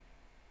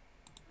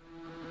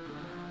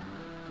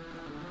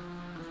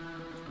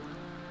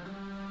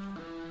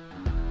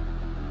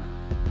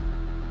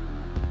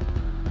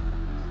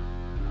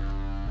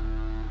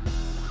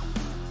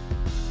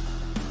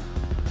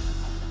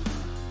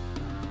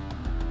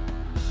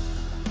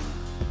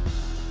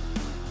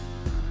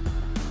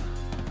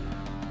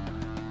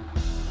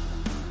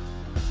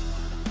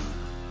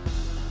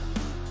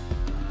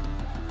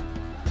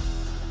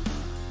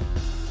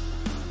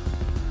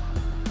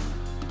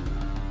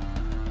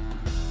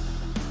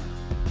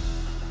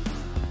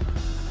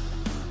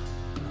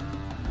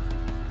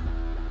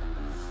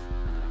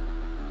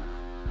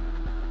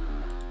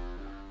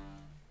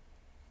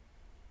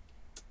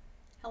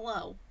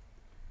Hello.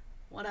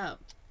 What up?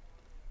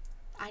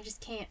 I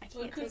just can't. I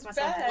can't Look take who's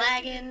myself back.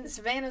 lagging.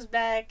 Savannah's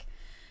back.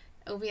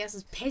 OBS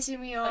is pissing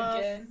me off.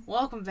 Again.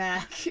 Welcome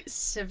back,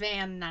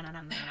 Savannah.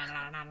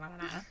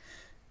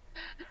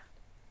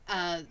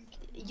 Uh,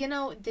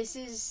 this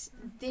is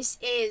the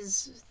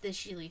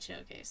Sheely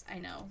Showcase. I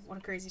know. What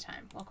a crazy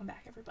time. Welcome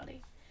back,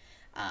 everybody.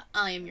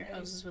 I am your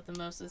hostess with the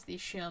mostest, the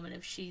shaman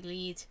of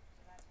Sheely. It's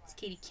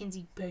Katie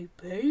Kinsey,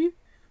 baby.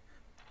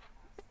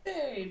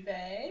 Hey,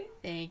 babe.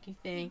 Thank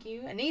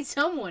you. I need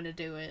someone to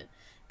do it.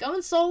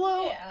 Going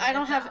solo, Yeah, I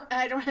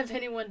don't have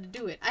anyone to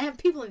do it. I have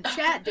people in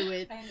chat do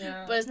it, I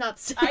know. but it's not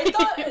the same.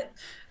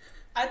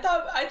 I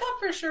thought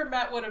for sure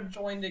Matt would have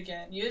joined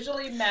again.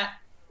 Usually Matt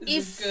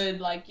is a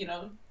good,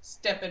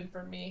 step in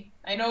for me.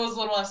 I know it was a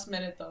little last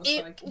minute though, so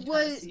I can kind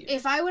of see it.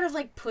 If I would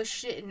have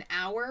pushed it an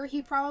hour,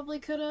 he probably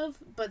could have.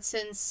 But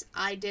since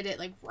I did it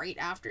right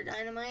after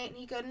Dynamite,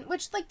 he couldn't.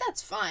 Which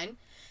that's fine.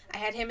 I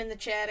had him in the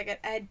chat. I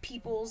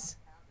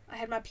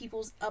had my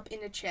peoples up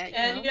in the chat.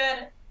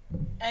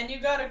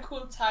 You got a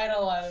cool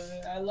title out of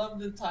it. I love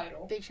the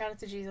title. Big shout out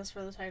to Jesus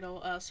for the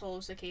title. Solo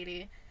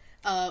Cicady.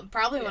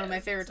 Probably one of my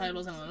favorite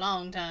titles in a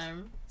long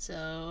time.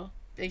 So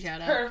big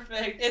shout out.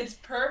 Perfect. It's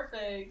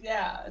perfect.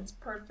 Yeah, it's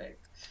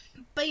perfect.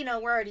 But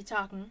we're already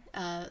talking.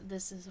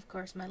 This is of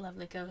course my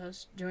lovely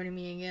co-host joining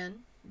me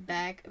again.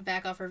 Back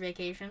off her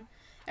vacation.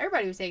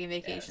 Everybody was taking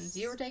vacations.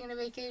 Yes. You were taking a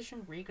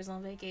vacation. Reek was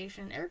on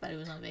vacation. Everybody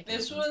was on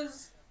vacation.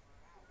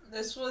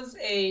 This was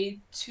a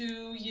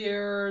 2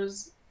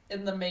 years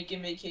in the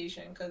making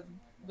vacation because it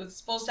was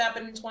supposed to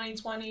happen in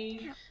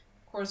 2020. Of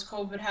course,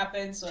 COVID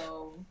happened,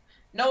 so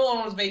no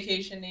one was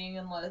vacationing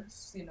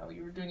unless you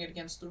were doing it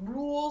against the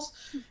rules.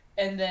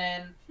 And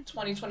then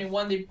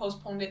 2021 they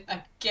postponed it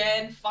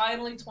again.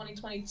 Finally,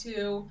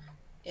 2022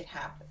 it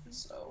happened.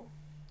 So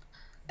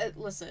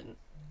listen,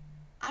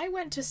 I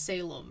went to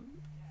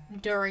Salem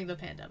during the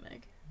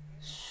pandemic,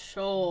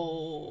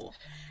 so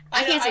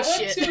I can't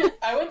say shit.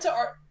 I went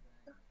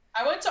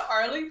to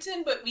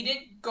Arlington, but we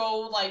didn't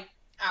go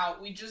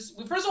out.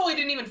 First of all, we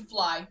didn't even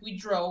fly. We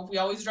drove. We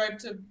always drive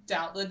to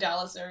the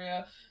Dallas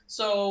area.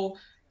 So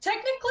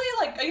technically,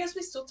 I guess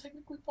we still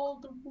technically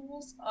followed the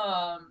rules.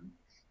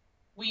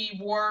 We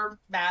wore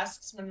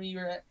masks when we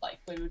were at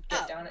when we would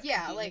get down at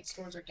convenience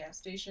stores or gas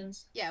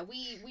stations. Yeah,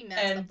 we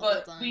masked up the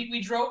whole time. we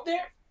drove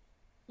there.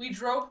 We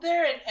drove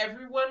there, and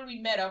everyone we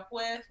met up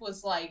with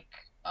was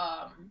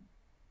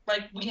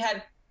we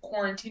had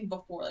quarantine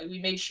before. We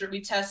made sure we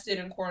tested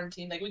and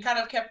quarantined. We kind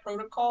of kept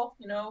protocol,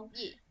 Yeah.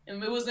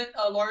 And it wasn't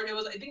a large.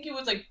 I think it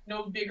was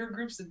no bigger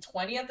groups than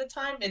 20 at the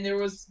time, and there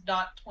was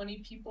not 20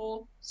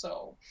 people.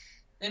 So,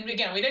 and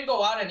again, we didn't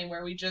go out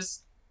anywhere. We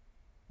just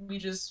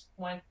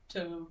went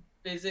to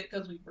visit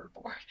because we were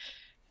bored.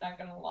 Not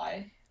gonna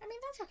lie. I mean,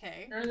 that's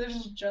okay. Or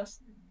there's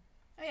just.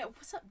 Oh yeah,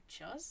 what's up,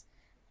 Juz?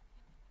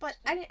 But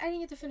I didn't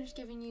get to finish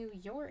giving you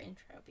your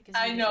intro because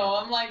I know.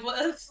 I'm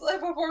let's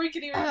before we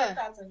can even get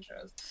past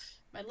intros.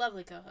 My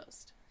lovely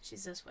co-host.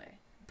 She's this way,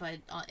 but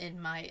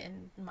in my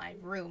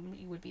room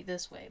you would be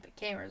this way. But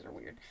cameras are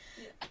weird.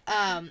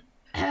 Yeah.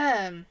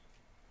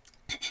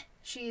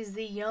 She's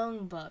the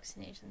Young Bucks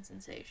Nation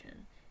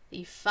sensation,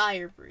 the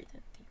fire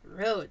breathing, the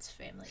Rhodes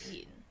family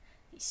eating,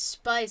 the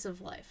spice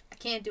of life. I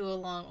can't do a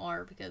long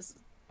R because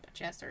my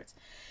chest hurts.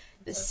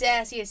 The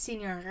sassiest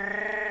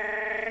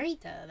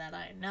senorita that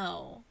I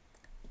know.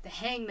 The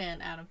Hangman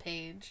Adam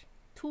Page.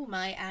 To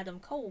my Adam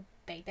Cole,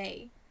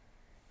 baby.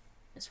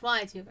 Miss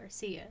Y2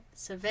 Garcia.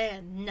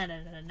 Savannah.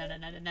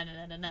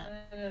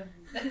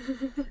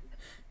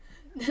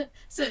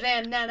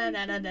 Savannah.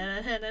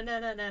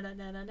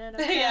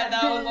 Yeah,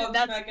 that was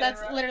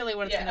that's literally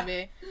what it's gonna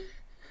be.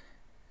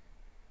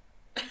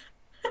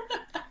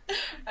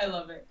 I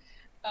love it.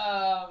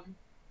 Hi,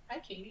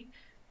 Katie.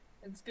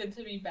 It's good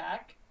to be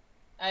back.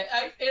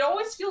 It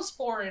always feels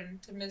foreign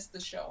to miss the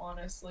show,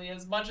 honestly,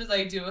 as much as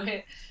I do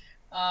it.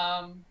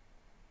 I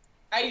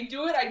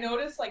do it, I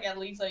notice, at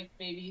least,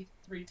 maybe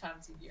 3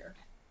 times a year.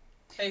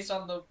 Based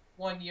on the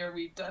 1 year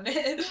we've done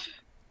it.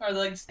 Or,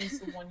 since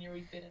the 1 year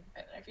we've been in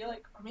it. I feel or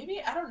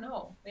maybe, I don't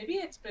know. Maybe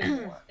it's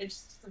been more. It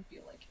just doesn't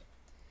feel like it.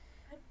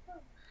 I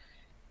don't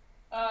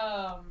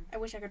know. I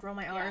wish I could roll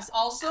my R's.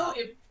 Also,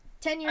 if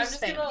 10 years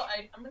Spanish.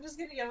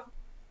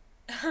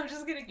 I'm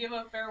just gonna give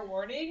a fair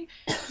warning,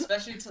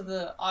 especially to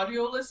the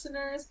audio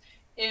listeners.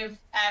 If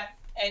at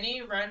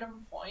any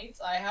random points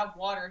I have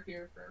water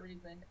here for a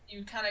reason,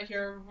 you kind of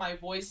hear my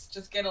voice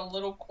just get a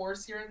little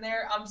coarse here and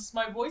there.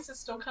 My voice is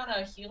still kind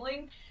of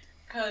healing,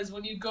 because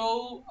when you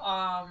go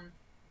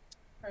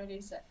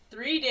Friday set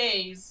 3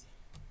 days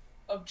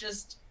of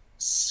just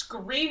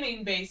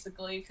screaming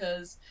basically,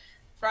 because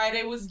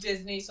Friday was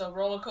Disney, so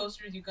roller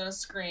coasters you're gonna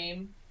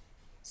scream.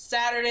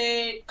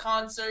 Saturday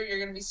concert, you're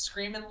gonna be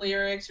screaming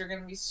lyrics. You're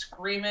gonna be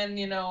screaming,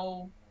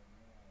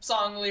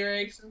 song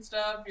lyrics and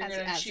stuff. You're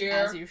gonna cheer,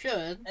 as you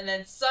should. And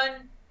then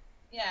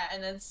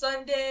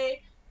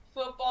Sunday,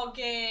 football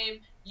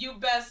game. You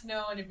best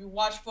know, and if you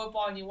watch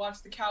football and you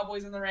watch the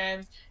Cowboys and the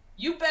Rams,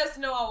 you best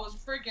know I was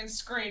freaking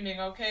screaming.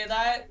 Okay,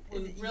 that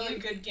was a really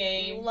good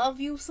game. Love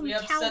you some we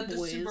Cowboys. upset the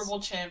Super Bowl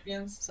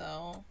champions.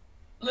 So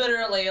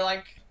Literally,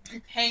 like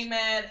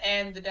Hangman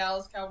and the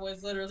Dallas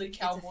Cowboys. Literally, It's a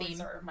Cowboys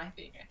theme. are my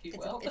thing, if you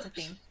It's will. a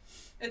theme.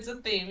 It's a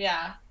theme,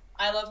 yeah.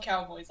 I love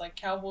Cowboys, like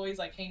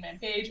Hangman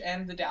Page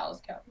and the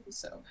Dallas Cowboys.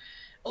 So,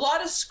 a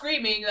lot of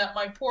screaming that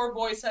my poor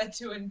boys had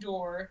to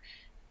endure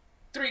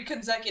 3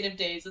 consecutive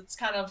days. It's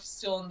kind of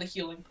still in the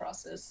healing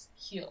process,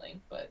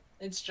 but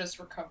it's just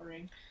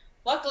recovering.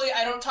 Luckily,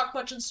 I don't talk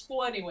much in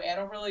school anyway. I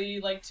don't really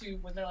like to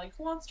when they're like,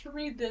 "Who wants to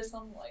read this?"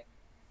 I'm like,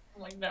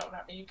 no,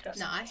 not me. You could have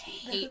No, I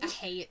someone else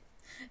hate.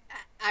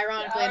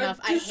 Ironically enough,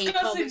 I hate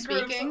public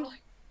speaking.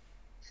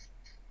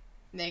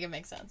 Make it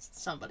make sense.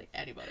 Somebody,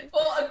 anybody.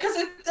 Well, because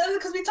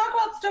we talk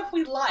about stuff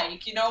we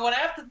like, you know. When I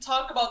have to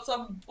talk about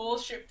some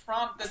bullshit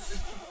prompt that the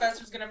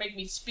professor's gonna make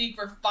me speak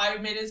for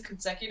 5 minutes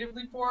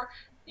consecutively for,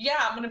 yeah,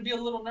 I'm gonna be a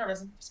little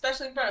nervous,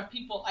 especially in front of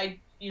people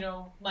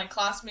my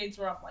classmates,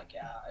 where I'm like,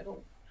 yeah, I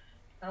don't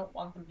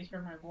want them to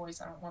hear my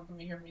voice. I don't want them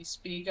to hear me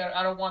speak.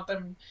 I don't want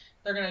them.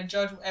 They're gonna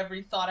judge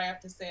every thought I have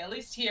to say. At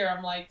least here,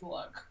 I'm like,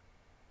 look,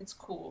 it's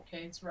cool,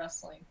 okay? It's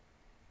wrestling.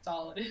 It's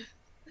all it is.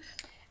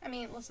 I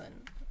mean,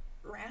 listen,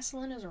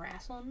 wrestling is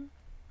wrestling.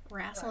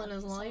 Wrestling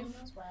is life.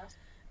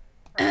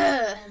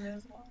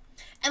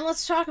 And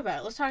let's talk about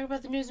it. Let's talk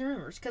about the news and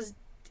rumors, because,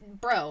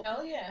 bro,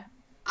 hell yeah,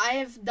 I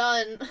have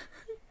done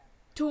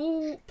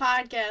 2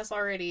 podcasts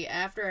already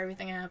after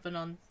everything happened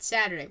on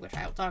Saturday, which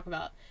I will talk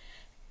about.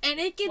 And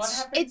it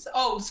gets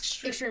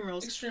Extreme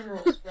Rules. Extreme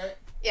Rules, right?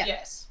 Yeah.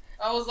 Yes.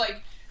 I was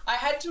like, I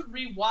had to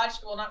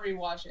rewatch. Well, not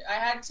rewatch it. I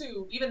had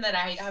to. Even then,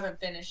 I haven't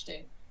finished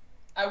it.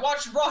 I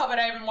watched Raw, but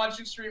I haven't watched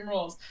Extreme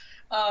Rules,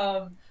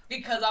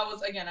 because I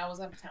was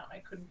out of town. I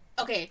couldn't.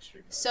 Okay.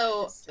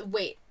 So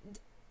wait,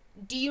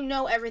 do you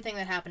know everything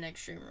that happened in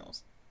Extreme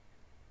Rules?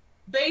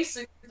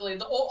 Basically,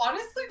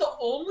 honestly, the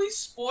only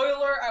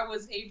spoiler I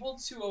was able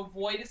to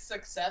avoid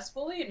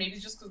successfully, and maybe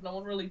just because no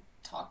one really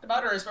talked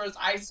about it, or as far as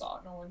I saw,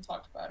 no one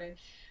talked about it,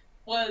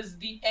 was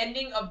the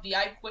ending of the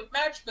I Quit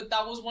match. But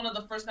that was one of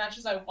the first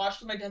matches I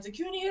watched, and my dad's like,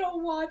 "You need to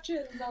watch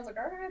it," and I was like,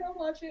 "All right, I'll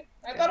watch it."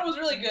 I thought it was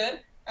really good.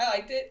 I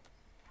liked it.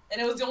 And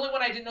it was the only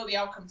one I didn't know the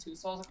outcome to,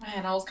 so I was like,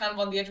 man, I was kind of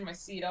on the edge of my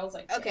seat. I was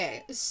like,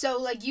 okay, so,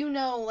 like, you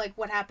know, like,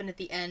 what happened at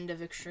the end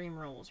of Extreme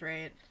Rules,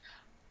 right?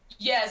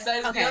 Yes,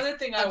 that is the other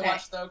thing I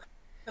watched, though,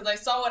 because I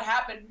saw what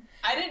happened.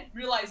 I didn't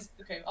realize.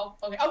 Okay,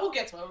 I will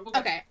get to it.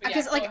 Okay,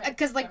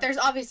 because there's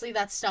obviously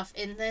that stuff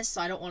in this,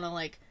 so I don't want to,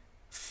 like,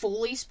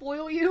 fully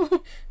spoil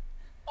you.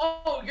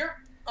 Oh,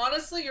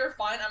 honestly, you're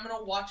fine. I'm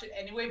gonna watch it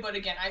anyway. But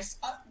again,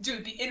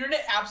 dude, the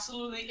internet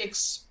absolutely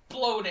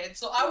exploded,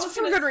 so I was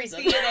gonna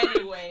see it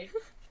anyway.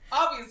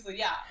 Obviously,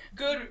 yeah,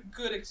 good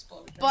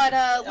explosion. But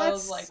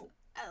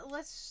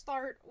let's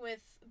start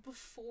with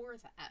before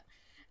that.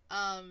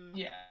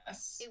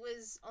 Yes. It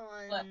was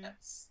on.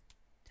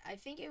 I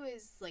think it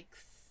was like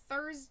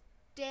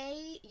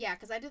Thursday. Yeah,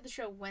 because I did the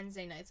show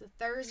Wednesday night. So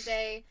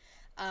Thursday,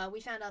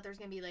 we found out there's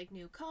gonna be like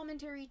new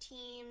commentary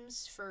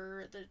teams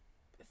for the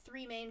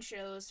 3 main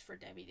shows for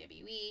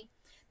WWE.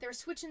 They're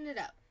switching it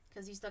up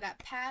because you still got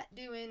Pat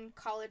doing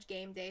College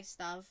Game Day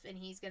stuff, and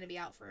he's gonna be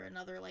out for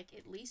another like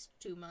at least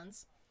 2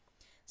 months.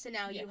 So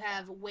now you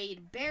have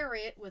Wade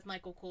Barrett with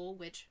Michael Cole,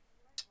 which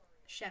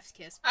chef's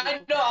kiss.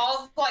 I know.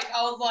 I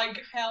was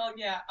like, hell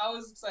yeah! I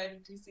was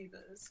excited to see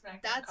the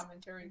SmackDown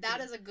commentary. That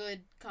is a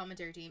good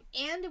commentary team.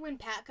 And when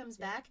Pat comes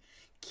back,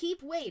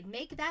 keep Wade.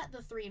 Make that the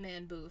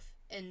 3-man booth.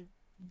 And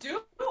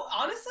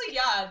honestly,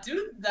 yeah,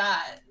 do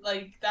that.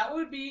 Like that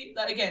would be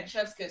again,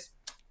 chef's kiss.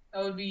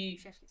 That would be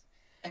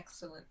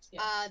excellent.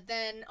 Yeah.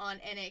 Then on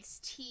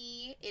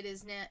NXT,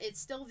 it's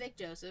still Vic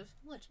Joseph.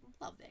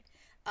 Love Vic.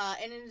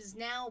 And it is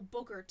now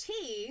Booker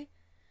T.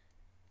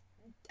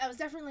 I was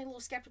definitely a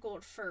little skeptical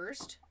at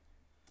first.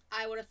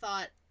 I would have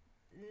thought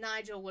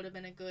Nigel would have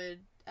been a good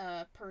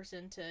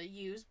person to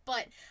use,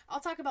 but I'll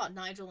talk about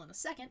Nigel in a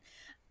second.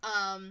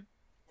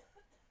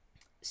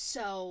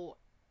 So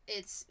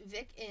it's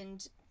Vic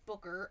and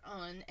Booker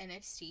on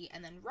NXT,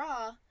 and then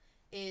Raw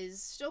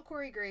is still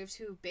Corey Graves,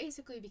 who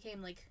basically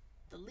became like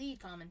the lead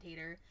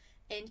commentator,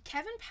 and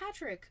Kevin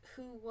Patrick,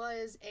 who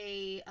was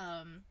a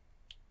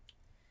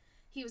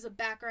he was a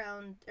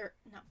background, or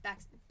not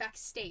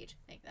backstage.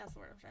 I think that's the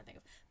word I'm trying to think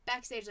of.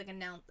 Backstage, like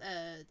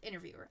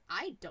interviewer.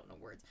 I don't know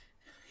words.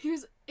 He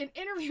was an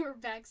interviewer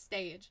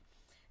backstage.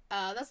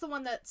 That's the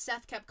one that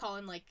Seth kept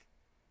calling like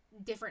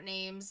different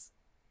names,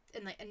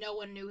 and no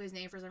one knew his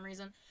name for some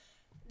reason.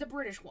 The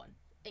British one,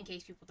 in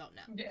case people don't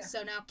know. Yeah.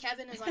 So now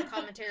Kevin is on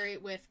commentary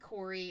with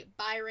Corey.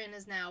 Byron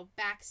is now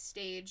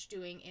backstage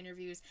doing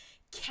interviews.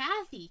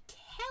 Kathy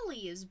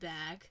Kelly is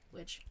back,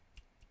 which...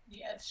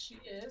 Yes, she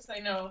is. I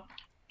know.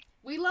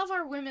 We love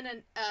our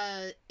women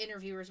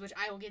interviewers, which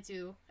I will get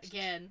to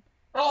again.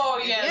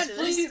 Oh yes,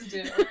 please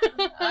do.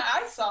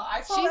 I saw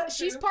that too.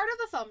 She's part of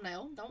the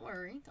thumbnail. Don't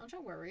worry. Don't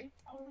you worry.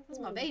 That's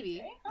my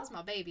baby. Okay. That's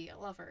my baby.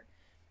 I love her.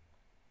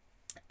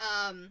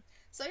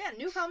 So yeah,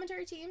 new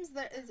commentary teams.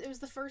 It was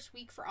the first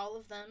week for all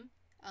of them.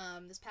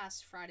 This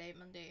past Friday,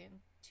 Monday, and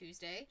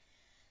Tuesday.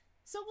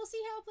 So we'll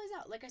see how it plays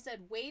out. Like I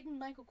said, Wade and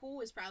Michael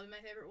Cole is probably my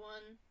favorite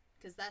one,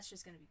 because that's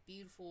just going to be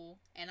beautiful.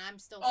 And I'm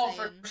still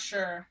saying... for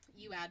sure.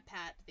 You add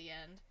Pat to the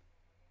end.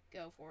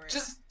 Go for it.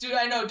 Just do.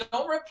 I know.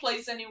 Don't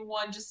replace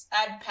anyone. Just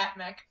add Pat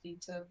McAfee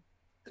to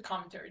the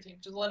commentary team.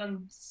 Just let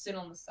him sit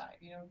on the side.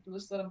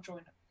 Just let him join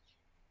them.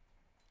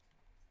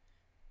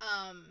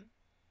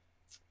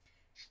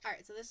 All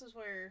right. So this is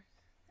where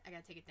I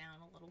gotta take it down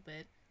a little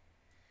bit.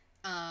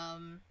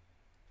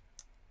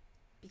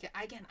 Because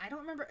again, I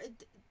don't remember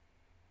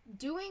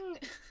doing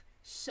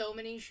so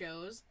many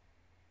shows.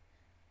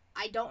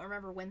 I don't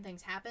remember when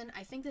things happen.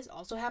 I think this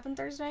also happened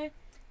Thursday.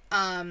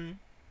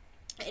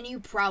 And you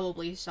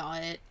probably saw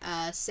it.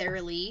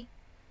 Sarah Lee.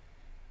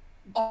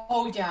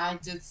 Oh yeah, I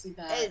did see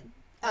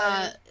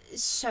that.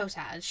 So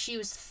sad. She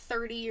was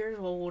 30 years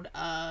old.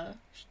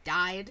 She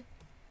died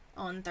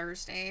on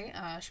Thursday.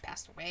 She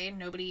passed away.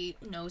 Nobody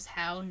knows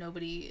how.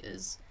 Nobody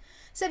is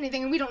said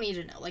anything, and we don't need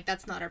to know. Like,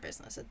 that's not our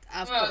business. Of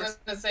course. I was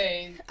gonna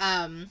say.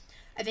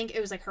 I think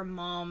it was like her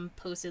mom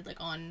posted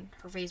like on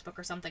her Facebook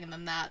or something, and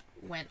then that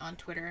went on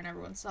Twitter and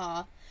everyone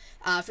saw.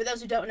 For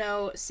those who don't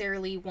know, Sarah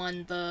Lee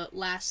won the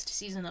last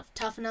season of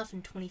Tough Enough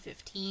in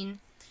 2015.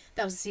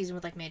 That was the season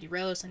with like Mandy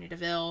Rose, Sonya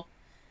Deville,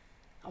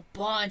 a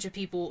bunch of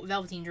people.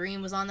 Velveteen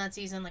Dream was on that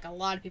season. Like, a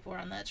lot of people were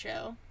on that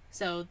show.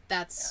 So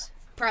that's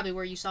probably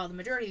where you saw the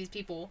majority of these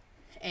people.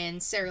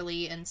 And Sarah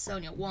Lee and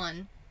Sonya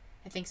won.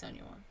 I think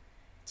Sonya won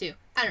too.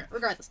 I don't know.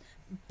 Regardless,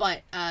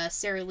 but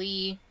Sarah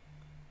Lee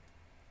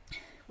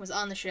was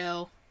on the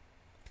show,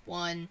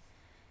 won,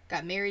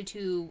 got married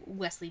to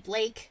Wesley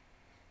Blake.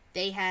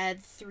 They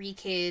had 3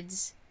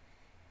 kids,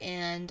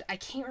 and I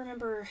can't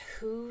remember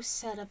who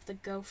set up the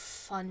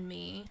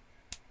GoFundMe.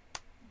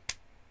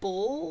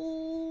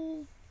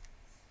 Bull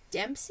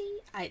Dempsey?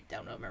 I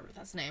don't remember if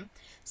that's the name.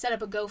 Set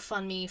up a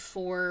GoFundMe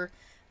for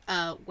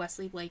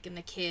Wesley Blake and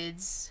the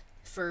kids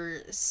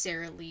for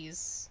Sarah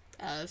Lee's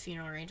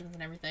funeral arrangements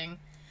and everything.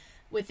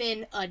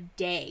 Within a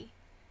day,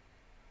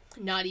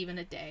 not even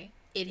a day,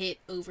 it hit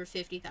over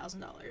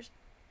 $50,000.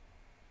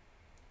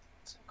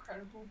 It's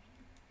incredible.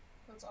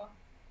 That's awesome.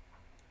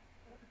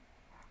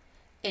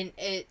 And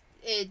it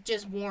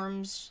just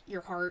warms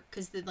your heart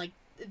because the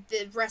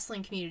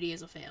wrestling community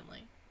is a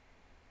family.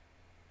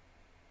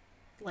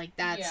 Like,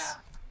 that's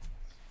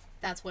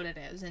what it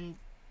is. And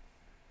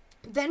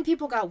then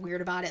people got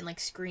weird about it and like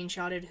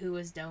screenshotted who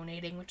was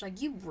donating, which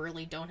like you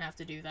really don't have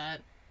to do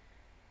that.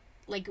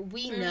 Like,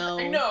 we know.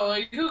 I know,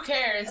 like, who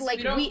cares? Like,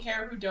 we don't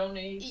care who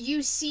donates.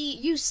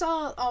 You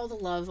saw all the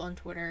love on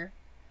Twitter.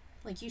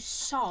 Like, you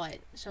saw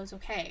it, so it's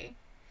okay.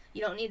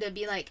 You don't need to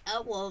be like,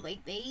 oh, well,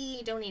 like,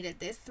 they donated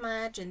this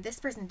much, and this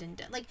person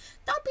didn't. Like,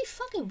 don't be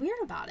fucking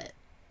weird about it.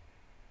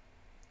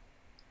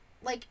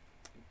 Like,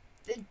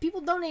 people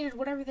donated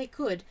whatever they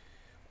could,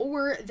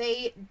 or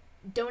they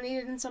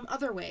donated in some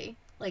other way.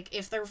 Like,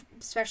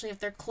 especially if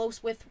they're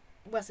close with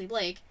Wesley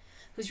Blake,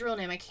 whose real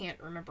name I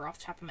can't remember off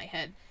the top of my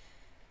head.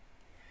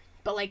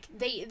 But, like,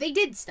 they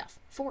did stuff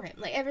for him.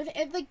 Like,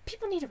 everything. Like,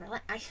 people need to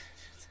relax.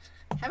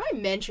 Have I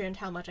mentioned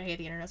how much I hate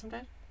the internet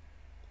sometimes?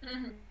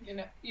 Mm-hmm.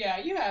 Yeah,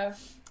 you have.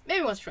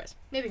 Maybe once or twice.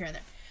 Maybe here and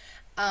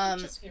there.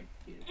 Just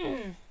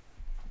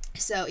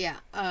So,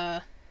 yeah.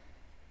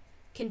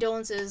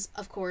 Condolences,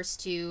 of course,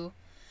 to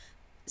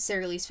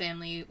Sarah Lee's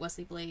family,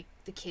 Wesley Blake,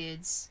 the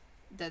kids.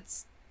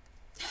 That's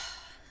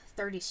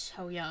 30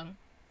 so young.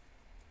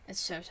 It's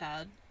so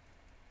sad.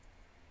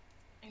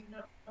 I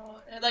know.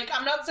 Like,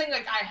 I'm not saying,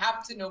 like, I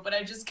have to know, but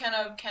I just kind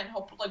of can't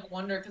help but, like,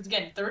 wonder, because,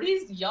 again, 30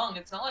 is young.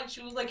 It's not like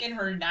she was, like, in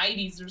her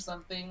 90s or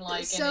something,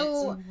 like,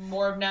 so, and it's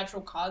more of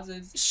natural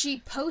causes.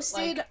 She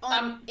posted like,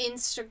 on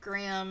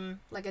Instagram,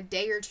 like, a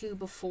day or two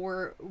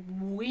before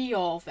we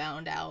all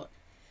found out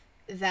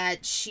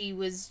that she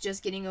was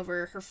just getting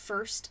over her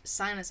first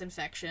sinus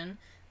infection,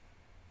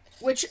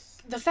 which,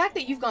 the fact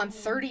that you've gone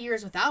 30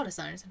 years without a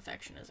sinus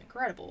infection is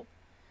incredible.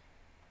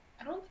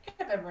 I don't think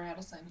I've ever had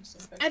a sinus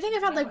infection. I think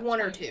I've had, like,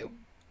 1 or 2.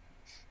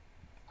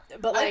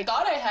 But, like, I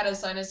thought I had a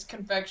sinus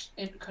confection.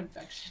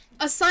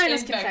 A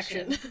sinus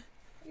infection.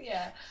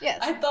 Yeah. Yes.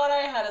 I thought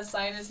I had a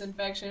sinus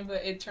infection,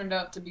 but it turned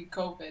out to be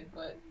COVID.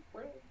 But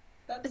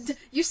that's.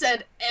 You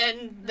said,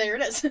 and there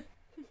it is.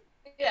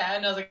 Yeah,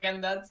 and I was like,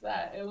 and that's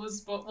that. It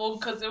was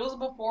because it was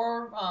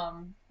before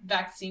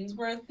vaccines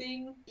were a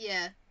thing.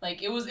 Yeah.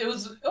 Like, it was.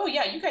 Oh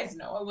yeah, you guys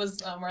know it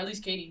was, or at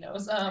least Katie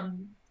knows.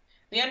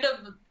 The end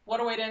of What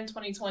a Way to End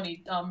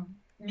 2020.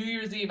 New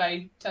Year's Eve,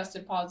 I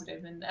tested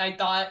positive, and I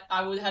thought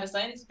I had a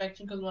sinus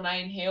infection because when I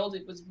inhaled,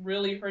 it was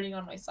really hurting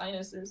on my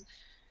sinuses.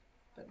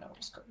 But no, it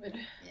was COVID.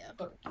 Yeah.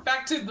 But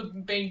back to the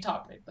main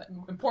topic. The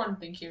important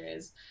thing here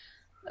is,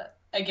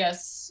 I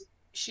guess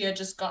she had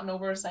just gotten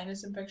over a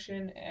sinus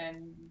infection,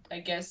 and I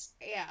guess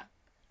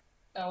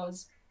that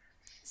was.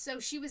 So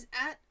she was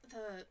at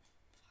the.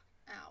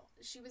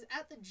 She was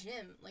at the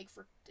gym, like,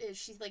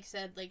 she's, like,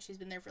 said, like, she's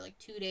been there for, like,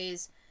 2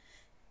 days,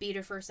 beat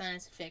her first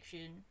sinus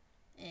infection,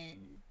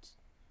 and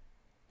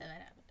then that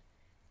happened.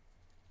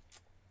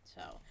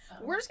 So,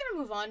 we're just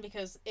gonna move on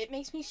because it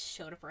makes me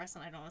so depressed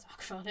and I don't want to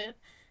talk about it.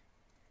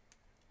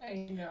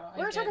 I know.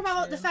 We're gonna talk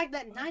about the fact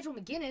that Nigel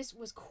McGuinness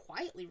was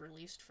quietly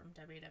released from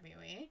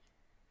WWE.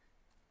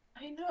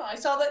 I know. I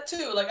saw that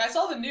too. Like I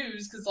saw the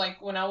news because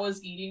like when I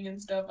was eating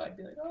and stuff, I'd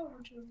be like, "Oh,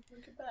 would you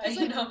look at that?" Because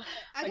You like know, like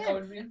I again,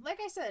 would be. like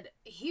I said,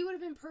 he would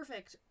have been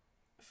perfect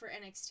for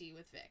NXT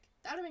with Vic.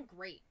 That would have been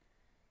great.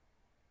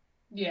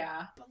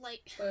 Yeah, But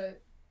like,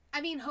 but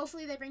I mean,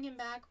 hopefully they bring him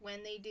back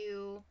when they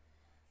do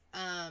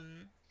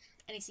um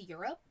NXT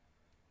Europe,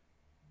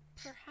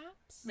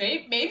 perhaps.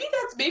 maybe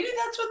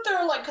that's what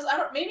they're like. Because I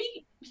don't.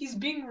 Maybe he's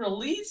being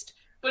released,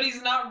 but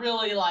he's not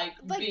really like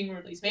Like, being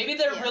released. Maybe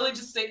they're yeah. really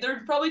just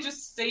they're probably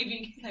just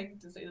saving. I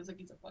hate to say this like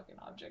he's a fucking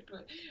object,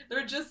 but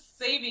they're just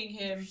saving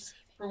him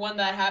for when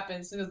that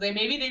happens because they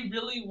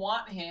really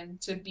want him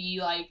to be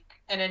like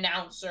an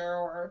announcer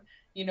or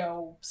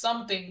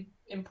something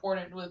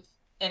important with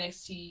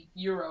NXT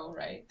Euro,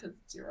 right? Because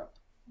it's Europe.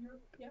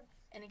 Europe, yeah,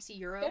 NXT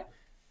Euro, yeah,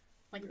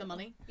 like the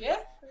money. yeah.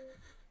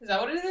 Is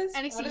that what it is?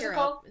 NXT What is it Europe.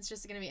 called? It's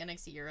just gonna be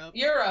NXT Europe.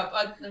 Europe.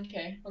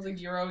 Okay, I was like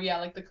Euro. Yeah,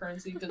 like the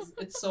currency because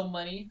it's so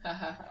money. Ha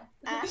ha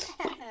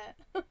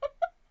ha.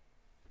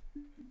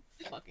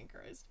 Fucking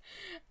Christ.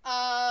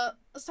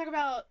 Let's talk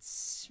about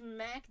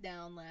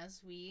SmackDown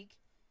last week.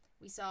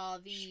 We saw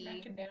the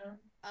Smacking down.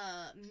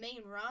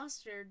 main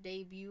roster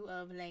debut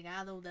of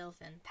Legado del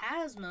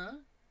Fantasma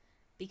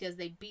because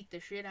they beat the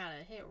shit out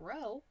of Hit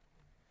Row.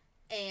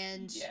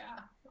 And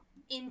Yeah.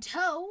 in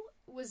tow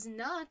was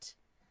not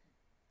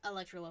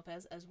Elektra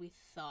Lopez as we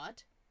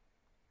thought.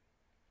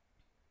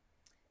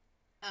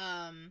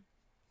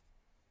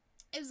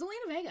 It was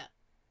Zelina Vega,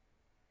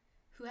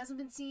 who hasn't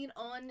been seen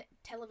on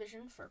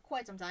television for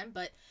quite some time,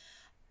 but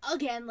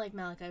again, like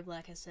Malachi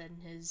Black has said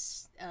in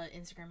his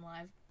Instagram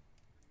Live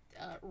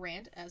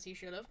rant, as he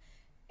should have,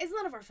 it's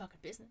none of our fucking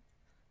business.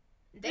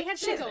 They had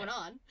shit going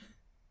on.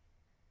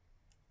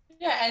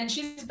 Yeah, and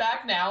she's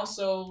back now,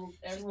 so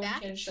everyone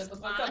can shut the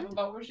fuck up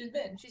about where she's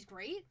been. She's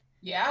great.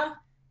 Yeah.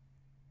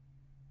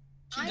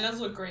 She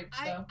does look great,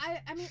 though.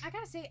 I mean, I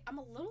gotta say, I'm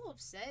a little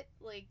upset.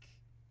 Like,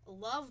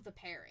 love the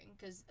pairing,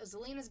 because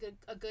Zelina's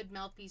a good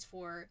mouthpiece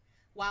for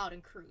Wild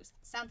and Cruz.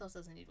 Santos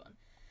doesn't need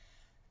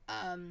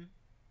one.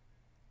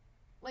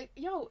 Like,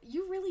 yo,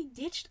 you really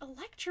ditched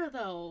Elektra,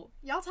 though.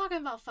 Y'all talking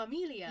about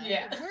Familia.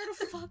 Yeah. Where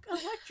the fuck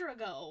Elektra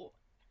go?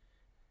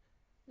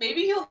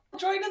 Maybe he'll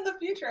join in the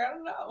future. I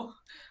don't know.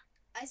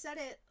 I said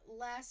it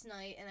last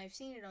night, and I've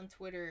seen it on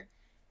Twitter.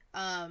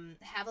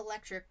 Have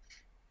Elektra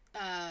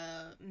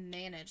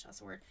manage, that's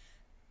the word,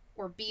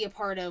 or be a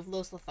part of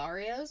Los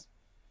Lotharios,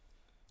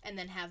 and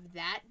then have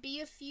that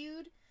be a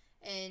feud.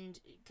 And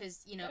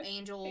because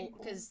Angel,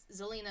 because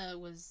Zelina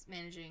was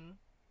managing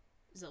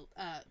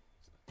Zelina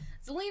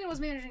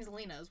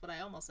is what I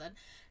almost said.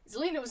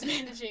 Zelina was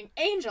managing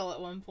Angel at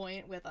one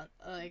point with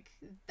like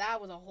that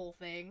was a whole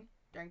thing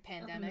during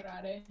pandemic.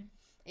 Andrade.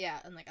 Yeah,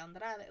 and like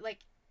Andrade, like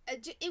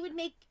it would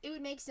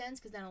make sense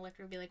because then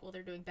Elektra would be like, well,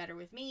 they're doing better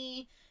with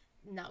me,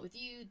 not with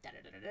you, da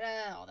da da da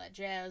da, all that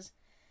jazz.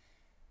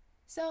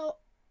 So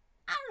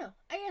I don't know.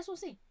 I guess we'll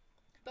see.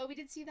 But we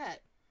did see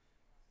that.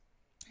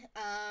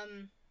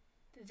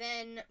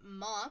 Then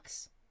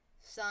Mox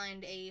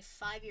signed a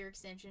 5-year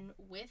extension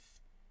with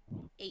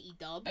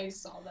AEW. I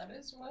saw that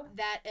as well.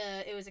 That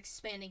it was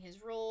expanding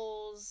his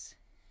roles,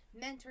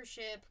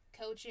 mentorship,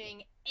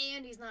 coaching,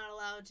 and he's not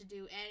allowed to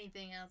do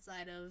anything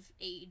outside of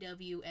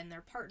AEW and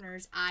their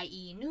partners,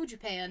 i.e. New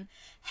Japan.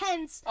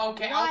 Hence,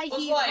 why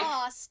he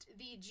lost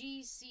the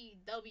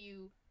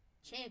GCW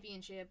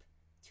championship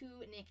to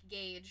Nick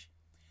Gage.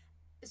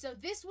 So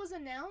this was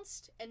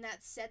announced, and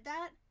that said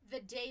that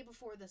the day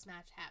before this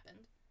match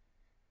happened.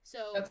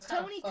 So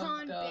Tony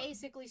Khan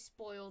basically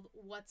spoiled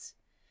what's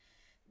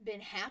been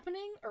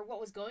happening, or what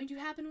was going to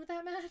happen with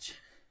that match.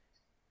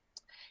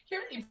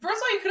 First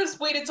of all, you could have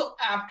waited till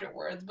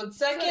afterwards, but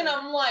second,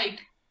 I'm like,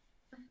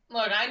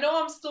 look, I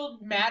know I'm still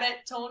mad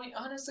at Tony.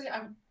 Honestly,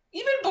 I'm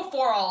even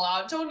before All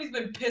Out, Tony's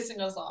been pissing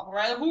us off,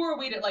 right? Who are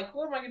we to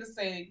who am I gonna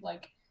say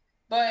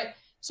but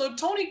so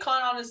Tony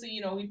Khan, honestly,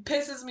 he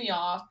pisses me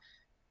off,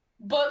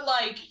 but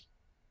like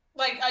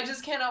I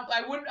just can't help.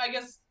 I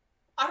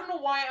don't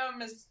know why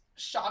I'm as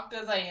shocked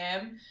as I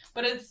am,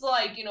 but it's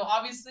like,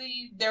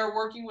 obviously they're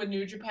working with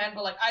New Japan,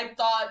 but like I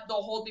thought the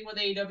whole thing with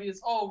AEW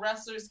is,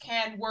 wrestlers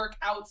can work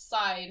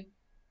outside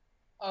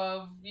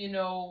of,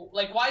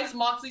 why is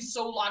Moxley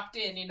so locked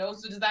in,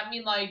 so does that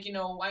mean I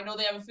know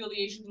they have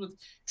affiliations with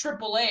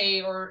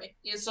AAA, or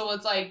so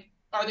it's like,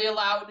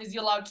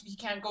 he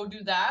can't go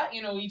do that,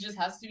 he just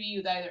has to be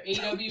with either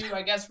AEW,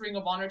 I guess Ring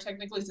of Honor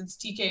technically since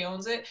TK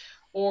owns it,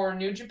 or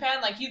New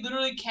Japan. Like, he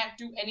literally can't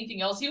do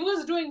anything else. He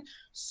was doing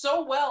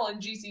so well in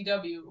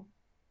GCW.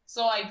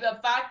 So, like, the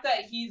fact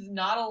that he's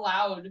not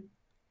allowed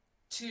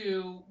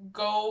to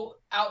go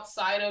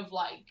outside of,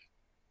 like,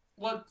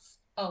 what's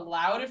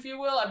allowed, if you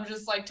will, I'm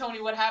just like,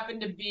 Tony, what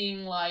happened to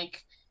being,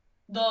 like,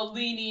 the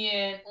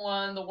lenient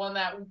one, the one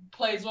that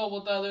plays well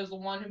with others, the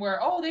one where,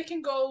 they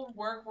can go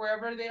work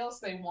wherever else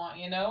they want,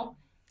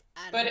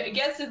 But I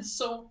guess it's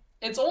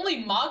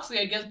only Moxley,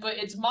 I guess, but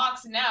it's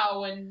Mox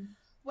now, and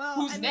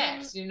who's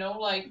next,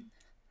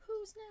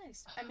 who's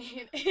next? I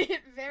mean,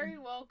 it very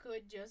well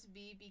could just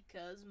be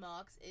because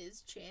Mox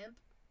is champ,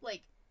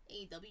 like,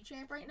 AEW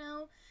champ right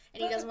now,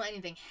 and he doesn't want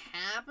anything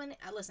happen.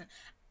 Listen,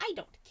 I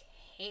don't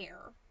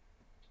care.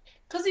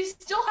 Because he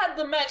still had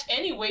the match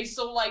anyway,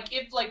 so, like,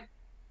 if, like,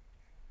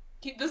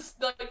 I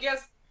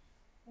guess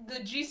the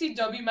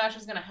GCW match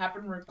was gonna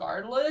happen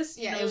regardless,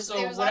 you know, it was, so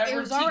it was, whatever it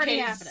was already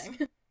TK's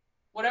happening.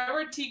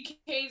 whatever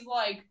TK's,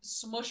 like,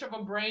 smush of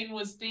a brain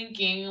was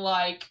thinking,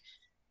 like,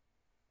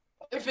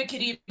 if it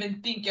could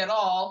even think at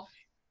all,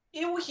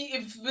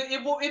 if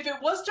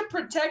it was to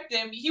protect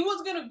him, he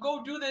was gonna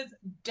go do this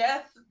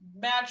death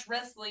match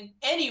wrestling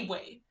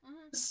anyway.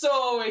 Mm-hmm.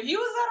 So he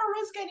was at a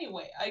risk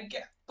anyway. I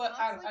get, but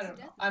I don't know.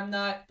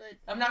 Match,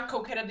 I'm not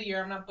Cokehead of the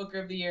Year. I'm not Booker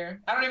of the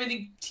Year. I don't even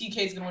think TK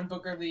is gonna win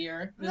Booker of the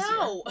Year this year.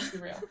 Let's be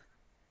real.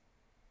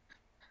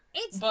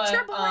 It's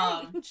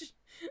Triple H.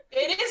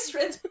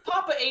 It's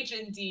Papa H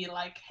and D.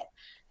 Like,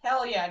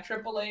 hell yeah,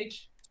 Triple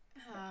H.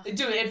 Dude,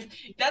 if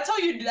that's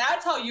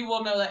how you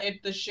will know that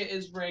if the shit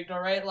is rigged,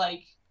 all right?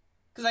 Like,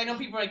 because I know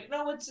people are like,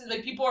 no, it's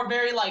like, people are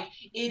very like,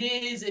 it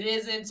is, it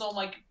isn't. So I'm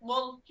like,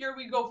 well, here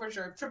we go for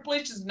sure. If Triple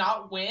H does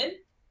not win,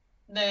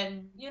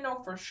 then you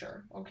know for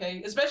sure,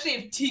 okay? Especially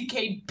if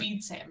TK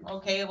beats him,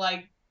 okay?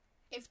 Like,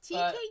 if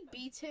TK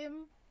beats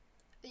him,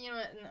 you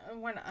know,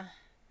 we're not.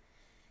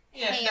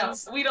 Yeah,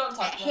 hands, no, we don't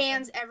talk about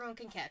hands. That. Everyone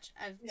can catch.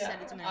 I've said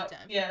it too many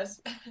times.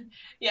 Yes,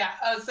 yeah,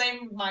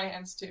 same. My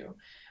hands too,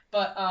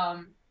 but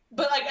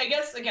like I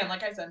guess again,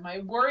 like I said, my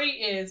worry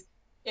is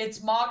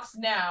it's Mox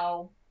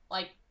now.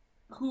 Like,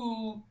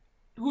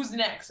 who's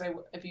next?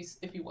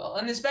 If you will,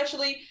 and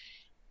especially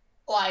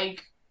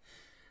like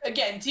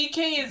again,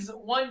 TK is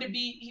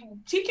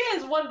TK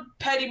is one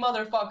petty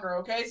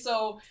motherfucker. Okay,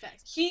 so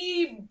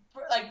he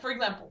like for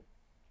example,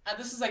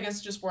 this is I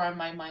guess just where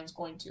my mind's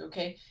going to.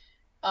 Okay.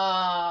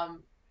 I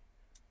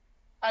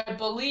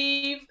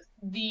believe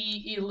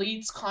the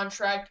Elite's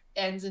contract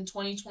ends in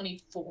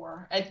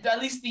 2024. At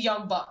least the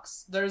Young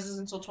Bucks. Theirs is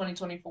until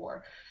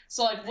 2024.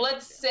 So, like,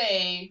 let's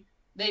say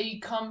they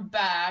come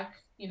back,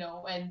 you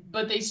know,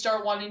 but they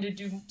start wanting to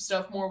do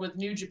stuff more with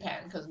New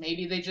Japan because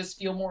maybe they just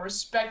feel more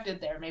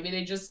respected there. Maybe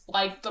they just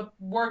like the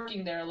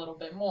working there a little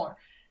bit more.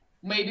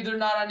 Maybe they're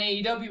not on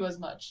AEW as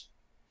much.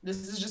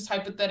 This is just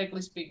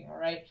hypothetically speaking, all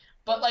right?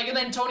 But, like, and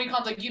then Tony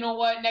Khan's like, you know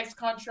what? Next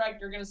contract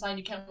you're going to sign,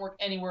 you can't work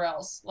anywhere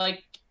else.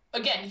 Like,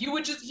 again, he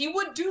would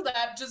do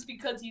that just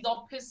because he's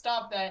all pissed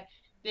off that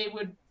they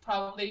would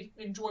probably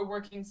enjoy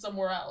working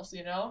somewhere else,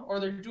 you know? Or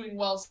they're doing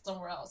well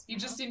somewhere else. He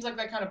just seems like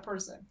that kind of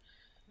person.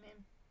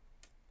 Man.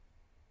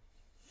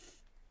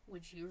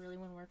 Would you really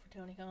want to work for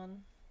Tony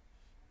Khan?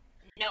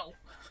 No.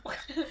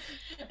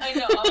 I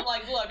know. I'm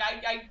like, look,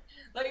 I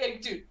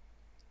dude,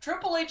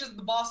 Triple H is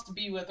the boss to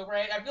be with,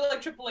 right? I feel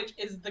like Triple H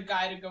is the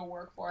guy to go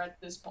work for at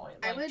this point.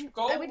 Like, I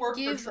would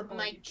give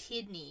my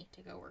kidney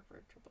to go work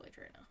for Triple H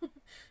right now.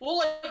 Well,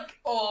 like,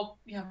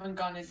 we haven't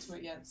gone into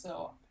it yet,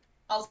 so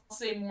I'll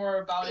say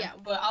more about it.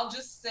 But I'll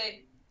just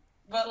say,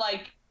 but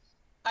like,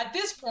 at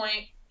this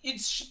point,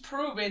 it's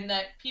proven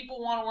that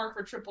people want to work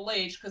for Triple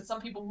H because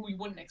some people who you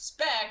wouldn't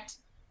expect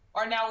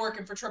are now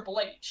working for Triple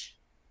H.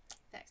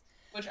 Thanks.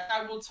 Which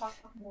I will talk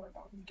more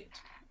about when we get to.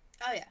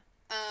 Oh yeah.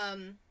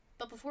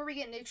 But before we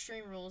get into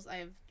Extreme Rules, I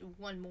have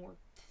one more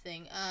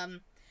thing.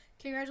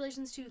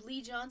 Congratulations to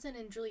Lee Johnson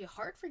and Julia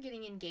Hart for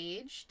getting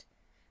engaged.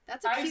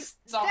 That's that's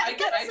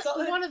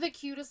one of the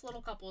cutest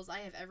little couples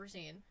I have ever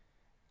seen.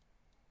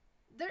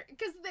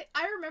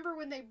 I remember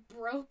when they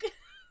broke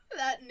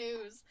that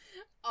news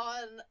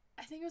on,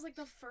 I think it was like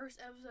the first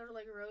episode of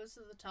like Rose to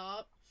the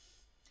Top.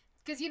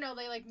 Because, you know,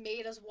 they like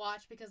made us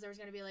watch because there was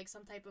going to be like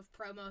some type of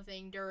promo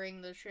thing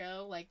during the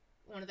show, like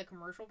one of the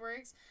commercial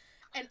breaks.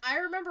 And I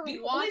remember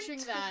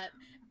watching that,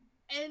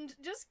 and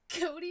just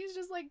Cody's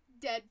just like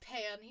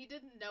deadpan. He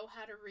didn't know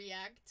how to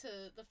react to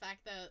the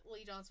fact that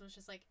Lee Johnson was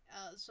just like,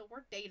 so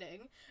we're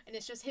dating, and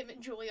it's just him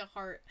and Julia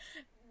Hart.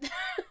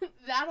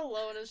 That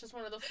alone is just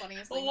one of the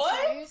funniest things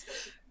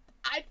to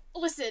me.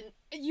 Listen,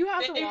 you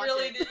have to watch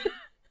it.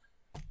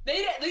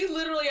 They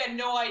literally had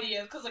no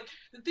idea, because like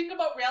the thing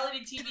about reality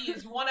TV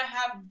is you want to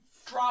have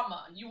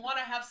drama. You want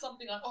to have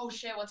something like, oh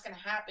shit, what's gonna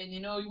happen? You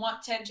know, you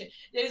want tension.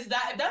 If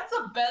that's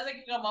the best I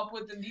can come up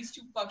with, then these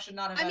two fucks should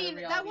not have. I mean,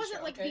 that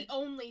wasn't like the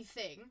only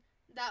thing.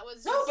 That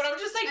was but I'm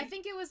just saying. I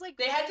think it was like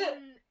they had to.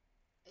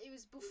 It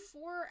was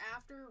before or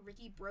after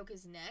Ricky broke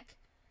his neck.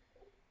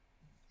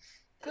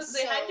 Because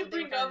they had to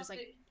bring up just,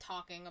 like,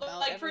 talking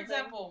about like everything.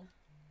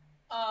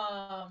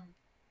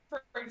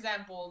 For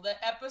example, the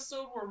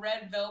episode where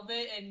Red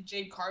Velvet and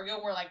Jade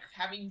Cargill were like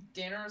having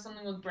dinner or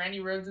something with Brandy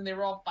Rhodes and they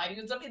were all fighting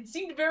and stuff, it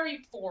seemed very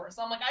forced.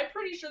 I'm like, I'm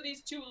pretty sure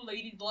these two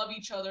ladies love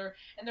each other,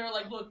 and they were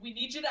like, look, we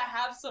need you to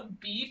have some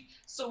beef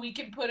so we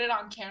can put it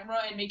on camera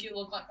and make it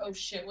look like, oh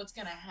shit, what's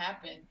gonna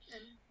happen?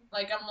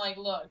 Like, I'm like,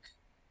 look,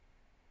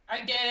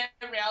 I get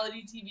it,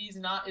 reality TV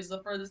is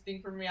the furthest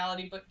thing from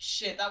reality, but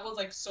shit, that was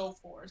like so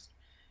forced.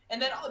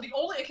 And then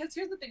because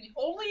here's the thing, it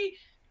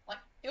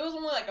was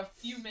only like a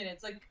few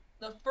minutes, like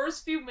the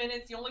first few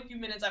minutes, the only few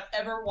minutes I've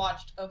ever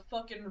watched of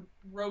fucking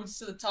Roads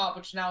to the Top,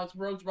 which now it's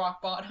Roads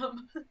Rock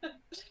Bottom.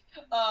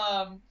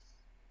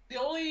 The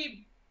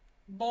only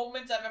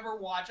moments I've ever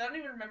watched. I don't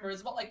even remember.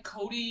 It's about like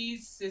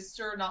Cody's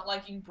sister not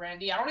liking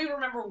Brandy. I don't even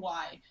remember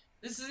why.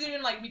 This isn't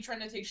even like me trying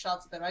to take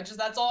shots at them.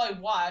 That's all I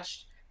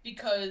watched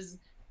because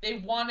they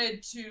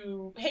wanted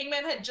to.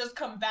 Hangman had just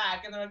come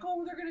back, and they're like,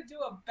 "Oh, they're gonna do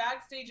a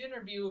backstage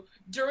interview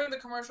during the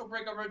commercial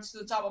break over to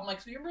the top." I'm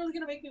like, "So you're really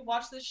gonna make me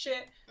watch this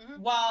shit?"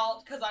 Mm-hmm.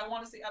 While, because I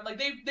want to see. I'm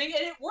like, and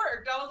it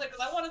worked. I was like,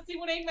 because I want to see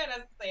what Hangman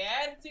has to say.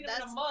 I hadn't seen him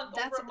in a month,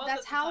 over a month.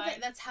 That's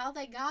how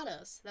they got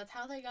us. That's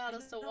how they got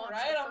us to watch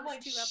right? the I'm first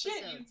like, two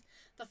shit, episodes.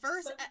 The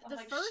first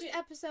shit.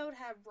 episode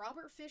had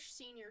Robert Fish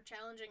Sr.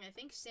 challenging, I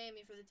think,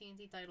 Sammy for the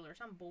TNT title or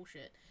some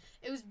bullshit.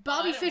 It was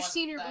Bobby Fish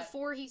Sr.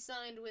 before he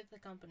signed with the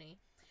company.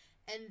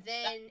 And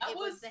then it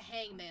was the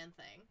Hangman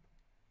thing.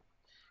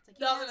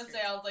 Like, I was gonna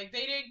say, I was like,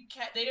 they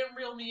didn't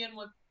reel me in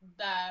with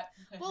that.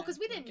 Well, because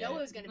we didn't know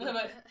it was gonna be.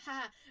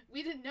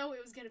 We didn't know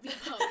it was gonna be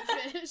Bobby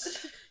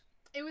Fish.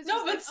 It was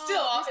no, but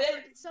still,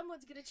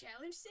 someone's gonna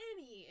challenge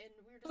Sammy, and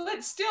we're just.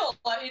 But still,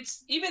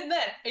 it's even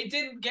then, it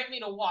didn't get me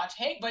to watch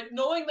Hank. But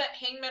knowing that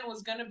Hangman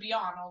was gonna be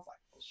on, I was like,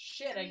 well,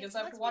 shit, I guess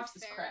I have to watch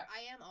this crap.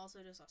 I am also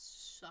just a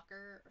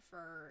sucker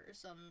for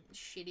some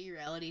shitty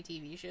reality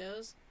TV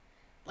shows.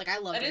 Like I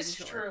love. That is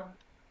true.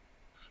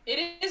 It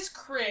is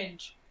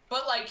cringe,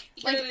 but like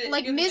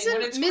Ms.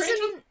 and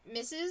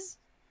Mrs.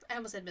 I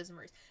almost said Ms. and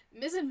Maurice.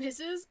 Ms. and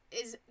Mrs.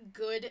 is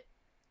good,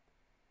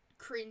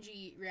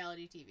 cringy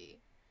reality TV.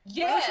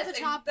 Yes,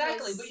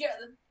 exactly. But yeah,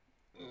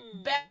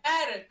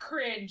 bad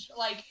cringe.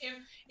 Like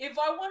if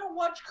I want to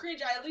watch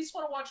cringe, I at least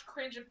want to watch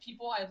cringe of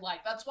people I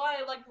like. That's why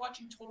I like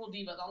watching Total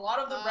Divas. A lot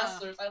of the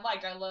wrestlers I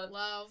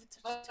love.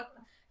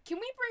 Can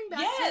we bring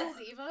back Total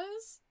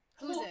Divas?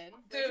 Who's in?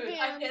 Dude,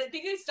 I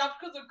think they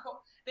stopped because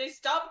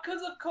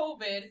of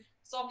COVID.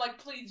 So I'm like,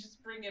 please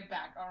just bring it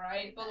back, all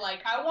right? But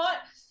like, I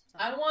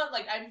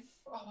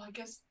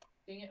guess.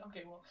 Dang it.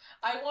 Okay, well,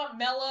 I want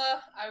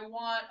Mella. I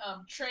want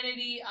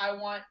Trinity. I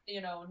want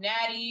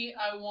Natty.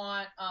 I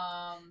want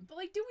But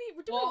like, do we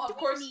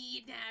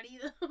need Natty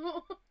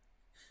though?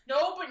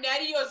 No, but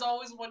Natty is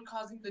always one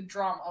causing the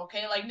drama.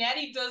 Okay, like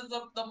Natty does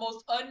the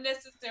most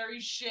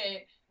unnecessary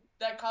shit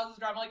that causes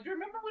drama. Like, do you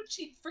remember when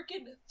she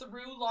freaking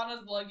threw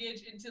Lana's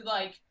luggage into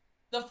like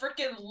the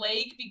freaking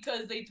lake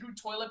because they threw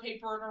toilet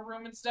paper in her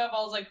room and stuff?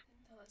 I was like,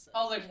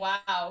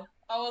 wow.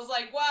 I was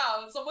like,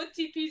 wow. Someone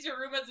TPs your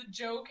room as a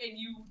joke and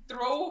you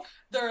throw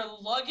their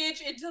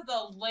luggage into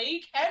the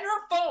lake and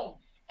her phone.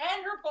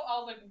 I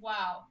was like,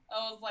 wow.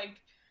 I was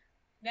like,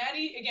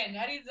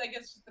 Natty's I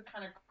guess just the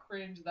kind of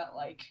cringe that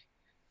like,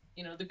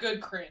 the good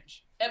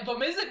cringe. But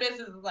Ms. and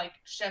Mrs. is like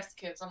chef's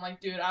kiss. I'm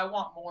like, dude, I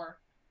want more.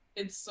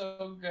 It's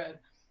so good.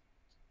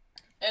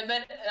 And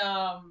then,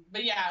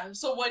 but yeah,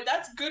 so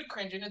that's good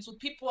cringe, and it's with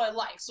people I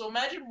like. So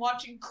imagine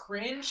watching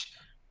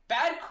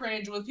bad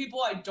cringe with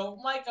people I don't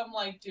like. I'm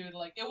like, dude,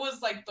 like, it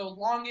was like the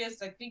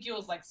longest, I think it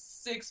was like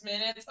 6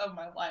 minutes of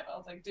my life. I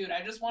was like, dude,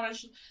 I just want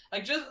to,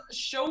 just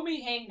show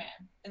me Hangman.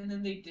 And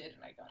then they did,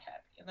 and I got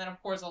happy. And then,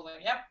 of course, I was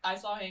like, yep, I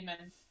saw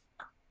Hangman.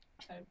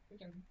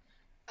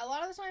 A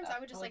lot of the times I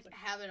would just, like,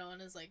 have it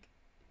on as, like,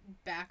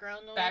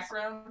 background noise.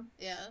 Background?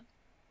 Yeah.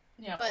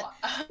 Yeah, but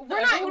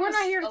we're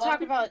not here to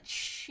talk about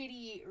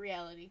shitty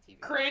reality TV.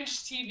 Cringe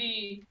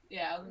TV.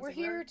 Yeah. We're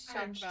here to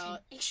talk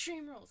about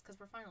Extreme Rules because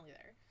we're finally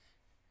there.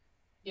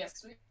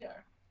 Yes, we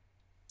are.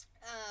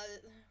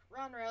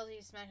 Ronda Rousey,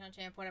 SmackDown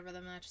champ, whatever,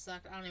 the match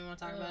sucked. I don't even want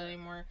to talk about it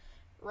anymore.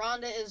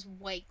 Ronda is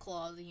White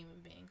Claw as a human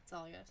being. That's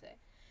all I gotta say.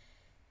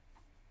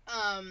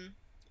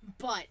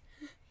 But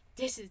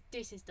this is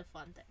the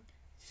fun thing.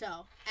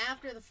 So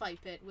after the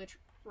fight pit, which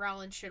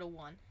Rollins should have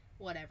won,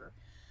 whatever.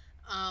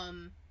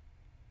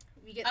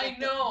 We get like, I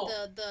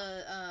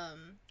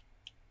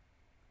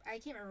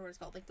can't remember what it's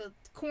called, like the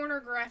corner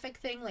graphic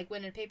thing, like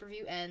when a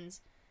pay-per-view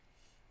ends.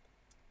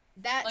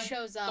 That like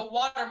shows up. The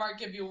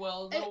watermark, if you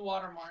will, the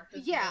watermark.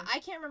 Yeah, I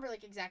can't remember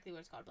like exactly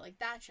what it's called, but like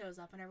that shows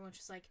up, and everyone's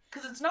just like,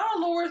 because it's not a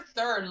lower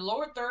third.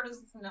 Lower third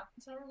is not.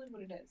 It's not really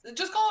what it is.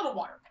 Just call it a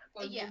watermark.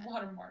 Like the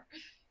watermark.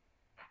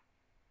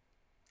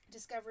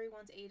 Discovery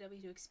wants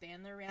AEW to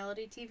expand their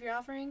reality TV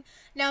offering.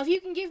 Now, if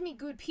you can give me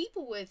good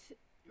people with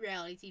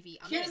reality TV,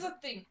 here's the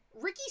thing.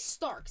 Ricky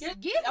Starks.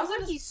 Give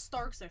Ricky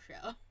Starks a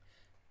show.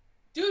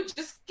 Dude,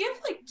 just do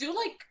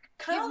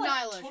kind of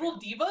like Total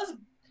Divas.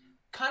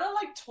 Kind of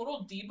like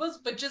Total Divas,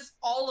 but just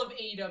all of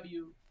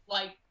AEW.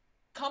 Like,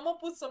 come up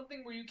with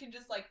something where you can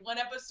just, like, one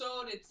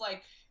episode, it's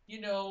like,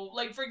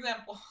 like, for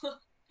example,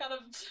 kind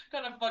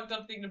of fucked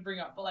up thing to bring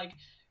up, but, like,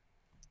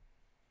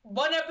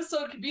 one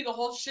episode could be the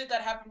whole shit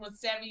that happened with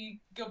Sammy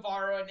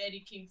Guevara and Eddie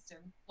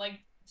Kingston.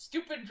 Like,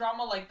 stupid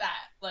drama like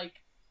that.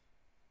 Like,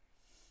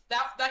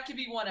 that could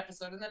be one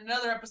episode. And then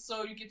another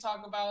episode you could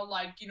talk about,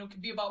 like,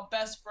 could be about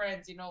best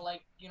friends,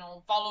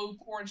 follow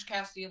Orange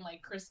Cassidy and,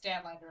 like, Chris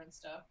Statlander and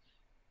stuff.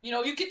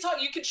 You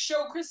could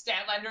show Chris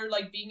Statlander,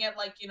 like, being at,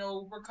 like,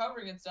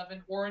 recovering and stuff,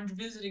 and Orange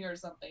visiting or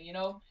something,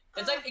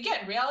 It's like,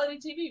 again, reality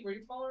TV where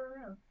you follow her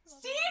around.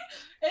 See?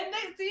 And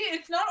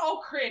it's not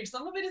all cringe.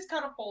 Some of it is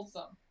kind of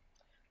wholesome.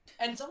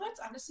 And some of it's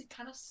honestly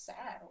kind of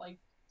sad. Like,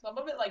 some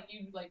of it, like,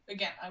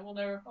 again, I will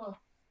never,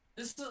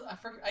 This is I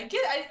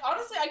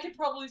honestly I could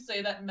probably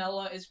say that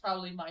Mela is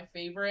probably my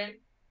favorite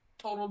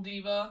Total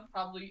Diva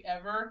probably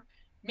ever.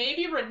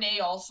 Maybe Renee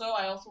also.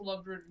 I also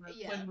loved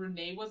Yeah, when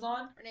Renee was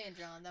on. Renee and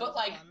John. But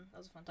like That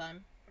was a fun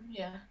time.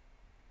 yeah.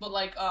 But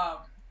like I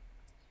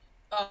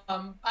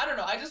don't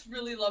know. I just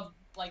really love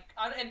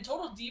and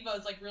Total Diva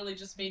is like really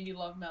just made me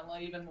love Mela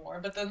even more.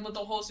 But then with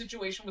the whole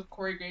situation with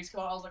Corey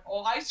Grayskull, I was like,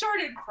 oh, I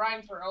started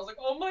crying for her. I was like,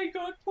 oh my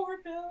god, poor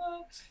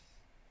Mela.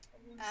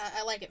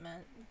 I like it, man.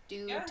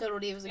 Do Yeah, Total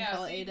Divas and yeah.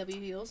 call it See, AW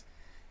Heels.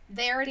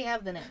 They already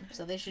have the name,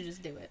 so they should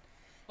just do it.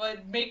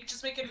 but make it a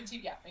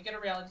TV. Yeah, make it a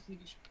reality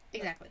TV show.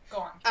 Exactly.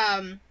 Go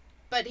on.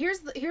 But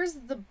here's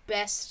the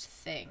best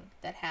thing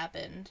that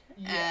happened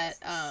Yes.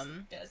 at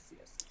Yes.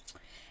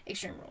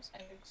 Extreme Rules.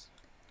 Yes.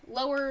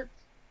 Lower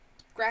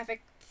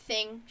graphic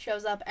thing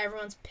shows up.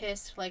 Everyone's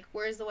pissed. Like,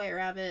 where's the White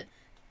Rabbit?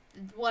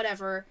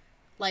 Whatever.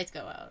 Lights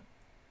go out.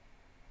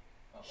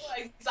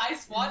 I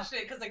watched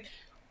it because like,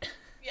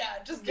 yeah,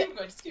 just keep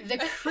going. Just keep The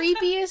going.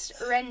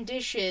 creepiest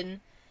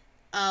rendition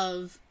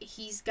of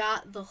he's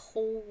got the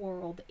whole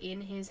world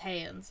in his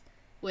hands,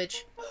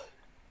 which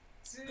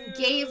Dude.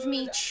 gave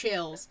me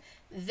chills.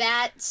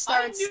 That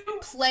starts knew-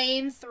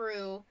 playing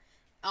through.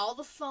 All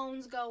the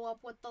phones go up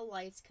with the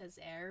lights because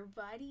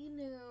everybody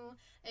knew.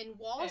 And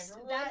whilst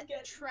that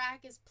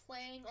track is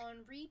playing on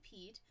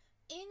repeat,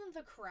 in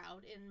the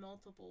crowd in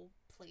multiple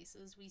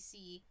places, we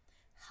see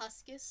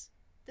Huskus,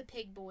 the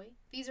pig boy.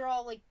 These are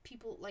all like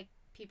people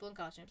in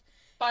costumes.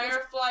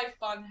 Firefly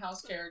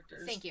Funhouse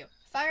characters. Thank you.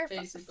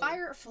 Basically.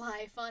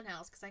 Firefly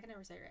Funhouse, because I can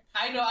never say it right.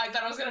 I know, I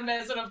thought I was gonna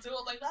mess it up too. I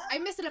was like, ah. I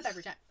mess it up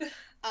every time.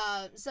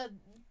 So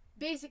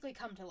basically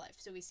come to life.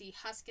 So we see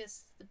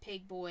Huskus, the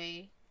pig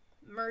boy,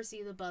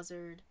 Mercy the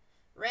buzzard,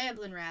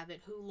 Ramblin'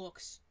 Rabbit, who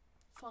looks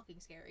fucking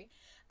scary.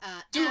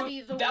 Dude,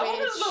 Abby the that witch. one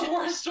was the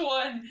worst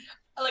one.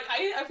 Like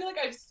I feel like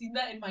I've seen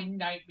that in my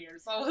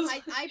nightmares.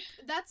 I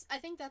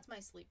think that's my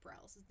sleep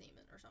paralysis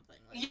demon or something.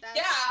 Like,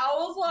 yeah, I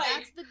was like,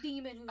 that's the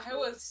demon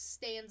who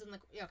stands in the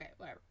okay,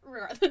 whatever.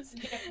 Regardless,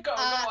 go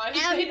on.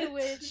 Abby the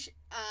witch.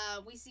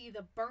 We see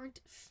the burnt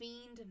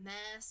fiend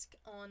mask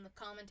on the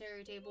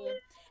commentary table,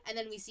 and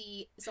then we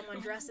see someone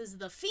dressed as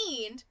the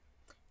fiend,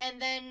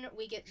 and then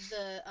we get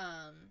the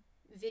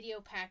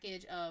video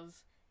package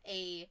of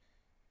a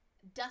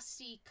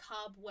dusty,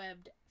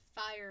 cobwebbed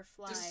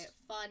Firefly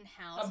fun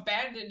house.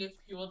 Abandoned, if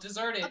you will.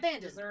 Deserted.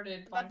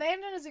 Deserted.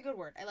 Abandoned is a good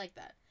word. I like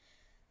that.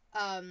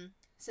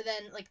 So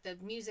then, like, the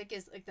music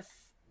is, like,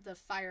 the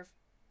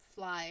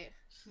Firefly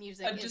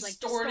music is, like,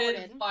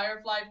 distorted.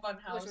 Firefly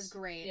Funhouse. Which was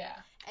great. Yeah.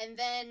 And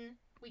then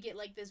we get,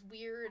 like, this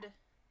weird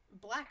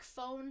black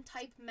phone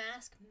type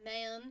mask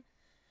man.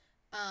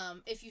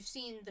 If you've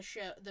seen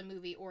the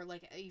movie, or,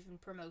 like, even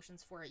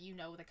promotions for it, you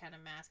know the kind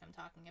of mask I'm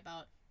talking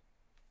about.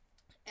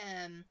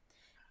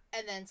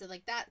 And then, so,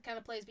 like, that kind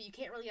of plays, but you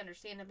can't really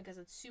understand it because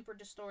it's super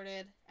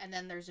distorted. And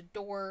then there's a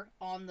door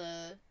on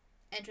the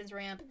entrance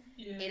ramp.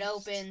 Yes. It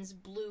opens,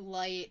 blue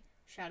light.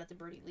 Shout out to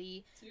Birdie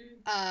Lee.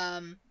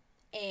 Dude.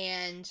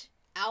 And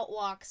out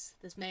walks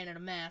this man in a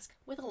mask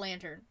with a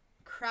lantern.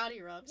 Crowd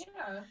erupts.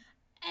 Yeah.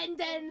 And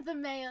then the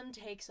man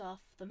takes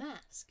off the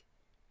mask.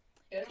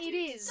 Yes. It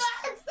is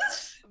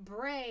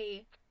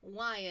Bray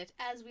Wyatt,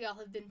 as we all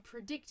have been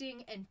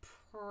predicting and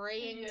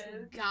praying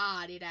to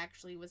God it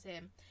actually was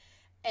him.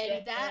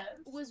 And that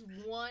was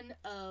one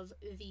of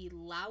the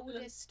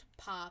loudest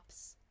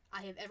pops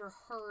I have ever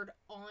heard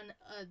on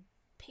a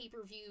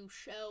pay-per-view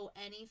show,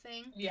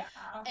 anything. Yeah.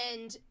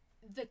 And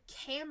the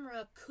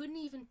camera couldn't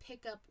even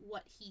pick up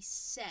what he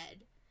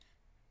said.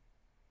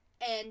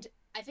 And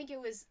I think it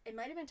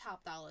might have been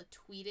Top Dollar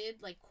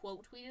tweeted, like,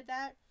 quote tweeted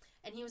that.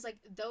 And he was like,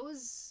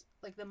 those,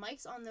 like, the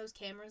mics on those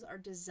cameras are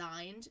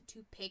designed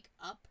to pick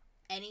up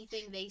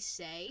anything they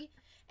say.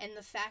 And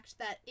the fact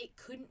that it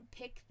couldn't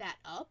pick that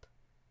up,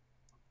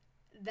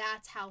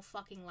 that's how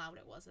fucking loud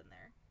it was in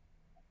there.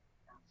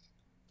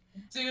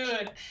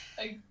 Dude,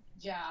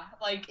 yeah,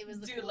 like, it was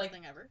the coolest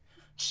thing ever.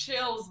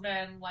 Chills,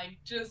 man, like,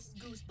 just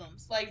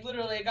goosebumps. Like,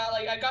 literally,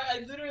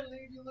 I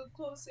literally, if you look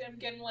closely, I'm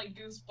getting, like,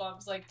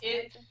 goosebumps. Like,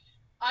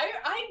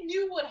 I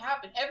knew what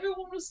happened.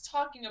 Everyone was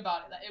talking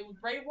about it. That it was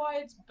Bray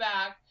Wyatt's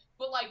back,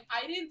 but, like,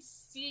 I didn't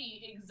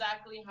see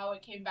exactly how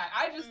it came back.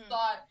 I just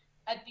thought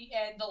at the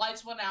end, the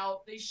lights went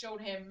out, they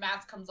showed him,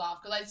 mask comes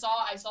off, because I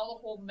saw the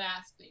whole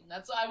mask thing.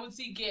 I would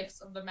see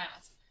gifs of the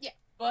mask. Yeah.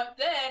 But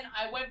then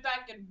I went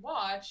back and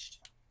watched,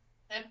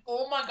 and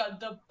oh my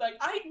god,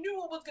 I knew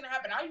what was gonna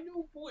happen. I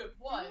knew who it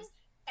was.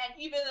 Mm-hmm.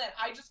 And even then,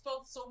 I just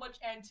felt so much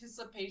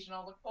anticipation. I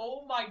was like,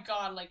 oh my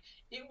god, like,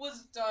 it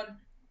was done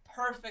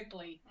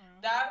perfectly.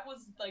 Mm-hmm. That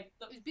was, like,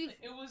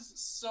 it was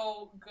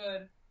so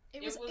good.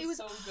 It was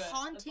so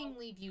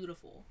hauntingly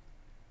beautiful.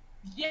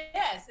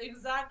 Yes,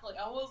 exactly.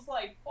 I was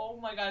like, oh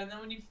my god. And then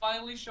when he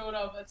finally showed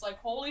up, it's like,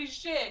 holy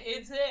shit,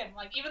 it's him.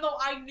 Like, even though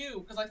I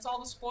knew, because I saw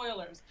the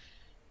spoilers.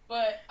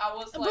 But I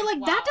was like, but, like,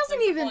 wow, that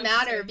doesn't even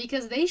matter,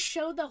 because they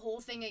showed the whole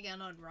thing again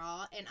on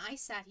Raw, and I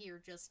sat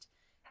here just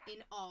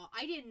in awe.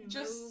 I didn't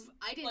move.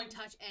 I didn't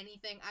touch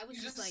anything. I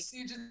was just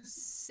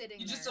sitting there.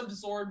 You just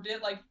absorbed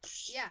it, like,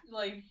 yeah.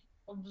 Like,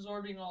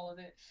 absorbing all of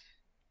it.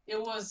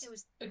 was It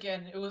was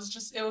again, it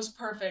was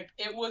perfect.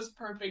 It was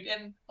perfect.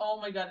 And oh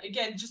my god,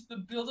 again, just the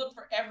build up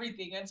for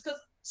everything. And it's because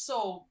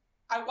so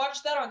I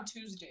watched that on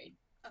Tuesday.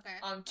 okay.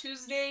 On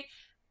Tuesday,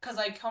 because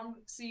I come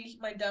see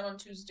my dad on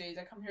Tuesdays.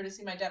 I come here to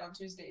see my dad on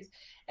Tuesdays.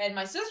 And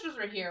my sisters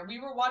were here. We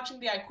were watching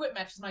the I Quit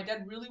matches. My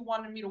dad really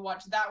wanted me to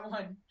watch that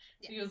one.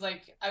 Yeah. He was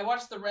like, I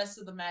watched the rest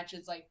of the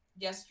matches like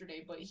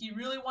yesterday, but he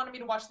really wanted me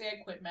to watch the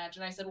I Quit match.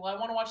 And I said, well, I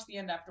want to watch the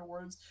end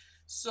afterwards.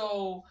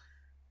 So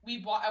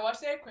I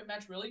watched the I Quit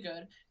match really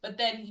good, but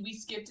then we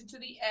skipped it to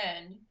the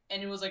end,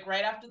 and it was like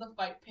right after the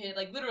fight pit,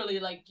 like literally,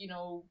 like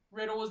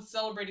Riddle was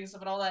celebrating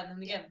stuff and all that, and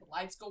then again the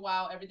lights go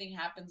out, everything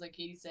happens like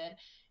Katie said,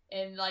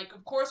 and like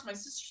of course my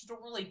sisters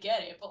don't really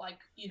get it, but like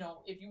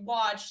if you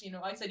watch,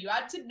 like I said, you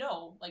had to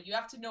know, like you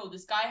have to know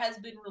this guy has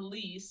been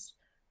released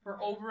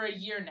for over a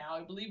year now,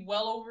 I believe,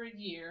 well over a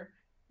year.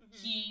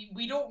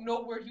 We don't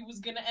know where he was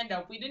gonna end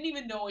up. We didn't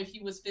even know if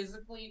he was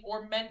physically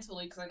or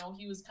mentally, because I know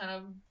he was kind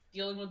of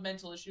dealing with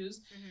mental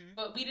issues,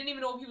 but we didn't even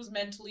know if he was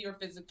mentally or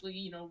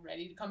physically,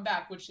 ready to come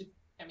back. Which,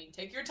 I mean,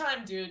 take your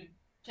time, dude.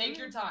 Take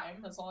your time.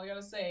 That's all I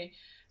gotta say.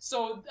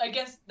 So I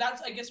guess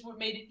what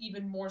made it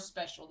even more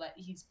special that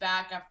he's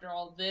back after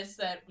all this.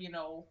 That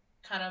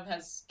kind of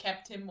has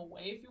kept him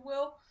away, if you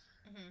will.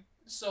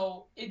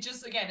 So it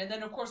just again, and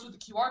then of course with the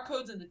QR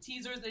codes and the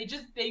teasers, they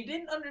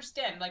didn't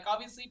understand. Like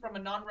obviously from a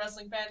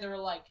non-wrestling fan, they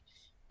were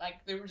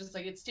they were just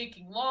like, it's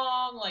taking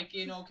long, like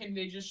can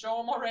they just show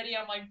them already?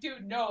 I'm like,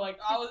 dude, no. Like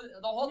I was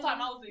the whole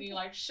time I was thinking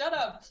like, shut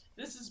up,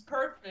 this is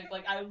perfect.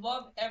 Like I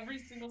love every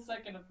single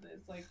second of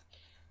this.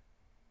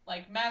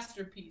 Like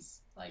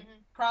masterpiece. Like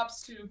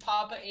props to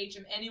Papa H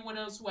and anyone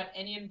else who had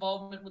any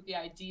involvement with the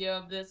idea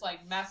of this.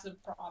 Like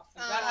massive props.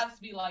 Like, that has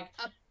to be like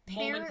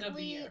moment of the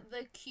apparently year.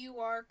 the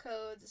QR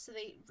codes. So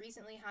they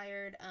recently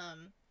hired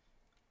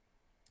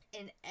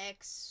an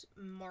ex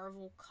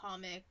Marvel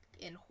comic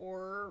and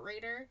horror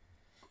writer,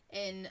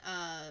 and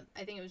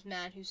I think it was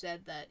Matt who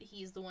said that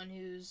he's the one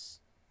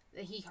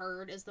that he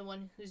heard is the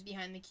one who's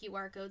behind the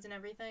QR codes and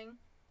everything.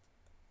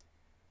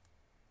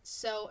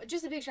 So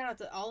just a big shout out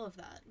to all of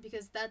that,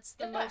 because that's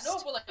the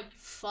most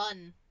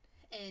fun,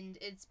 and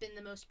it's been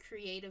the most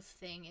creative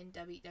thing in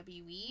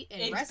WWE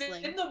and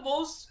wrestling.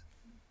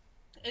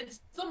 It's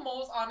the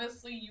most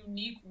honestly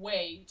unique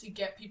way to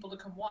get people to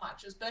come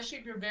watch, especially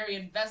if you're very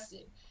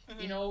invested.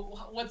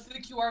 What's the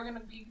QR gonna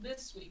be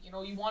this week?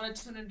 You want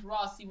to tune into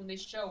Raw, see when they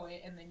show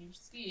it, and then you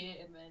see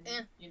it, and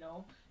then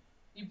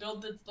you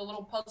build the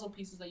little puzzle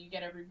pieces that you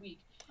get every week.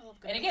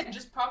 And again,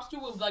 just props to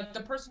like the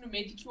person who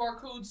made the QR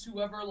codes,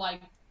 whoever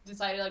like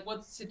decided like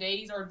what's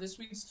today's or this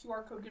week's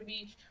QR code can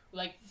be,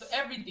 like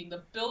everything,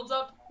 the build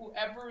up,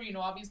 whoever,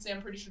 obviously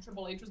I'm pretty sure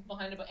Triple H was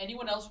behind it, but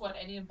anyone else who had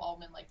any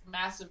involvement, like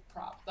massive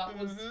props. That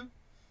was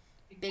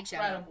big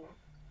shout out.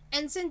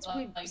 And since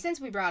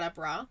we brought up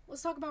Raw,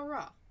 let's talk about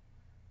Raw.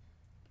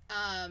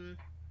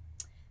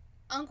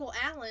 Uncle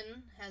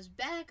Alan has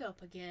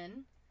backup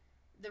again.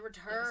 The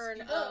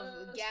return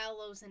of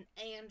Gallows and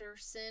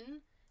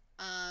Anderson.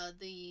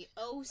 The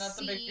OC. Not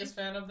the biggest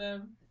fan of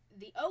them.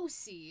 The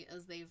OC,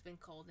 as they've been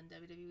called in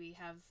WWE,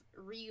 have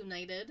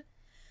reunited.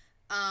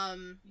 Yeah.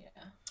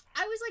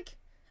 I was like,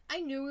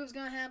 I knew it was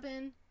gonna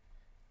happen,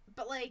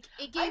 but like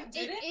it gave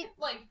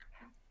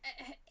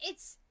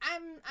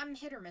I'm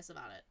hit or miss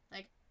about it.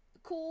 Like,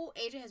 cool,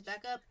 AJ has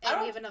backup, and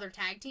we have another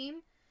tag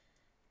team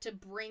to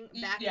bring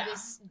back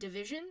this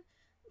division,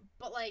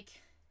 but like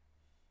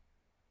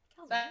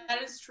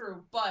that is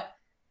true, but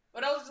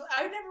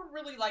I never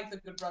really liked the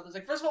Good Brothers.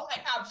 Like, first of all, I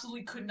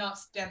absolutely could not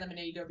stand them in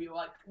AEW,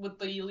 like with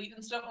the Elite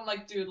and stuff. I'm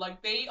like, dude,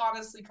 like they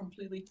honestly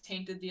completely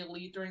tainted the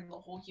Elite during the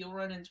whole heel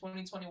run in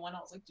 2021. I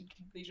was like, dude,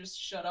 can they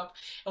just shut up?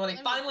 And when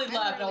they finally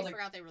left, I was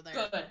like, they were there.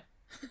 Good.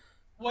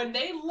 When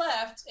they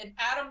left and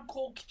Adam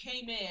Cole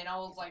came in, I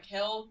was like,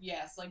 hell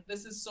yes, like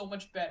this is so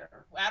much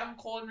better. Adam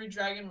Cole and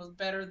Redragon was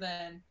better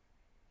than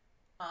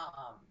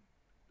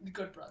the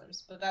Good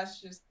Brothers, but that's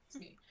just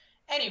me.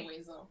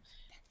 Anyways, though,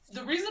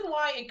 the reason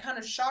why it kind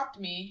of shocked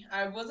me,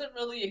 I wasn't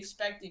really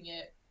expecting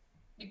it,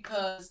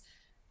 because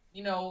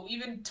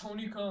even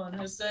Tony Khan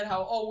has said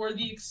how, we're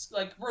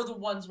the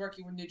ones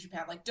working with New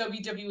Japan. Like,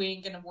 WWE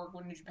ain't gonna work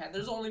with New Japan.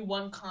 There's only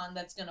one Khan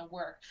that's gonna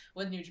work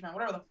with New Japan.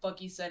 Whatever the fuck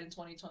he said in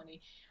 2020,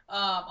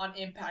 on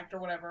Impact or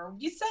whatever.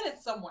 He said it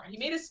somewhere. He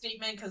made a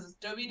statement because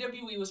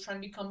WWE was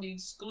trying to become the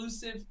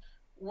exclusive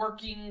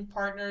working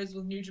partners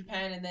with New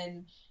Japan, and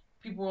then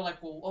people were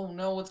like, well, oh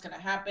no, what's gonna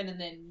happen?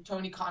 And then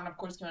Tony Khan, of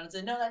course, came out and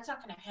said, no, that's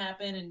not gonna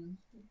happen, and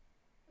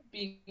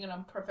being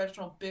a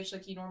professional bitch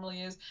like he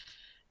normally is.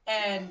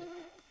 And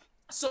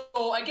so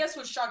I guess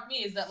what shocked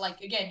me is that,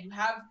 like, again, you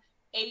have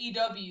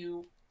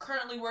AEW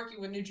currently working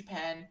with New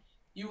Japan.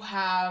 You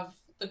have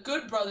the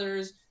Good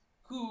Brothers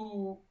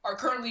who are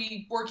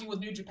currently working with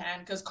New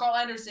Japan because Carl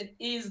Anderson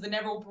is the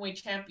never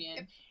openweight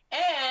champion.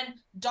 And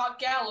Doc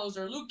Gallows,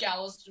 or Luke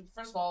Gallows,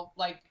 first of all,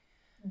 like,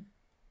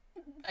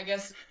 I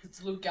guess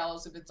it's Luke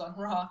Gallows if it's on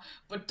Raw,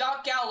 but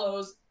Doc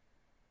Gallows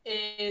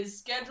is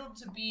scheduled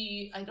to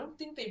be, I don't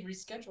think they've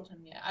rescheduled him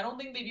yet. I don't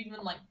think they've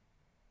even, like,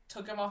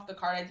 took him off the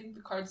card. I think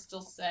the card's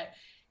still set.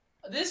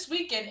 this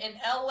weekend in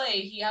LA,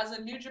 he has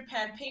a New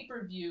Japan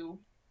pay-per-view.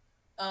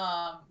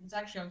 It's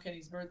actually on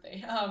Kenny's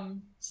birthday.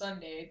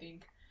 Sunday, I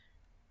think.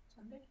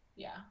 Sunday?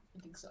 Yeah, I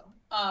think so.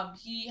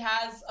 He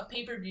has a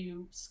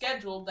pay-per-view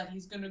scheduled that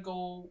he's gonna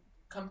go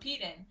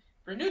compete in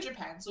for New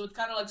Japan. So it's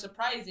kind of like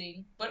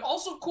surprising, but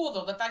also cool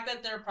though. The fact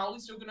that they're probably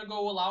still gonna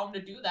go allow him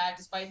to do that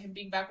despite him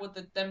being back with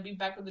them being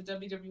back with the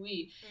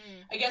WWE.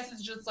 I guess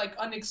it's just like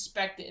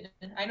unexpected.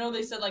 I know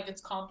they said like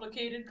it's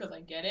complicated because I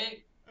get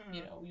it.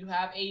 You know, you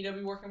have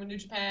AEW working with New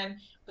Japan,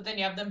 but then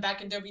you have them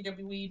back in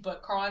WWE.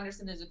 But Carl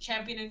Anderson is a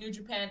champion in New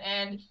Japan,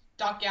 and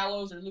Doc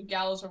Gallows or Luke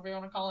Gallows, whatever you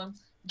want to call him,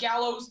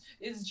 Gallows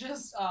is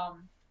just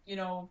you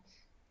know,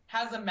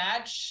 has a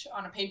match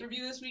on a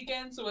pay-per-view this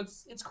weekend, so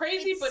it's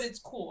crazy, but it's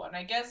cool. And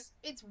I guess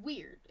it's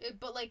weird,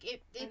 but like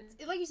it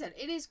like you said,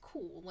 it is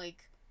cool. Like,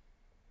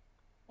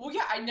 well,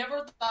 yeah, I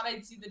never thought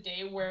I'd see the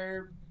day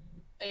where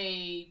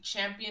a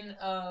champion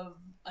of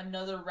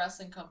another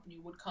wrestling company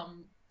would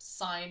come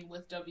sign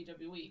with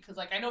WWE, because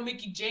like I know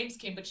Mickie James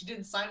came, but she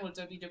didn't sign with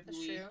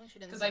WWE.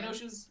 Because I know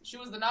she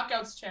was the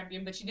Knockouts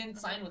champion, but she didn't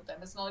sign with them.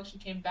 It's not like she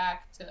came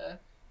back to,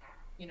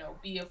 you know,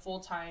 be a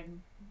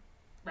full-time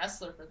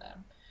wrestler for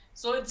them.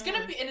 So it's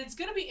gonna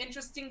be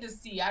interesting to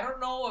see. I don't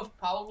know if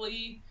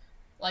probably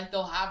like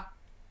they'll have,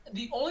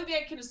 the only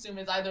thing I can assume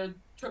is either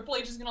Triple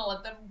H is gonna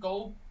let them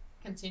go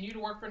continue to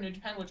work for New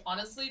Japan, which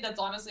that's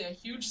honestly a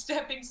huge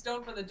stepping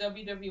stone for the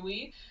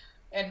WWE,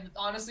 and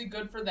honestly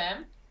good for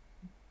them.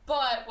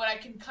 But what I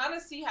can kind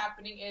of see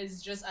happening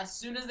is just as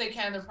soon as they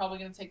can, they're probably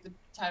going to take the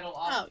title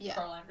off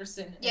Carl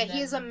Anderson. Yeah, he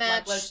has a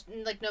match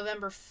like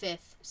November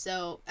 5th,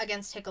 so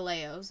against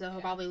Hikuleo, so he'll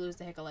probably lose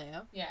to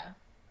Hikuleo. Yeah.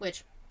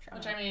 Which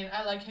I mean,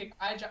 I like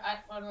what am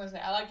I gonna say?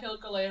 I like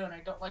Hikuleo and I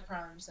don't like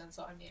Carl Anderson,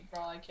 so I mean, for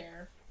all I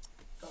care,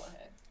 go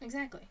ahead.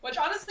 Exactly. Which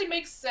honestly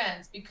makes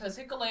sense because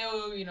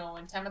Hikuleo, you know,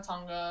 and Tama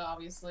Tonga,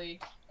 obviously,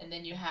 and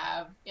then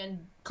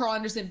and Carl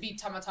Anderson beat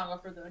Tama Tonga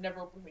for the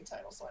Never Open Weight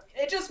title, so I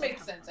mean, it just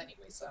makes sense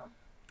anyway. So.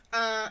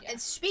 And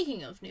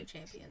speaking of new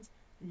champions,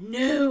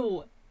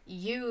 new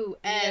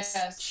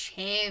U.S.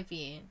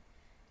 champion,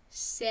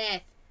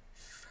 Seth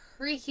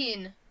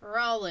freaking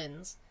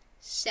Rollins.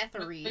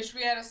 Sethery. Wish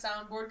we had a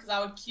soundboard because I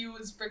would cue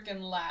his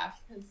freaking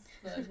laugh. His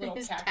little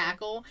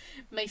cackle.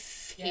 My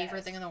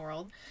favorite thing in the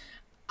world.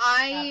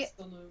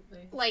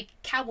 Absolutely. Like,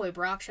 Cowboy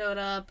Brock showed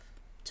up,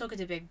 took it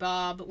to Big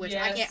Bob, which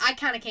I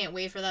kind of can't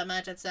wait for that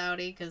match at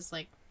Saudi because,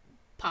 like,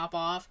 pop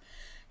off.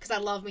 Because I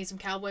love me some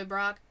Cowboy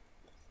Brock.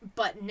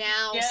 But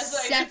now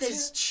Seth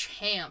is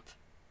champ.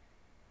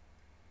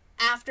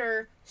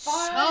 After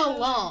so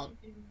long,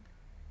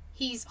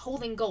 he's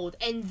holding gold.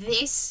 And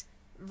this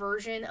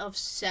version of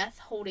Seth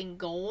holding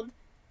gold,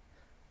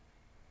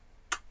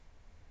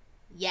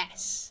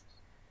 yes.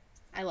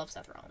 I love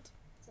Seth Rollins.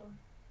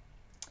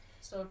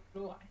 So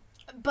do I.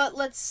 But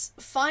let's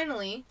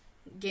finally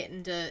get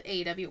into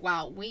AEW.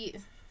 Wow, we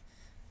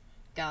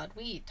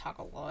talk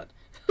a lot.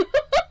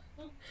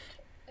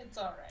 It's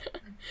alright.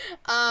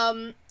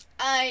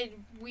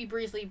 We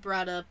briefly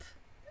brought up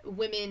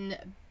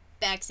women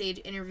backstage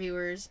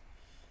interviewers.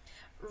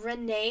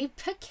 Renee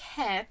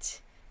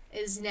Paquette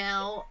is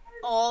now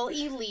All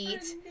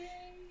Elite.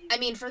 I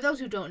mean, for those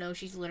who don't know,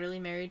 she's literally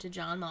married to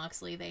Jon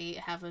Moxley. They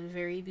have a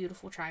very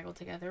beautiful triangle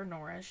together.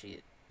 Nora,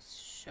 she's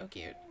so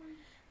cute.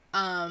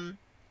 You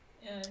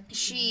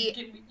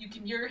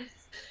can hear.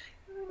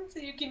 So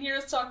you can hear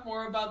us talk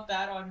more about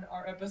that on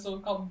our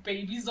episode called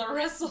 "Babies Are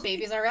Wrestling."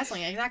 Babies Are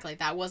Wrestling, exactly.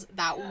 That was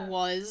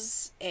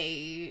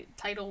a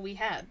title we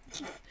had.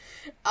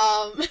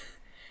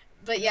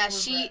 But yeah,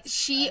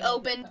 she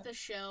opened the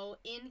show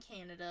in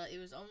Canada. It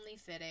was only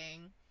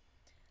fitting.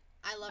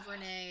 I love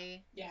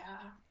Renee. Yeah.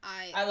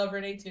 I love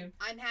Renee too.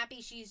 I'm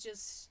happy she's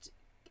just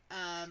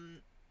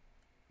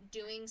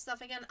doing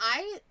stuff again.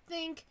 I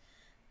think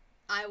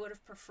I would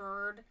have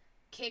preferred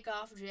kick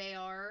off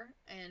JR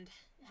and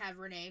have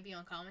Renee be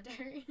on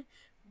commentary.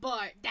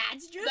 But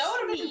that's just that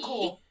would have been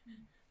cool.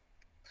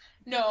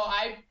 No,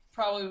 I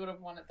probably would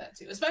have wanted that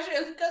too. Especially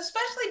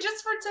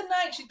just for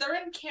tonight. They're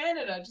in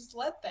Canada. Just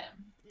let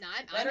them. No,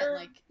 let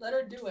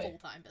her do it full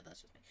time, but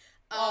that's just me.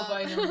 But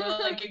I know,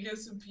 like, I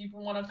guess some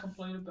people want to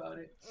complain about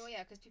it. Oh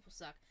yeah, because people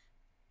suck.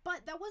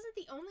 But that wasn't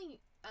the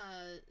only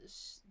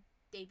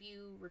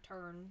debut,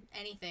 return,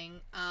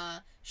 anything.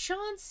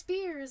 Shawn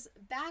Spears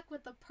back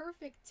with the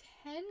Perfect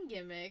 10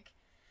 gimmick.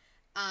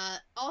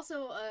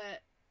 Also a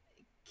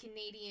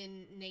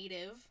Canadian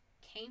native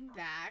came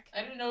back.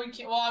 I didn't know he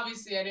came. Well,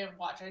 obviously I didn't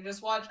watch.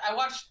 I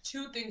watched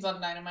 2 things on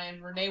Dynamite,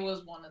 and Renee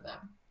was one of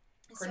them.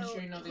 Pretty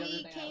sure you know the other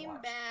thing I watched. He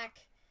came back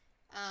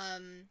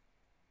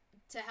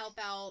to help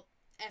out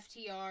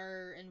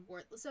FTR and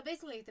Worth. So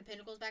basically, like, the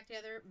Pinnacle's back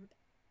together,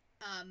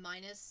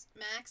 minus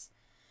Max.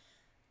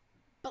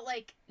 But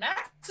like,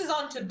 Max is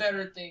on to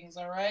better things,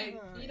 all right.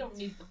 You don't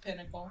need the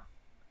Pinnacle.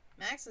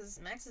 Max is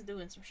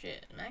doing some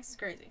shit. Max is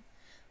crazy.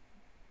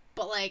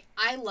 But like,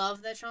 I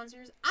love that Shawn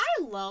Spears. I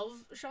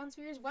love Shawn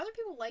Spears. Whether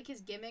people like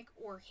his gimmick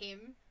or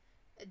him,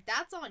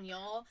 that's on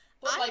y'all.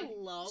 But, I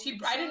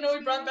didn't know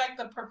he brought back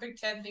the Perfect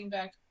 10 thing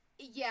back.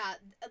 Yeah,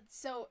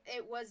 so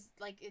it was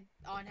like it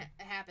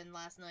happened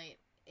last night.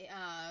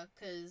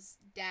 Cause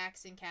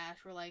Dax and Cash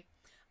were like,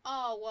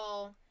 "Oh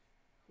well,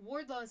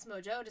 Wardlow and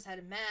Samoa Joe just had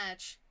a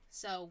match,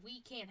 so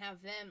we can't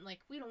have them. Like,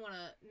 we don't want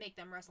to make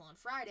them wrestle on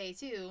Friday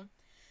too.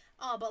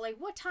 Oh, but like,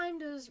 what time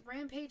does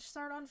Rampage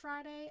start on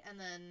Friday?" And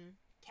then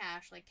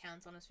Cash like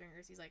counts on his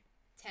fingers. He's like,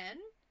 10.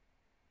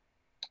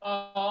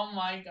 Oh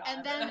my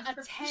And then god.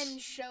 a 10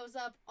 shows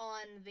up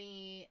on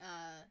the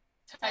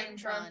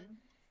Titantron, Titantron.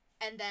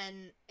 and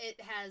then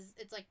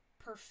it's like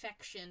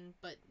perfection,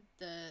 but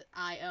the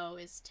IO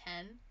is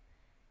 10.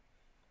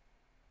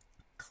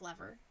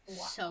 Clever. Wow.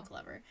 So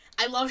clever.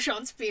 I love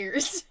Sean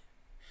Spears.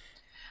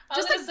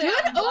 Just a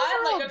good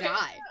overall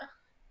guy.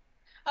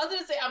 I was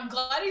gonna say I'm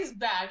glad he's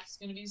back.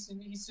 He's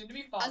soon to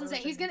be father. I was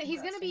gonna say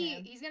he's gonna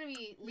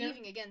be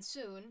leaving again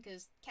soon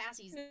because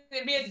Cassie's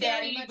gonna be a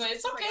daddy, but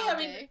it's okay. I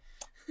mean,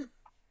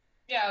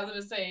 yeah, I was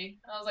gonna say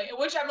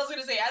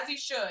as he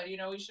should. You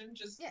know, he shouldn't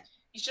just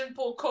he shouldn't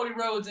pull Cody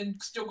Rhodes and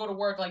still go to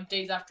work like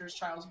days after his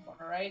child's born.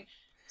 All right,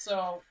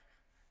 so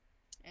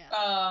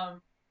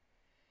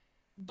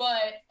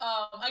but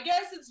I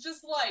guess it's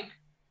just like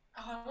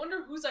I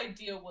wonder whose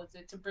idea was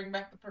it to bring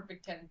back the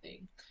Perfect 10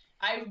 thing.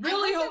 I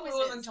really hope it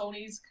wasn't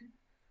Tony's.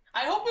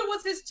 I hope it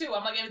was his too.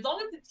 I'm like, as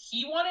long as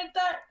he wanted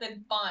that,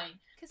 then fine.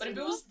 But if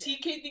it was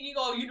TK thinking,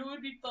 oh, you know what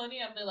would be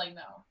funny, I'd be like,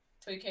 no.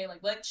 TK, like,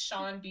 let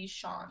Sean be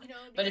Sean.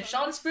 But if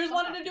Sean Spears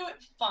wanted to do it,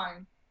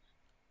 fine.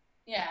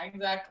 Yeah,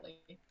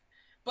 exactly.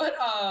 But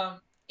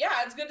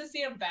yeah, it's good to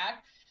see him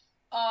back.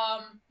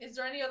 Is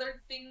there any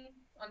other thing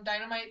on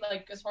Dynamite,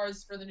 like as far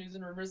as for the news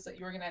and rumors that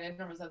you were gonna add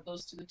in, or was that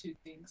those the two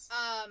things?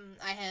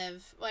 I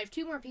have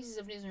 2 more pieces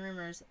of news and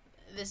rumors.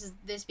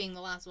 This being the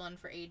last one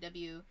for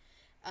AEW.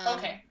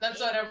 Okay, that's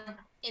what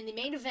in the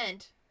main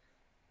event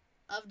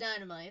of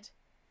Dynamite,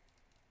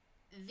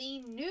 the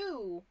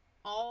new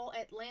All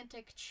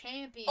Atlantic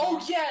champion. Oh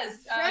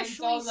yes, I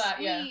saw that.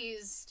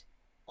 Squeezed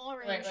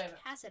Orange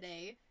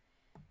Cassidy.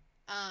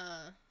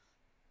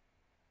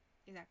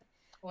 Exactly.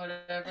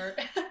 Whatever.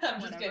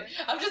 Just kidding.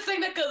 I'm just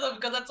saying that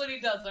because that's what he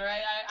does. All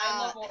right, I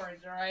love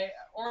Orange. All right,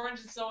 Orange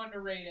is so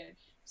underrated.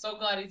 So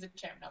glad he's a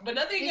champ now. But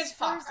nothing against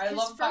Pac. I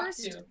love Pac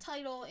too. His first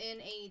title in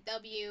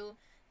AEW,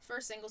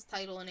 first singles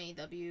title in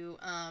AEW.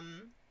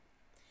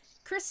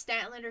 Chris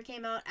Statlander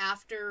came out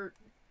after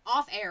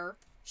off air.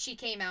 She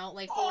came out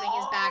like holding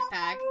his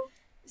backpack,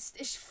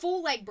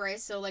 full leg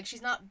brace. So like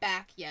she's not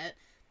back yet.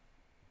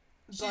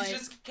 She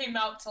just came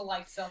out to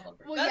like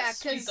celebrate. Well, that's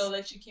sweet though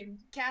that she came.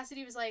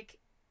 Cassidy was like,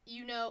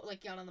 you know,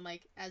 like yelling on the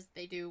mic as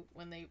they do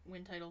when they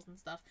win titles and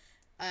stuff.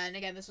 And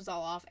again, this was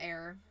all off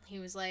air. He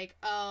was like,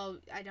 oh,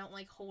 I don't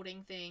like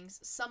holding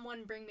things.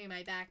 Someone bring me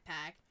my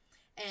backpack.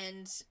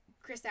 And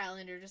Chris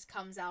Statlander just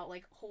comes out,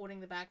 like, holding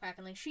the backpack.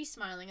 And, like, she's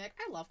smiling. Like,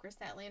 I love Chris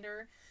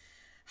Statlander.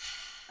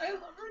 I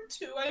love her,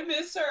 too. I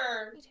miss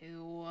her. Me,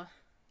 too.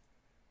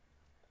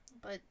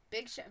 But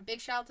big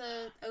shout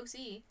to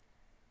OC.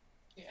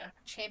 Yeah.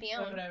 Champion.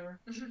 Whatever.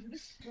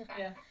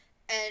 Yeah.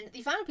 And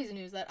the final piece of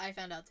news that I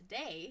found out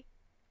today,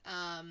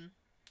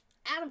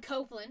 Adam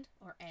Copeland,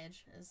 or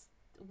Edge, as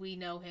we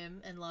know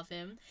him and love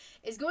him,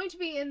 is going to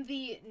be in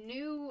the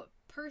new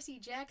Percy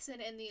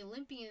Jackson and the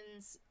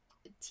Olympians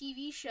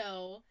TV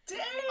show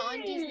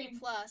on Disney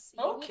Plus.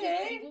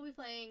 He will be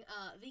playing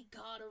the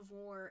God of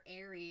War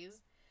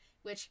Ares,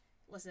 which,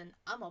 listen,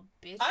 I'm a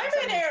bitch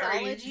for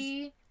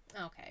mythology.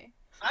 Okay.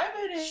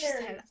 I'm in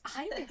Ares.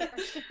 I'm in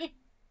Ares.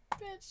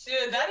 Bitch.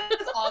 Dude, that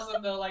is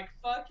awesome though. Like,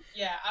 fuck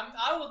yeah,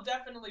 I will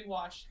definitely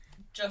watch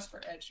just for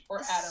Edge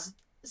or Adam.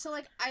 So,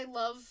 like, I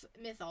love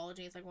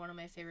mythology. It's, like, one of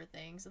my favorite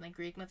things. And, like,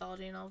 Greek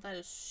mythology and all of that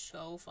is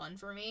so fun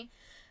for me.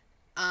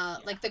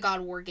 Like, the God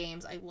of War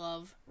games, I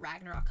love.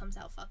 Ragnarok comes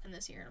out fucking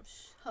this year, and I'm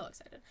so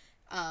excited.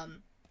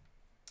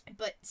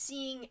 But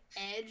seeing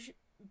Edge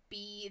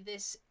be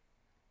this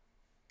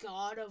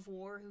God of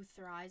War who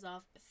thrives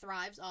off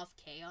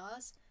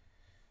chaos,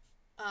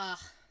 I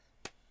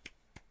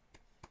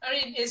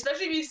mean,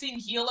 especially if you've seen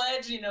heel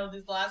Edge, you know,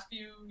 these last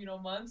few,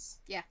 months.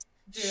 Yeah.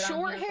 Dude,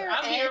 short hair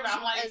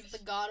Edge as the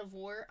God of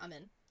War, I'm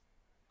in.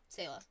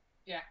 Say less.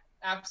 Yeah,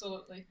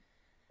 absolutely.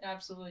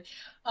 Absolutely.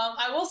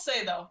 I will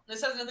say though,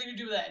 this has nothing to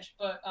do with Edge,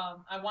 but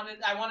I wanted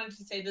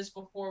to say this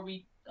before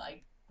we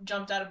like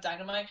jumped out of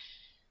Dynamite.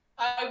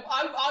 I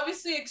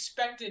obviously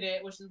expected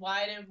it, which is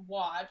why I didn't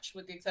watch,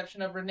 with the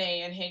exception of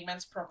Renee and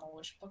Hangman's promo,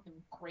 which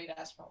fucking great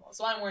ass promo.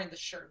 So I'm wearing the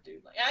shirt,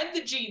 dude. Like, and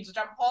the jeans, which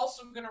I'm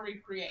also gonna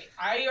recreate.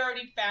 I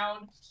already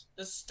found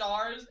the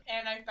stars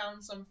and I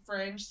found some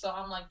fringe, so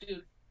I'm like,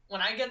 dude,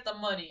 when I get the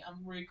money,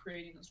 I'm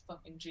recreating those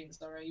fucking jeans,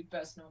 alright? You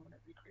best know I'm gonna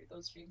recreate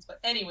those jeans. But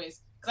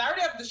anyways, because I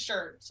already have the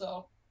shirt,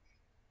 so.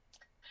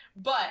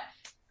 But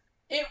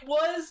it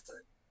was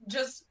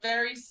just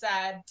very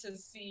sad to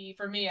see,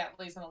 for me at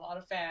least, and a lot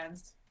of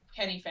fans,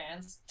 Kenny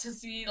fans, to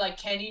see like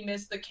Kenny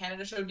miss the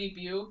Canada show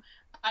debut.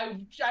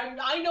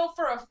 I know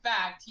for a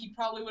fact he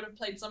probably would have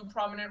played some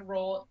prominent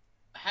role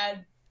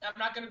had. I'm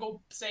not gonna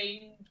go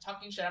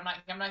talking shit. I'm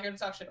not here to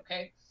talk shit,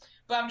 okay?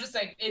 But I'm just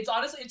saying, it's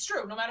honestly, it's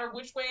true. No matter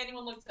which way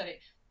anyone looks at it,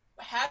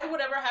 had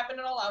whatever happened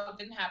at All Out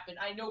didn't happen,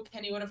 I know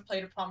Kenny would have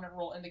played a prominent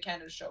role in the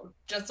Canada show.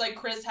 Just like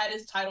Chris had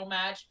his title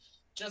match,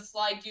 just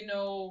like,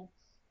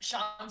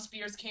 Shawn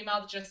Spears came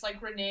out, just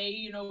like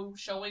Renee,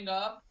 showing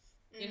up.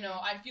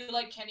 I feel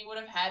like Kenny would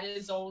have had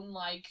his own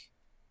like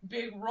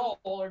big role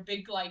or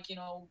big like,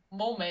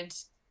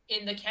 moment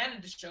in the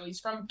Canada show. He's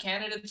from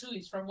Canada too.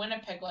 He's from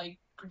Winnipeg, like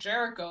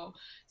Jericho.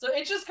 So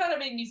it just kind of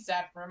made me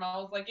sad for him. I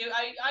was like,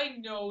 I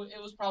know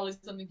it was probably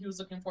something he was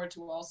looking forward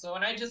to also.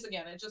 And I just,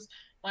 again, it just,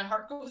 my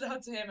heart goes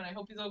out to him and I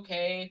hope he's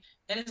okay.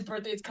 And his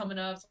birthday's coming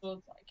up. So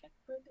it's like, happy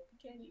birthday,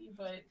 Kenny.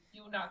 But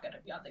you're not going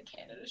to be on the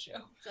Canada show.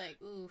 It's like,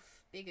 oof,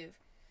 big oof.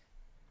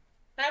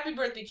 Happy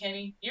birthday,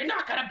 Kenny. You're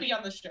not going to be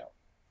on the show.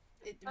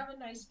 Have a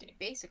nice day.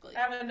 Basically.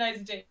 Have a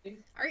nice day.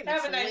 All right,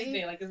 have a nice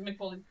day, like it's Mick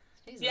Foley.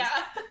 Jesus. Yeah.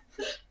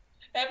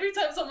 Every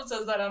time someone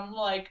says that, I'm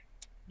like,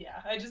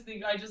 yeah, I just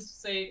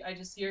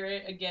hear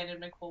it again in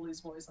Mick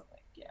Foley's voice. I'm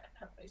like, yeah,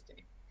 have a nice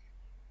day.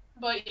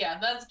 But yeah,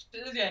 that's,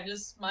 again,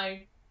 just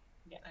I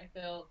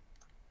feel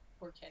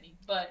for Kenny.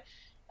 But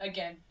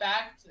again,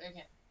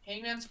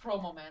 Hangman's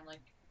promo, man,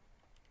 like.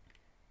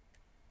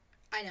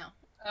 I know.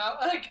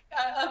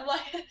 I'm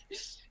like,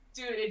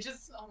 dude, it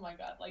just, oh my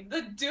god, like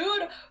the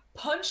dude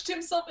punched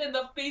himself in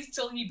the face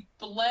till he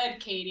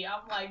bled, Katie.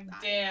 I'm like,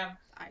 damn.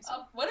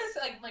 What is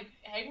like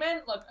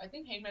Hangman? Look, I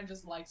think Hangman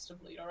just likes to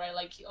bleed. All right,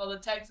 like all the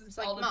Texas,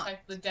 like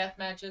the death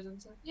matches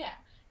and stuff. Yeah.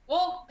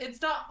 Well,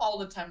 it's not all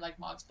the time like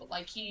Mox, but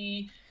like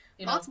he,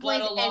 Mox bled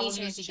blades a lot any when he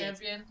chance was he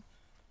champion. gets.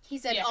 He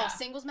said, "Oh,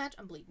 singles match,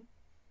 I'm bleeding."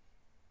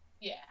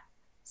 Yeah.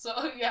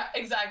 So yeah,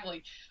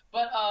 exactly.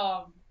 But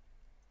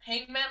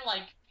Hangman,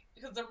 like,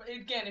 because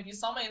again, if you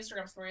saw my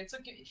Instagram story,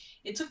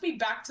 it took me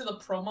back to the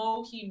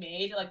promo he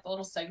made, like the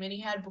little segment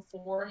he had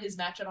before his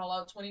match at All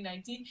Out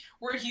 2019,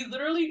 where he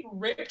literally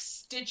ripped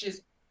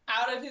stitches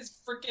out of his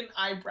freaking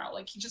eyebrow.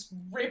 Like he just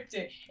ripped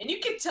it, and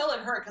you could tell it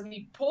hurt because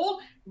he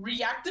pulled,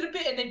 reacted a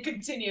bit, and then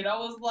continued. I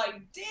was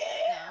like,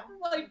 damn,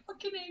 like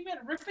fucking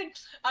Hangman ripping.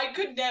 I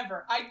could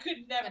never.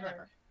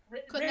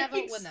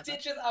 Ripping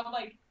stitches. I'm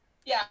like.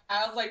 Yeah,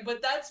 I was like, but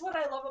that's what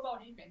I love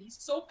about him, man. He's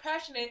so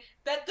passionate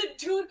that the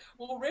dude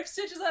will rip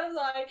stitches out of his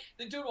eye.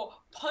 The dude will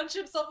punch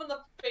himself in the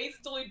face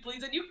until he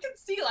bleeds. And you can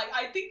see, like,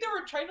 I think they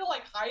were trying to,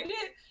 like, hide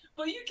it,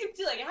 but you can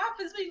see, like, half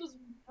his face was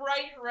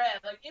bright red.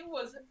 Like, it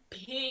was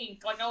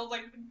pink. Like, I was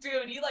like,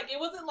 dude, it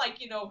wasn't, like,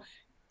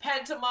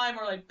 pantomime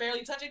or, like,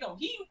 barely touching. No,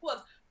 he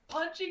was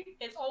punching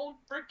his own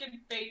freaking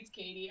face,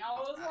 Katie. I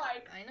was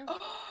like, I know.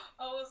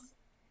 I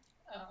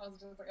was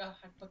just like, oh,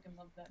 I fucking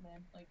love that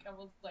man. Like, I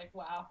was like,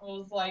 wow. I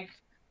was like,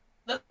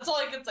 that's all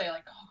I could say.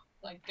 Like, oh,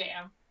 like,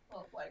 damn. I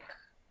was like,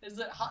 is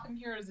it hot in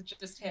here or is it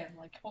just him?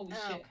 Like, holy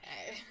shit.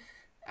 Okay.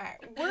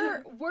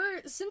 Alright.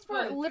 We're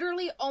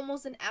literally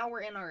almost an hour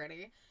in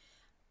already,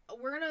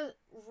 we're gonna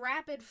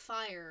rapid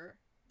fire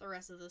the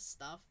rest of this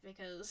stuff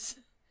because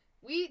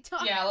we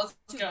talked. Yeah,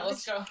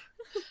 let's go.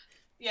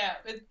 Yeah,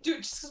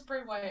 dude, just because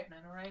Bray Wyatt, man,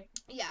 alright?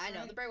 Yeah, I know.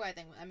 Right. The Bray Wyatt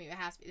thing, I mean, it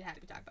had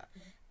to be talked about.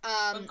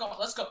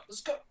 Let's go.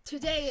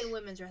 Today in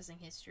women's wrestling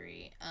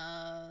history,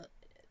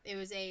 it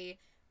was a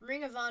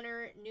Ring of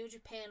Honor New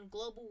Japan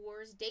Global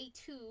Wars Day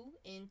 2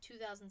 in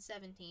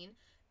 2017.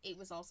 It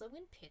was also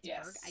in Pittsburgh.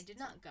 Yes. I did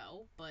not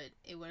go, but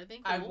it would have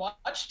been cool. I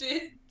watched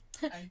it.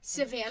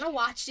 Savannah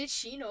watched it.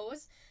 She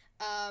knows.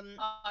 On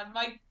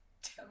my,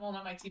 well,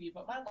 not my TV,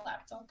 but my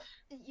laptop.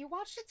 You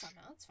watched it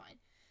somehow. It's fine.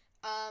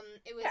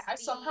 It was I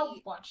somehow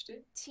watched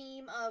it.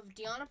 Team of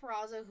Deonna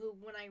Purrazzo, who,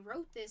 when I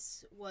wrote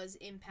this, was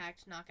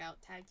Impact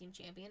Knockout Tag Team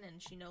Champion,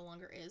 and she no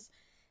longer is.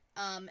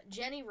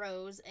 Jenny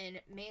Rose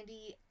and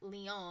Mandy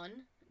Leon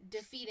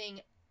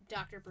defeating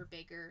Dr. Britt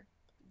Baker,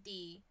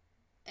 DMD.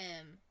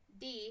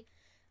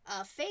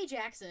 Faye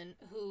Jackson,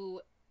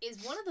 who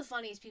is one of the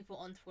funniest people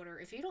on Twitter.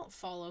 If you don't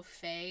follow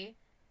Faye,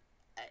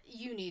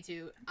 you need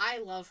to. I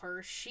love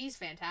her. She's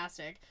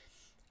fantastic.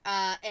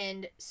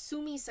 And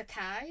Sumi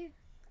Sakai.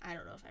 I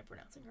don't know if I'm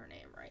pronouncing her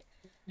name right.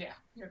 Yeah,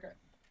 you're good.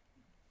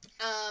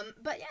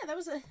 But yeah,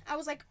 I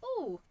was like,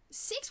 ooh,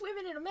 6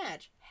 women in a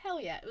match. Hell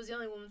yeah. It was the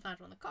only women's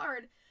match on the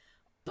card.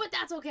 But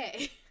that's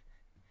okay.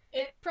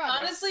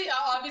 Honestly,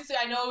 obviously,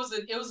 I know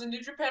it was a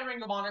New Japan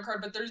Ring of Honor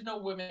card, but there's no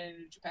women in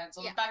New Japan.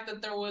 So the fact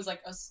that there was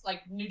like a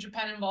New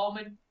Japan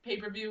involvement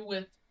pay-per-view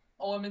with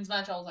a women's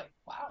match, I was like,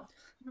 wow.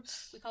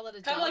 We call it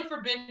a kind of like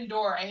Forbidden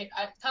Door. I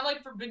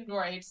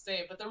hate to say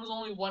it, but there was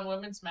only one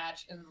women's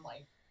match in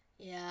like.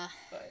 Yeah.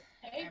 But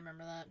hey. I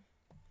remember that.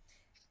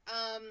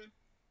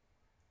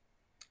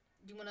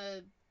 Do you want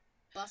to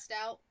bust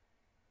out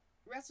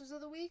wrestlers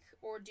of the week,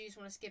 or do you just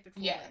want to skip it for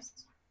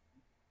Yes.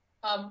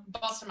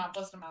 Bust them out.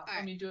 Right.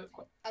 Let me do it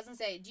quick. I was gonna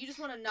say, do you just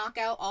want to knock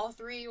out all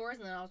 3 of yours,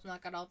 and then I'll just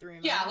knock out all 3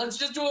 of mine? Yeah, let's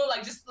just do it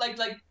like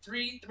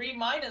three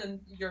mine, and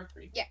then your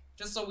 3. Yeah.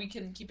 Just so we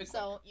can keep it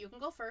quick. So you can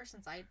go first,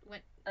 since I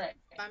went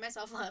by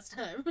myself last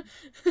time.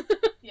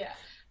 Yeah.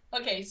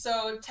 Okay,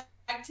 so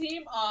tag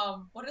team,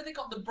 what are they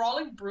called? The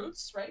Brawling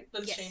Brutes, right?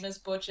 With Sheamus,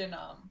 Butch, and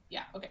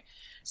yeah, okay.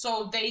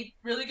 So they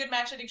really good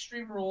match at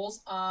Extreme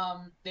Rules.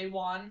 They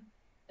won,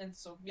 and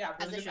so yeah,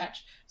 really good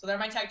match. So they're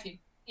my tag team.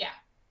 Yeah.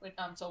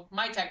 So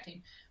my tag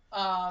team.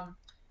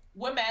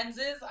 Women's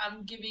is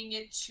I'm giving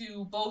it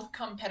to both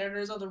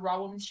competitors of the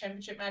Raw Women's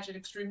Championship match at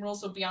Extreme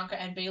Rules, so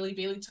Bianca and Bayley.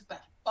 Bayley took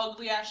that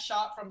ugly ass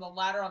shot from the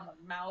ladder on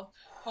the mouth.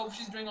 Hope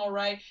she's doing all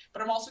right.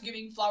 But I'm also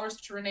giving flowers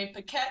to Renee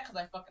Paquette because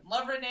I fucking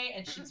love Renee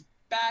and she's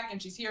back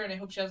and she's here and I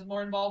hope she has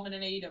more involvement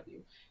in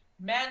AEW.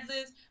 Men's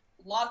is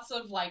lots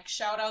of like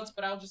shout outs,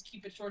 but I'll just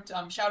keep it short.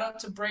 Shout out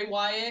to Bray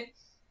Wyatt.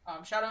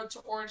 Shout out to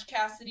Orange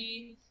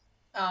Cassidy.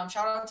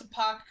 Shout out to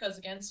Pac because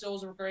again,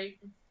 stills were great.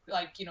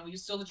 Like, you know,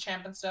 he's still the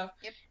champ and stuff.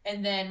 Yep.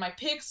 And then my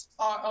picks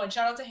are, oh, and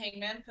shout out to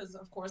Hangman because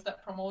of course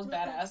that promo was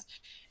badass.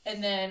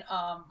 And then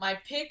my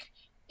pick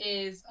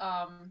is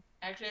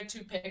actually I have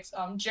two picks.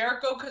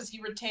 Jericho because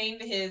he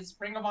retained his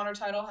Ring of Honor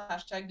title,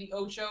 hashtag the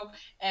Ocho,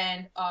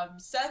 and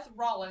Seth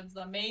Rollins,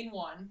 the main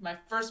one, my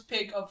first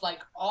pick of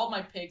like all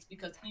my picks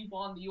because he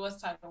won the US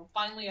title,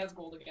 finally has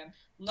gold again.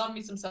 Love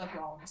me some Seth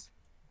Rollins.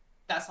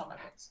 That's all my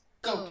picks.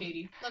 Go,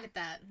 Katie. Look at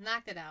that.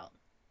 Knocked it out.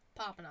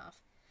 Popping off.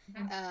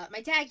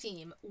 My tag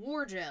team,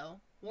 Wardlow.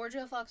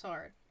 Wardlow fucks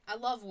hard. I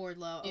love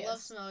Wardlow. Yes. I love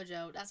Samoa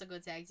Joe. That's a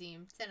good tag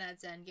team. 10 out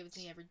of 10. Give it to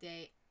me every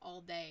day,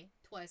 all day,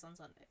 twice on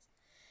Sundays.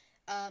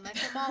 My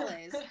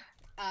tamales.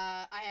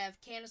 I have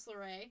Candice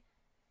LeRae.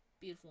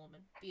 Beautiful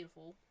woman.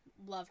 Beautiful.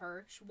 Love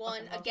her. She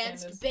won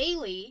against Candice.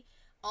 Bayley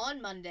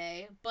on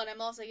Monday, but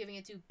I'm also giving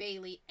it to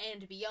Bayley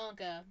and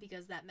Bianca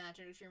because that match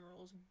at Extreme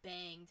Rules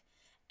banged.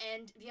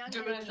 And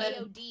Bianca had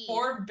a KOD.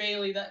 Or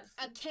Bayley.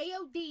 A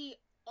KOD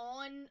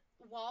on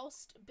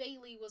whilst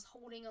Bayley was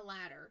holding a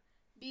ladder.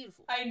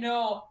 Beautiful. I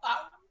know.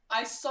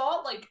 I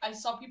saw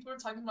people were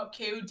talking about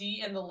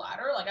KOD and the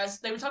ladder.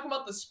 They were talking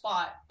about the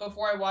spot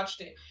before I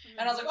watched it. Mm-hmm.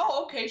 And I was like,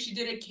 oh, okay, she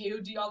did a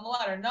KOD on the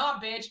ladder. Nah,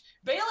 bitch.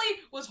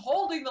 Bayley was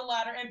holding the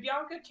ladder and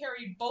Bianca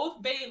carried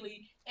both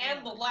Bayley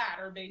and the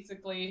ladder,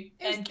 basically.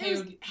 And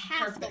KOD.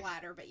 Half the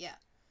ladder, but yeah.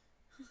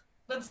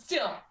 But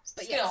still,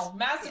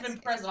 massive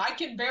impressive. Yes. I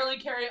can barely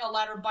carry a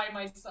ladder by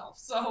myself.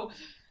 So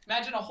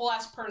imagine a whole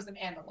ass person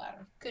and a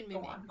ladder. Couldn't be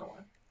go me. Go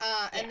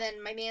on. And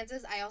then my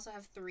Manses, I also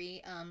have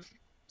 3.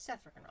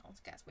 Seth freaking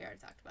Rollins, guys, we already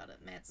talked about it.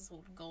 Manses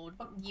holding gold,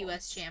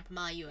 U.S. champ,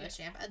 my U.S.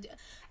 champ.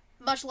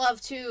 Much love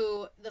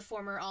to the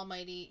former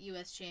almighty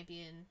U.S.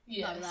 champion,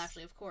 Bobby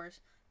Lashley, of course.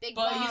 Big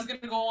Bob. But he's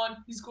gonna go on.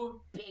 He's going.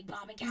 Big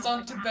Bob and he's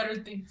on to better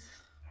things.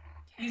 Yes.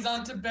 He's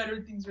on to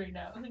better things right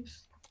now.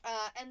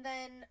 And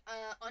then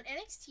on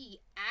NXT,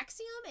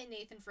 Axiom and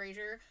Nathan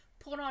Frazier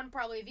put on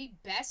probably the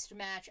best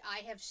match I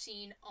have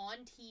seen on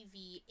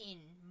TV in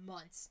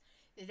months.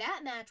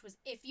 That match was,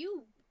 if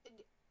you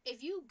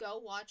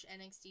go watch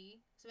NXT,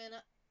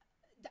 Savannah,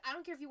 I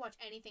don't care if you watch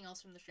anything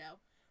else from the show,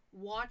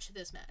 watch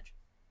this match.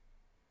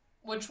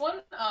 Which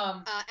one?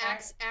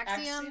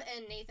 Axiom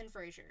and Nathan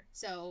Frazier.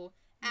 So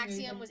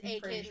Axiom was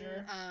A-Kid,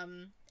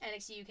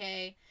 NXT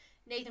UK.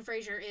 Nathan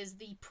Frazier is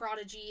the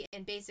prodigy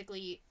and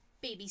basically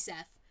baby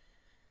Seth.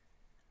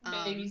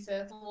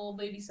 Little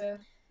baby Seth.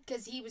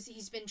 Because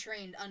he's been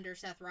trained under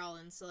Seth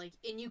Rollins, so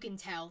and you can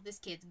tell this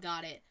kid's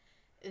got it.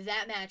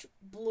 That match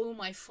blew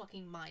my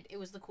fucking mind. It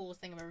was the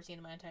coolest thing I've ever seen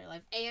in my entire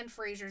life. And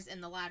Frazier's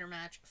in the ladder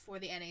match for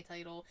the NA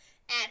title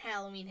at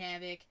Halloween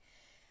Havoc.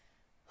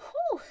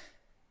 Whew.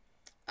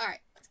 Alright,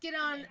 let's get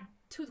on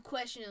to the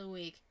question of the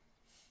week.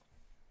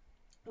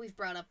 We've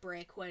brought up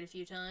Bray quite a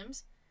few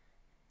times.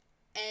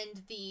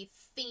 And the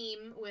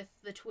theme with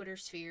the Twitter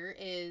sphere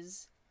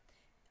is,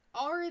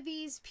 are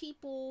these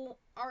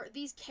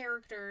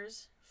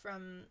characters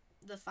from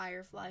the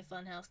Firefly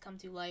Funhouse come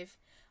to life,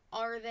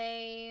 are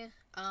they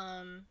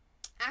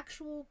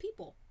actual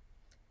people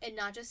and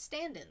not just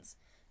stand-ins?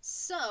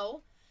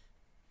 So,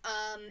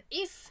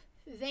 if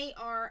they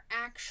are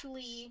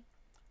actually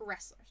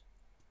wrestlers,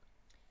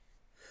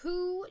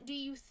 who do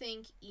you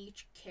think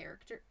each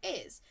character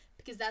is?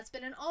 Because that's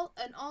been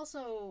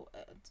also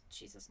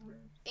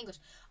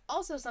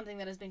something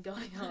that has been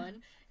going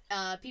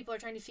on. People are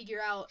trying to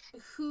figure out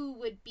who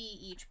would be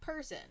each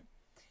person.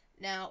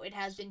 Now, it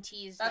has been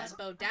teased that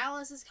Bo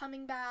Dallas is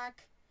coming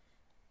back.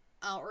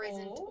 Or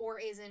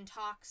is in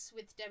talks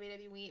with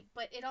WWE,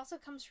 but it also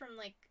comes from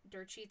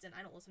dirt sheets, and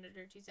I don't listen to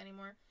dirt sheets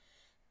anymore,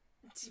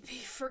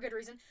 for good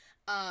reason.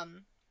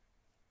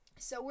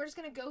 So we're just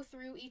gonna go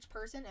through each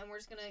person, and we're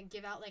just gonna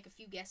give out a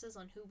few guesses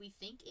on who we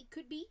think it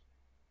could be.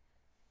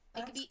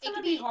 It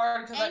could be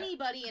hard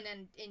anybody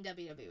in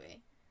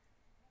WWE.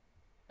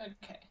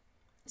 Okay.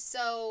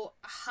 So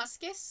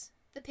Huskus,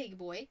 the pig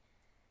boy.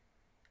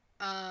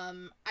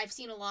 I've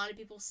seen a lot of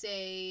people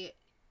say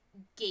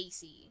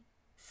Gacy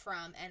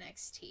from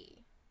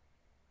NXT.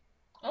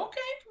 Okay,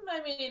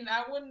 I mean,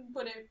 I wouldn't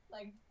put it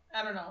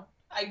I don't know.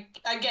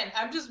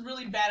 I'm just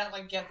really bad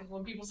at guessing.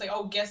 When people say,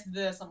 "Oh, guess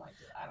this," I'm like,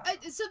 I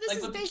don't know. So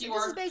this is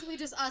basically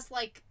just us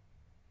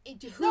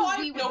who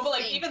we would know, but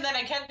think. Even then,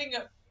 I can't think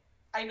of.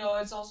 I know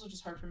it's also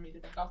just hard for me to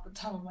think off the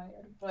top of my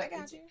head. But I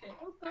got you.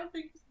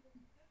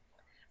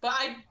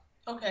 But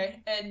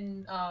okay,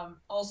 and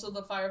also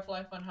the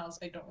Firefly Funhouse.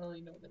 I don't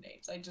really know the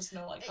names. I just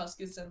know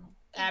Huskus and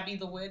Abby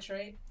the Witch,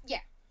 right? Yeah.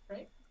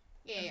 Right.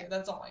 Yeah, okay, yeah.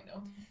 That's all I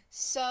know.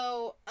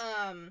 So,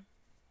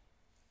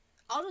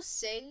 I'll just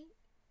say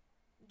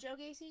Joe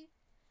Gacy,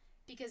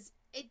 because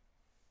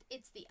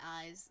it's the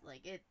eyes.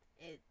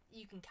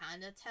 you can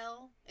kind of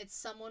tell it's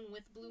someone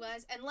with blue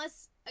eyes.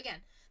 Unless, again,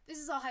 this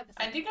is all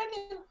hypothetical. I think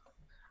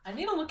I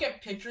need to look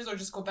at pictures or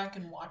just go back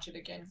and watch it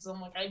again because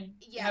I'm like I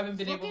Yeah, haven't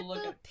been able to look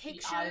look at at the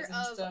picture the eyes and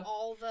of stuff.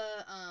 all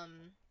the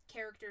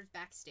characters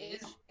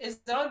backstage. Is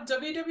that on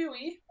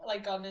WWE?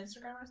 Like on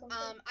Instagram or something?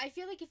 I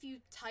feel like if you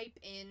type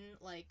in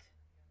like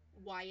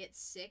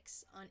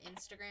Wyatt6 on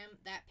Instagram,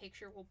 that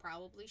picture will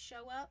probably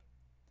show up.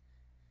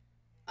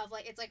 Of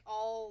like, it's like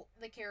all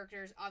the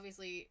characters,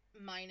 obviously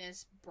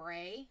minus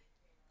Bray,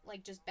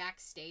 like just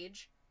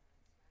backstage.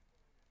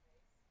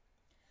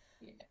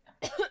 Yeah.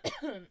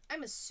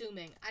 I'm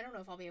assuming. I don't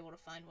know if I'll be able to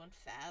find one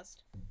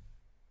fast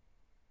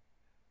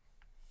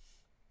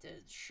to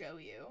show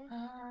you.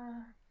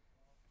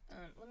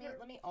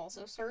 Let me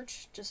also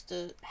search just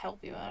to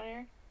help you out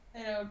here.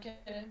 I know,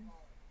 kidding.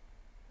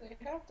 They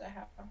have to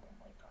have them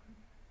like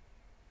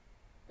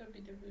on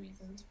WWE's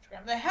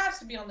Instagram. That has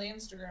to be on the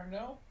Instagram,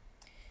 no?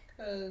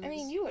 Cause I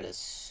mean, you would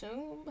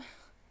assume.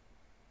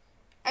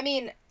 I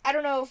mean, I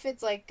don't know if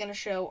it's like gonna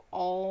show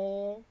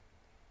all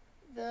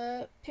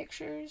the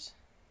pictures.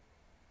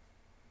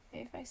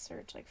 Maybe if I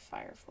search like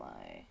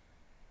Firefly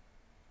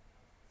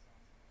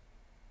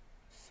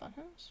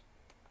Funhouse.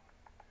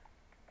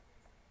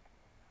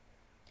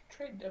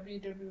 trade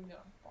WWE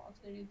on Fox.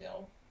 Maybe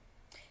they'll.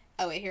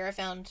 Oh wait, here I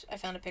found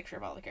a picture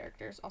of all the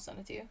characters. I'll send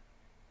it to you.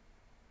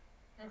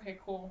 Okay,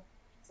 cool.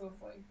 So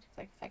it's like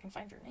if I can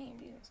find your name,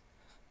 Jesus.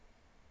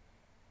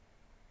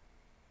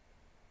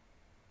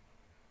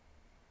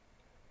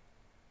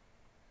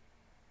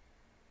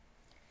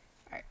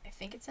 Alright, I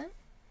think it's in.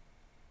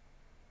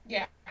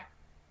 yeah.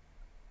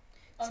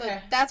 So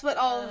Okay. that's what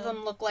all of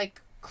them look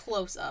like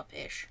close up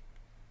ish.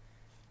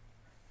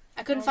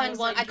 I couldn't find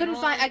one. I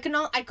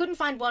couldn't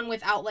find one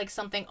without like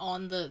something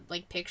on the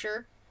like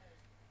picture.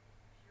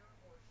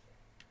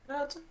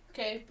 No, it's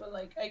okay, but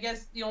like I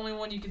guess the only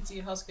one you can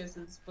see Huskus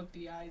is with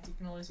the eyes. You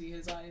can only see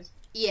his eyes.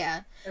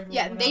 Yeah. Everyone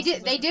Yeah, else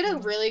is they like did a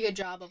really good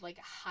job of like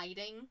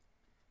hiding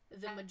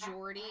the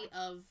majority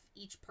of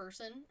each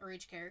person or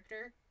each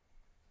character.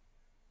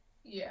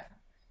 Yeah.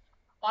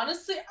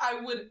 Honestly,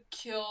 I would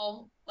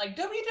kill like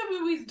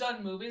WWE's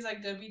done movies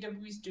like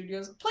WWE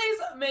Studios. Please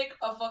make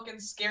a fucking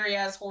scary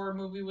ass horror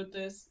movie with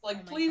this. Like, Oh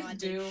my please God,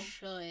 do. they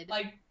should.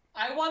 Like,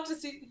 I want to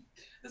see.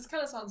 This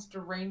kind of sounds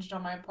deranged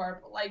on my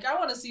part, but like, I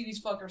want to see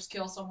these fuckers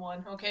kill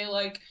someone. Okay,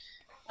 like,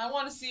 I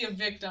want to see a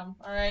victim.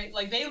 All right,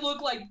 like they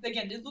look like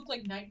again, they look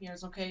like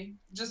nightmares. Okay,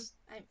 just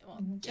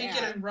take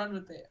it and run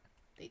with it.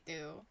 They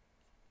do,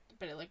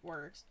 but it like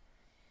works.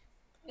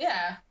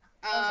 Yeah.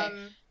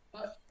 Okay.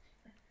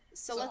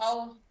 So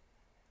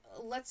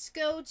let's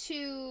go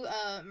to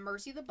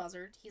Mercy the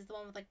Buzzard. He's the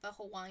one with like the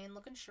Hawaiian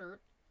looking shirt.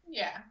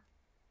 Yeah.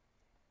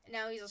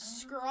 Now he's a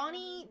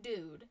scrawny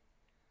dude.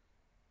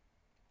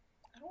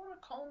 I don't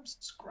want to call him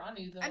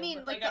scrawny though. I mean,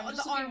 but, like the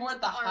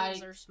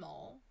arms are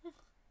small.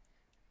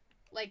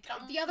 Like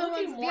the other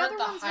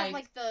ones have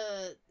like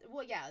the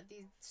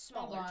these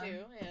smaller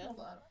too. Yeah. Hold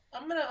on.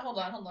 I'm gonna hold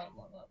on.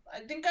 I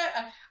think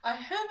I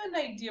have an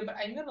idea, but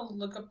I'm gonna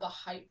look up the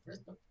height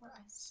first before I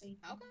say.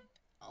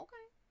 Okay.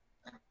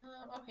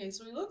 Okay,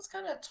 so he looks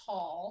kind of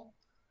tall,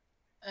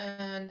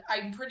 and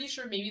I'm pretty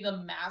sure maybe the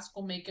mask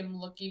will make him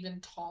look even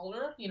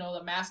taller. You know,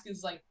 the mask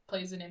is like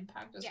plays an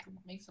impact just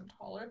makes him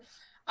taller.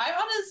 I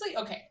honestly,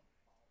 okay,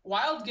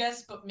 wild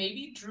guess, but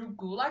maybe Drew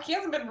Gulak. He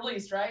hasn't been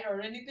released, right,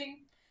 or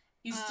anything.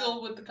 He's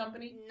still with the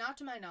company. Not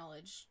to my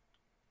knowledge.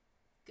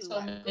 Gulak.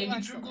 So maybe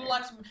Drew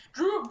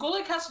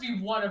Gulak has to be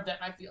one of them.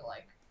 I feel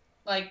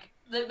like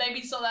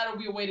maybe so that'll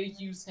be a way to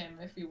use him,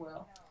 if you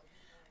will.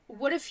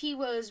 What if he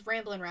was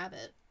Ramblin'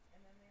 Rabbit?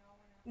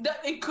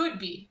 It could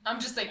be. I'm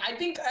just saying. I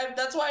think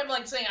that's why I'm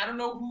like saying I don't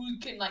know who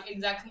can like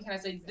exactly can I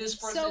say this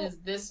person is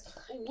this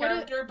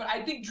character, but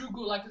I think Drew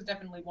Gulak is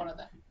definitely one of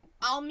them.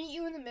 I'll meet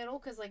you in the middle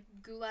because like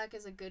Gulak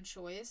is a good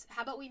choice.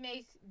 How about we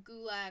make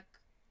Gulak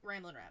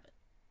Ramblin' Rabbit?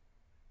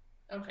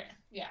 Okay.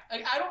 Yeah.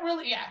 I don't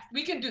really. Yeah,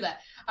 we can do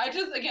that. I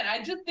just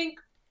think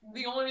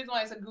the only reason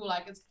why I said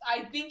Gulak is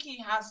I think he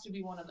has to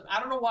be one of them. I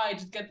don't know why. I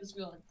just get this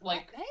feeling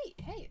like.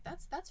 Hey,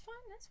 that's fine.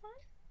 That's fine.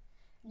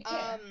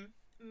 Yeah.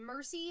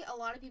 Mercy, a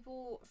lot of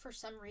people, for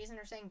some reason,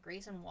 are saying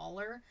Grayson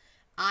Waller.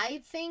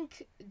 I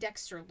think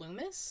Dexter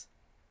Lumis.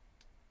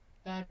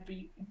 That'd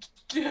be...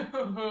 Dude.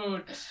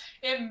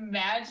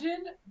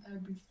 Imagine.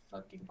 That'd be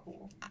fucking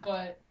cool.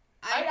 But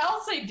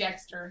I'll say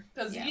Dexter.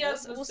 Because he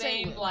has the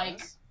same,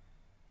 like...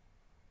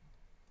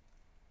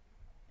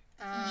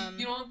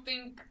 You don't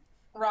think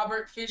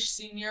Robert Fish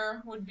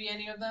Sr. would be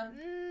any of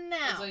them?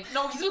 No.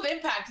 No, he's with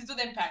Impact. He's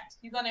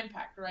on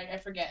Impact, right? I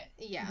forget.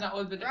 Yeah. He's not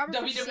with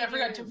WWE. I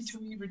forgot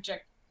WWE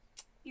reject.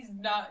 He's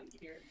not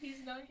here.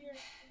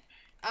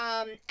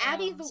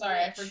 Abby the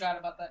Sorry, Witch. I forgot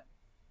about that.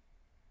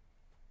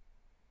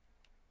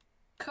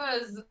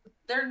 Because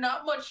they're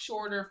not much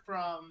shorter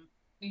from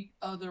the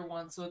other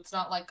one, so it's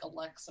not like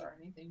Alexa or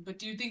anything. But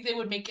do you think they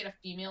would make it a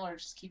female or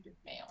just keep it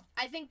male?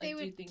 I think they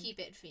would keep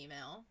it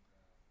female.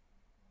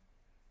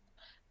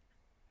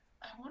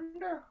 I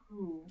wonder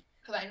who.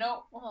 Because I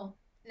know, well...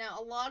 Now,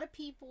 a lot of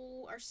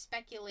people are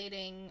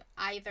speculating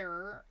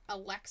either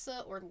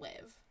Alexa or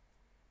Liv.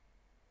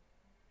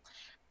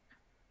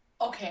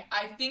 Okay,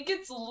 I think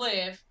it's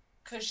Liv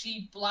because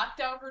she blacked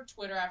out her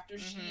Twitter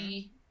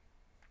Mm-hmm.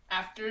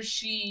 after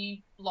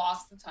she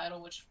lost the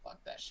title, which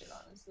fuck that shit,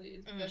 honestly,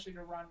 Mm-hmm. especially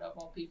to Ronda of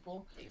all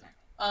people. Exactly.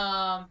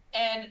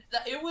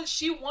 It was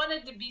she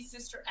wanted to be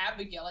Sister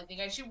Abigail. I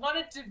think she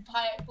wanted to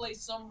play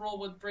some role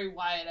with Bray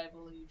Wyatt. I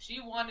believe she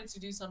wanted to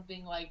do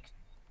something like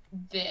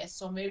this.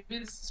 So maybe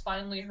this is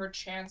finally her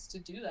chance to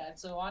do that.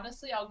 So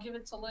honestly, I'll give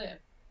it to Liv.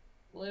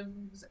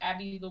 Liv's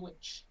Abby the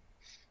Witch.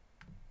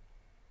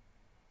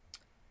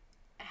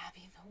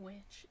 Abby the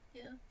Witch.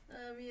 Yeah.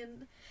 I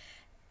mean,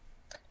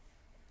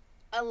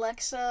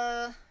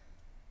 Alexa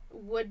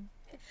would.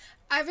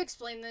 I've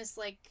explained this,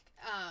 like,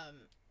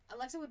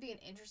 Alexa would be an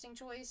interesting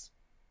choice,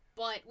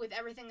 but with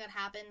everything that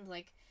happened,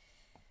 like,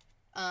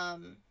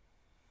 um,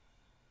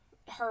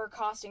 her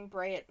costing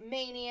Bray at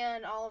Mania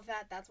and all of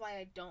that, that's why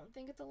I don't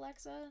think it's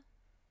Alexa.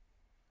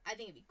 I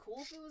think it'd be cool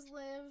if it was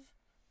Liv,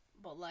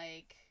 but,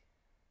 like,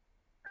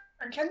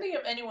 I can't think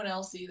of anyone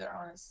else either,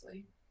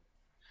 honestly.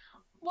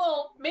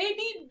 Well,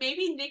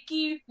 maybe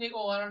Nikki.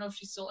 Well, I don't know if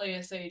she's still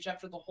ASH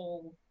after the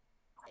whole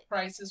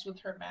crisis with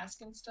her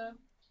mask and stuff.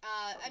 But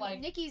I mean, like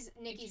Nikki's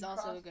Nikki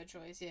also a Cross. good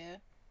choice, yeah.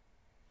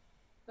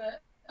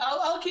 But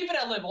I'll keep it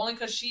at Liv only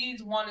because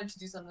she's wanted to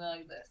do something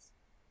like this.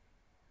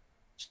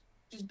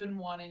 She's been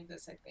wanting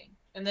this, I think.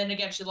 And then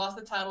again, she lost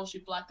the title. She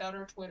blacked out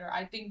her Twitter.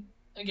 I think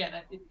again,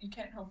 you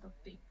can't help but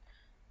think.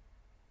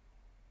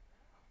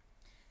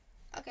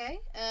 Okay,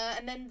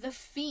 and then The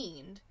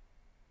Fiend.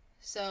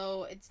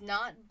 So it's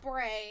not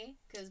Bray,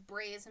 because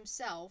Bray is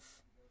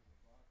himself.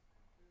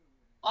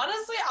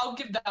 Honestly, I'll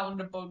give that one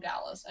to Bo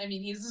Dallas. I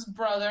mean, he's his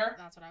brother.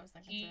 That's what I was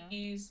thinking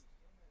too.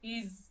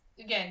 He's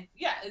again,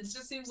 yeah. It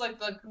just seems like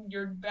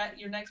your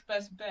next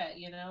best bet.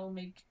 You know,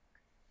 make.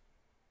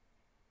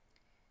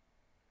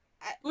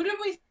 Who did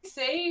we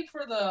say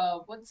for the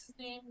what's his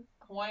name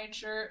Hawaiian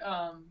shirt?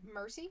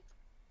 Mercy?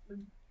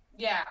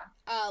 Yeah.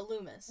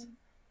 Loomis.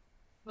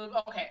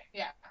 Okay,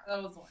 yeah,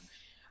 that was the one.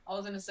 I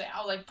was gonna say, I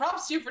was like,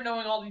 props to you for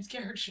knowing all these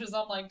characters.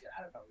 I'm like,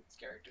 I don't know who these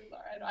characters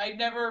are. I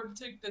never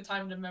took the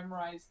time to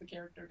memorize the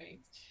character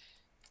names.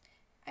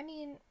 I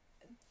mean,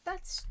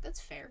 that's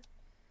fair.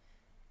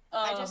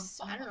 I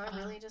don't know, I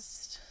really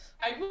just.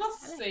 I will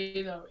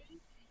say though,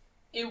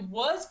 it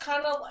was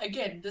kind of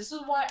again. This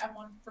is why I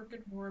want a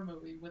freaking horror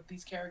movie with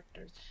these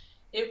characters.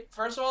 It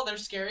first of all, they're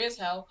scary as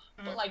hell,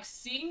 but like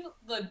seeing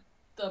the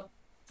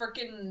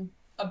freaking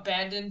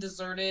abandoned,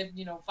 deserted,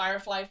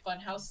 Firefly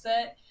Funhouse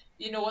set,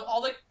 with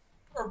all the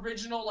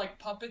original like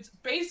puppets,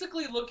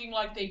 basically looking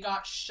like they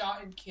got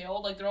shot and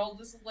killed. Like they're all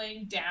just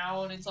laying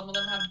down, and some of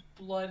them have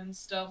blood and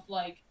stuff.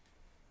 Like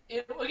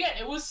it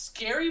was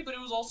scary, but it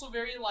was also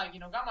very like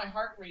got my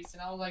heart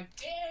racing. I was like,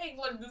 dang,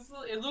 like this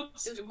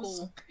is It was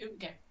cool.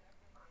 okay.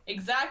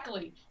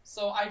 Exactly.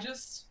 So I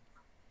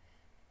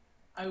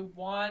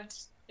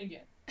want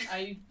again.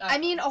 I I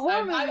mean, a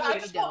horror movie I would be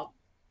just dope. want,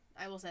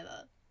 I will say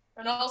that.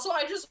 and also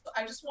I just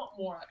want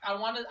more. Like, I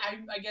want to.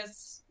 I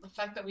guess the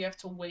fact that we have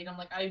to wait. I'm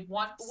like I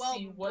want to Well,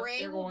 see what Bray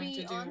they're will going be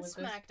to do on with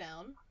this.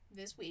 SmackDown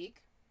this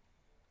week,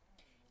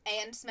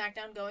 and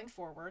SmackDown going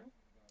forward.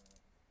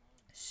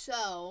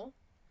 So,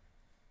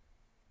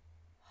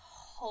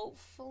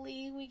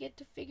 hopefully, we get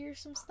to figure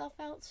some stuff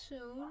out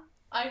soon.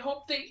 I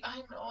hope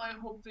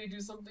they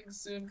do something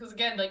soon. Because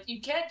again, like you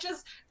can't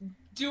just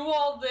do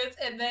all this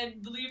and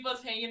then leave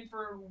us hanging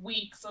for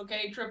weeks.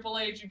 Okay, Triple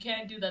H, you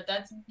can't do that.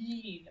 That's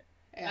mean.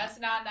 Yeah. That's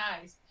not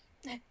nice.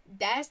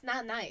 That's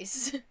not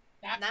nice.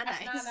 Not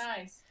That's not nice.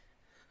 nice.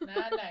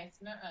 Not nice.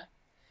 Nuh-uh.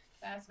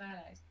 That's not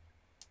nice.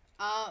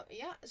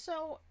 Yeah,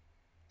 so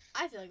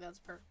I feel like that's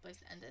a perfect place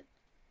to end it.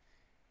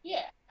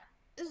 Yeah,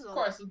 This is of a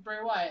course with Bray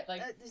Wyatt.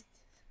 Like,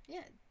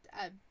 yeah,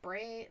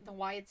 Bray, the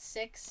Wyatt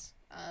Six.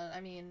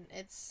 I mean,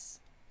 it's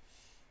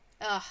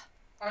uh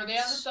are they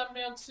on the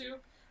thumbnail too?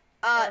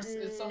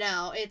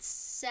 no, it's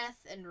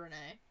Seth and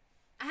Renee.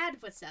 I had to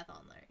put Seth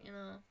on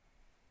there,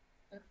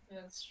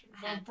 That's true.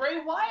 But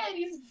Bray Wyatt,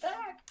 he's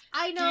back.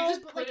 I Do you know,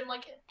 just but put like him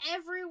like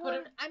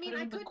everyone. I mean, put him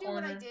I in the could do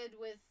what I corner? did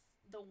with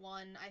the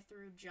one I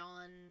threw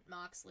John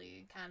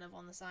Moxley kind of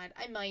on the side.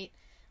 I might.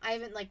 I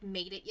haven't like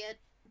made it yet,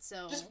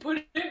 so Just put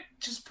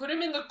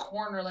him in the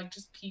corner, like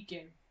just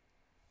peeking.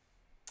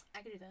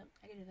 I could do that.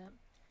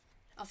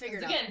 I'll figure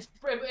it Again,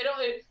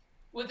 out.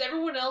 with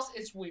everyone else,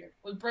 it's weird.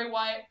 With Bray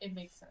Wyatt, it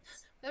makes sense.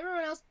 With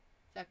everyone else,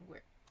 fucking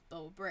weird.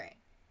 But with Bray.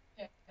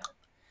 Yeah.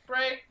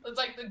 Bray, it's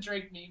like the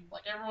Drake meme.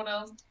 Like everyone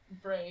else,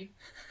 Bray.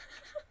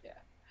 Yeah.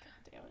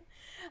 God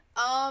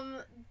damn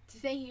it.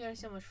 Thank you guys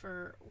so much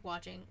for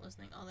watching,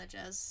 listening, all that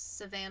jazz.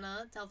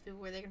 Savannah, tell the people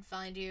where they can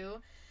find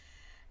you.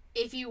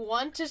 If you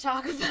want to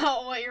talk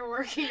about what you're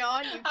working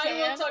on, you can.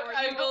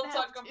 I will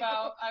talk.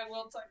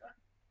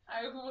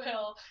 I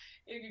will.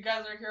 If you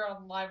guys are here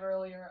on live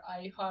earlier,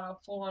 I had a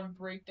full-on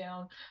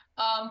breakdown.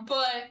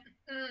 But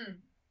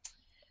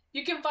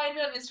you can find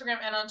me on Instagram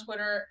and on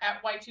Twitter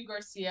at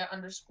y2garcia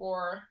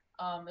 _.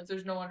 If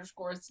there's no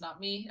underscore, it's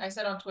not me. I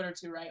said on Twitter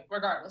too, right?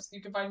 Regardless,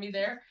 you can find me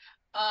there.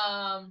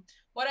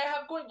 What I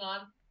have going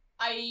on,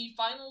 I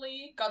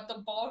finally got the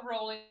ball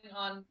rolling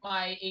on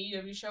my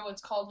AEW show.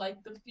 It's called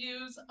Like the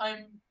Fuse.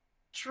 I'm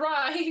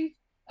trying,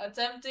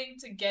 attempting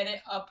to get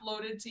it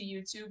uploaded to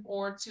YouTube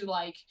or to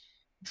like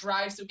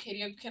drive so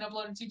Katie can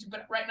upload it to YouTube.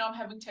 But right now I'm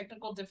having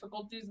technical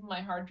difficulties with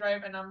my hard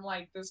drive, and I'm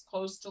like this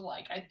close to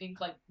like I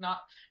think like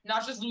not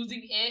just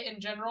losing it in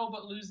general,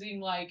 but losing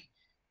like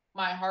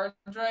my hard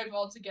drive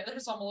altogether.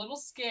 So I'm a little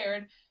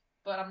scared,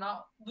 but I'm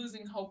not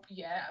losing hope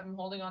yet. I'm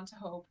holding on to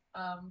hope.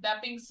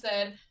 That being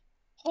said,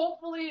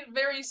 hopefully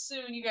very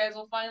soon you guys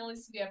will finally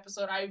see the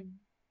episode. I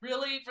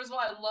really, first of all,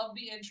 I love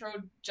the intro.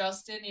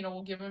 Justin, you know,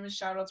 we'll give him his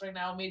shout outs right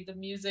now, made the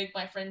music.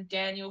 My friend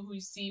Daniel, who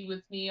you see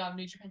with me on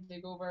New Japan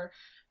Takeover,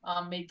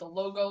 made the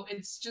logo.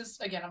 It's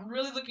just, again, I'm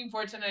really looking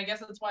forward to it. And I guess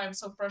that's why I'm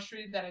so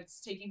frustrated that it's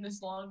taking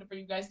this long for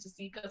you guys to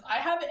see, because I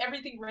have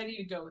everything ready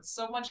to go. It's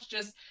so much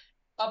just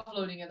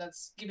uploading it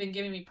that's giving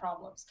me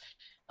problems.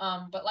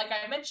 But like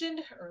I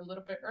mentioned or a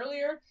little bit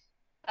earlier,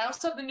 I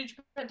also have the New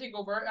Japan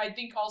Takeover. I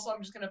think also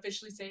I'm just gonna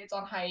officially say it's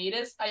on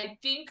hiatus. I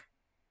think,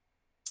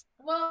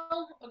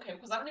 well, okay,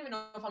 because I don't even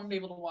know if I'm gonna be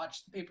able to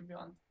watch the pay-per-view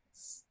on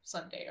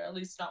Sunday, or at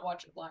least not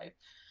watch it live.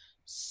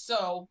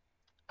 So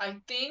I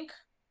think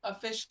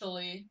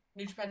officially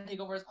New Japan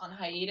Takeover is on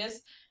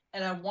hiatus,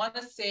 and I want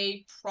to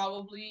say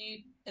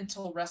probably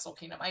until Wrestle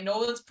Kingdom. I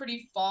know it's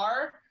pretty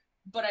far,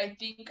 but I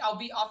think I'll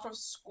be off of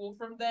school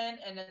from then.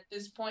 And at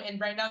this point, and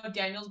right now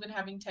Daniel's been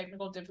having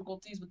technical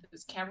difficulties with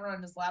his camera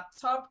on his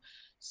laptop,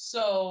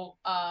 so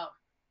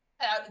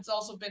it's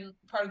also been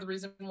part of the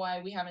reason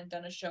why we haven't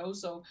done a show.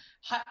 So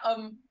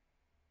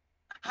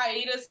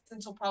hiatus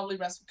until probably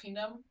Wrestle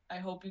Kingdom. I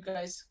hope you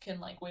guys can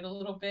like wait a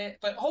little bit,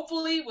 but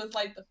hopefully with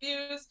like the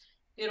views,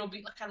 it'll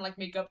be kind of like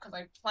make up, because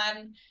I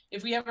plan,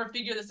 if we ever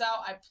figure this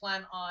out, I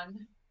plan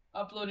on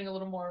uploading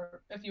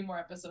a few more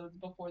episodes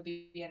before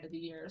the end of the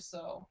year.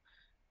 So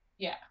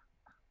yeah,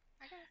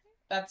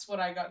 that's what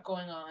I got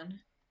going on,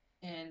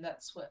 and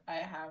that's what I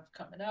have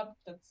coming up.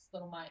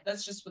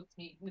 That's just with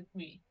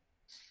me.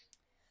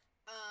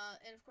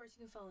 And of course,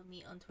 you can follow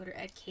me on Twitter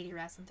at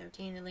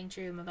KatieRasslin13, the link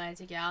to my bio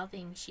to get all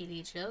things She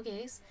Lead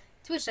Showcase,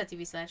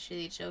 twitch.tv/She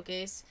Lead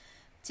Showcase,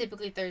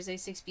 typically Thursday,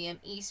 6 p.m.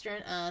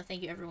 Eastern.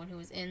 Thank you everyone who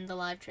was in the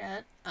live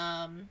chat.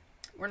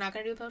 We're not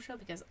going to do a post show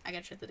because I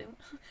got shit to do.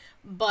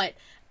 But,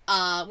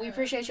 we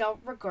appreciate y'all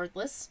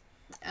regardless.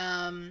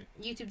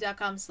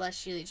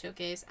 YouTube.com/She Lead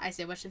Showcase. I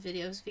say watch the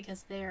videos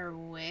because they are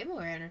way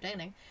more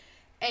entertaining.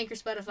 Anchor,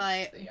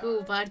 Spotify, Yes,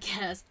 Google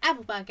Podcasts,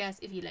 Apple Podcasts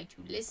if you like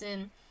to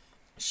listen.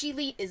 She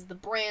Lead is the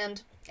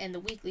brand, and the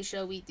weekly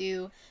show we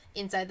do,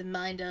 Inside the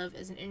Mind of,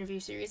 is an interview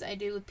series I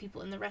do with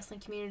people in the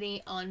wrestling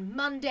community. On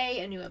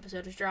Monday, a new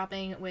episode is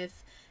dropping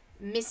with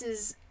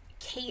Mrs.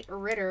 Kate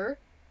Ritter,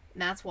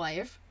 Matt's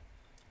wife.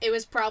 It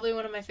was probably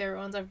one of my favorite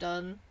ones I've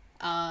done.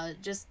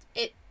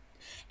 It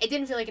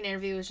didn't feel like an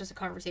interview, it was just a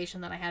conversation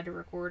that I had to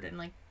record and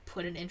like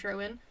put an intro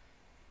in.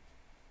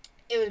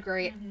 It was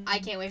great. Mm-hmm. I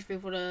can't wait for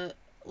people to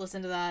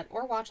listen to that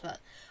or watch that.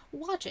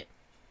 Watch it.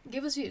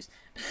 Give us views.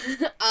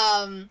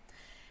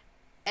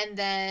 And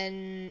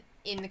then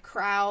in the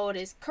crowd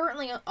is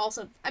currently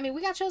also, I mean,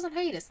 we got shows on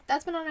hiatus.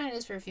 That's been on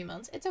hiatus for a few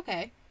months. It's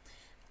okay.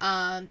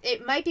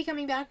 It might be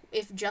coming back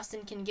if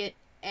Justin can get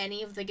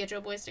any of the Get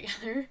Joe boys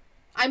together.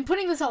 I'm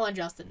putting this all on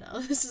Justin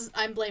now.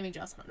 I'm blaming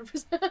Justin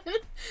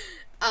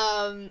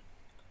 100%.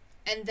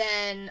 And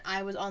then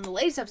I was on the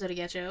latest episode of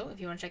Get Joe, if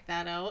you want to check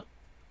that out.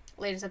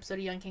 Latest episode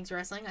of Young Kings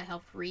Wrestling. I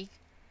helped Reek,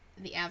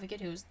 the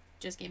Advocate, who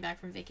just came back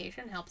from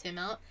vacation, helped him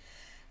out.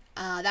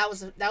 That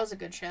was a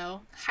good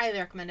show. Highly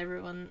recommend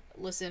everyone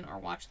listen or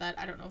watch that.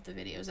 I don't know if the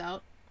video's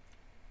out.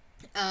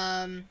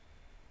 You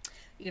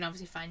can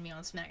obviously find me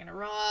on Smack and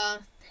Raw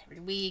every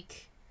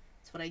week.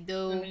 That's what I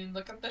do. I mean,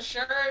 look at the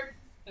shirt.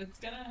 It's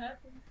gonna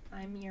happen.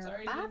 I'm your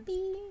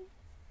Bobby.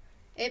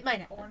 It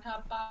might happen.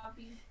 Pornhub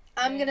Bobby.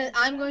 I'm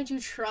going to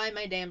try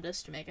my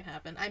damnedest to make it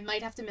happen. I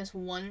might have to miss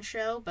one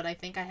show, but I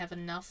think I have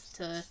enough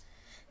to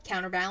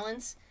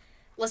counterbalance.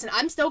 Listen,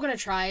 I'm still gonna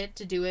try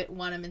to do it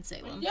when I'm in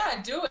Salem.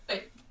 Yeah, do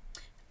it.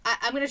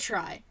 I'm gonna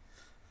try.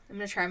 I'm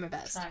gonna try my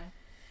best.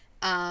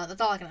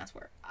 That's all I can ask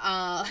for.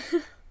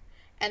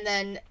 And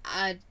then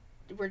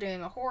we're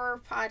doing a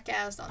horror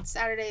podcast on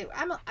Saturday.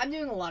 I'm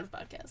doing a lot of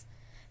podcasts.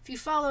 If you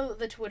follow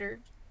the Twitter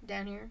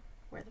down here,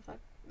 where the fuck?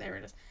 There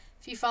it is.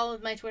 If you follow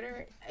my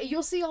Twitter,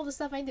 you'll see all the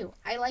stuff I do.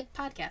 I like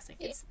podcasting.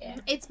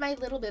 It's my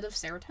little bit of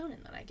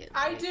serotonin that I get.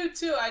 I do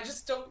too. I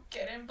just don't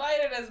get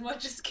invited as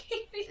much as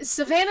Katie.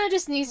 Savannah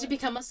just needs to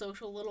become a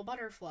social little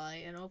butterfly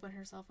and open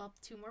herself up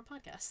to more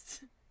podcasts.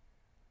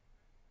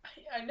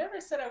 I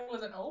never said I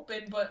wasn't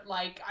open, but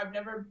like I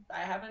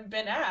haven't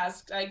been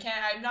asked.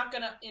 I'm not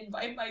gonna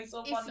invite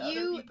myself on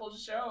other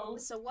people's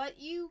shows. So what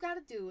you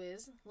gotta do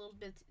is a little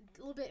bit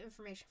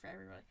information for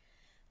everybody.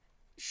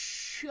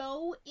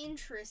 Show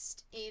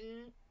interest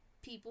in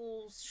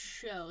people's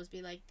shows.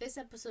 Be like, this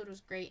episode was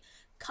great.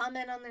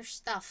 Comment on their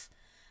stuff.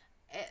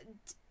 And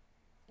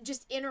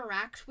just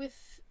interact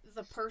with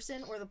the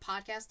person or the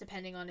podcast,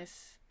 depending on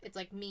if it's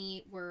like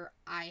me, where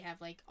I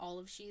have like all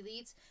of She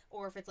Leads,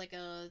 or if it's like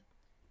a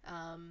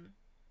I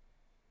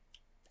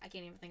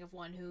can't even think of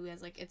one who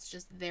has like it's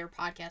just their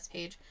podcast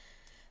page.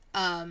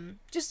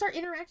 Just start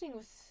interacting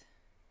with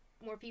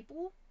more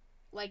people.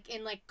 like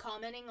in like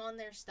commenting on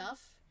their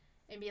stuff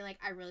and being like,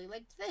 I really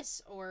liked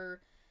this,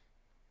 or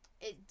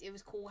it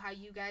was cool how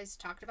you guys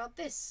talked about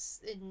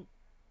this, and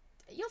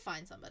you'll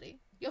find somebody.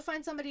 You'll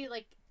find somebody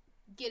like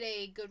get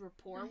a good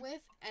rapport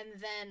with,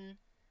 and then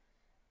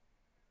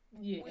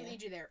we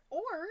lead you there.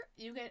 Or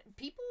you get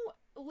people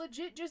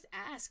legit just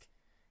ask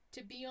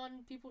to be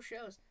on people's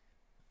shows.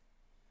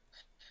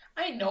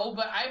 I know,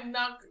 but I'm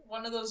not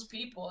one of those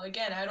people.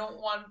 Again, I don't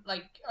want,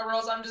 like, or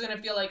else I'm just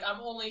gonna feel like I'm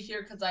only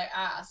here because I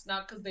asked,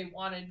 not because they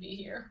wanted me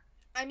here.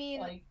 I mean,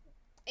 like,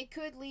 it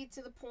could lead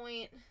to the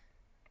point,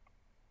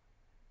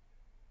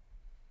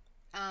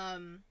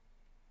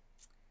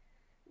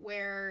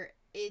 where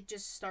it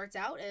just starts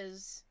out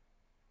as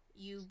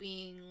you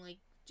being, like,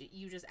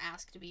 you just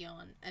ask to be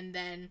on, and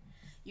then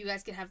you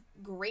guys can have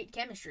great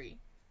chemistry,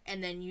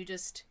 and then you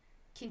just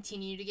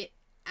continue to get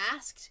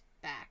asked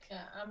back.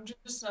 Yeah, I'm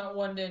just not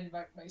one to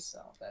invite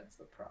myself. That's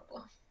the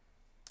problem.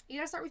 You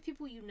gotta start with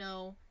people you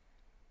know,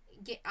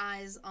 get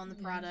eyes on the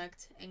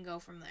product, and go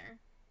from there.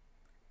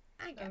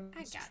 I got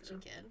you,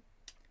 kid.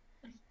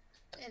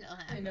 It'll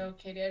happen. I know,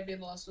 Katie, I'd be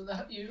lost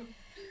without you.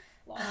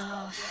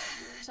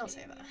 Don't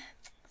say that.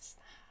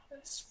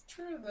 That's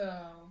true,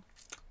 though.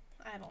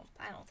 I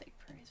don't take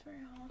praise very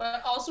well.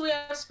 But also we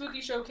have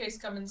Spooky Showcase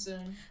coming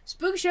soon.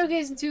 Spooky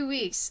Showcase in 2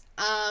 weeks.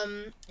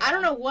 I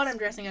don't know what I'm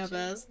dressing up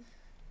as.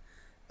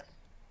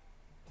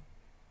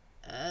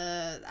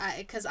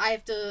 Because I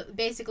have to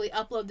basically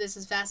upload this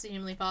as fast as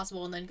humanly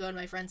possible and then go to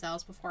my friend's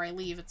house before I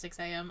leave at 6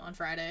 a.m. on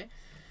Friday.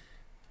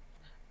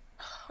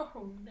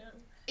 Oh, no.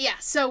 Yeah,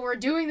 so we're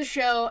doing the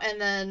show, and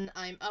then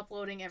I'm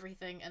uploading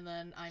everything, and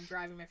then I'm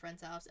driving my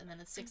friend's house, and then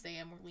at 6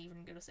 a.m. we're leaving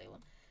and go to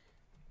Salem.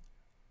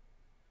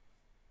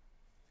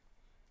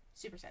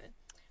 Super excited.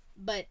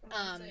 But,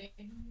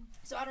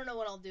 so I don't know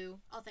what I'll do.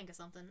 I'll think of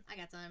something. I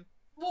got time.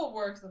 We'll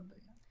work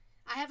something.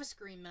 I have a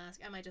Scream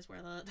mask. I might just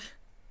wear that.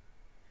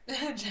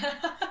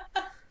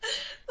 The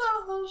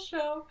whole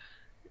show.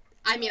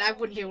 I mean, I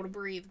wouldn't be able to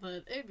breathe,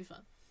 but it'd be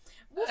fun.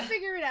 We'll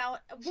figure it out.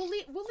 We'll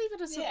leave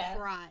it a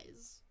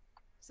surprise.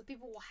 So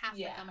people will have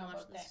to come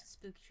watch this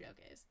Spooky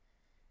Showcase.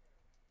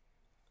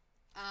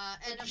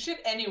 And shit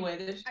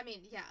anyway. I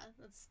mean, yeah,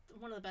 that's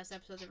one of the best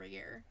episodes every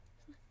year.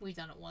 We've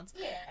done it once.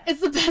 Yeah.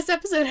 It's the best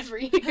episode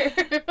every year.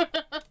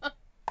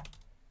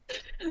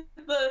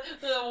 the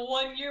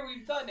 1 year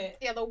we've done it.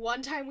 Yeah, the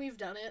one time we've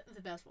done it,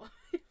 the best one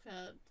we've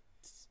had.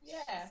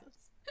 Yeah.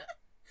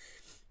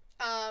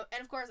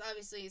 And of course,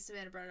 obviously,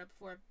 Savannah brought it up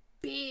before.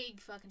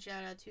 Big fucking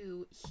shout out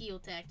to Heel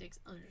Tactics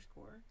 _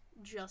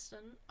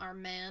 Justin, our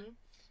man,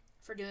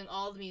 for doing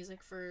all the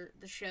music for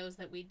the shows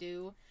that we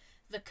do.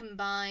 The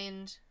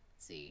combined,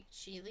 let's see,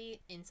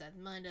 Sheely, Inside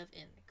the Mind of,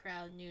 In the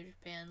Crowd, New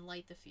Japan,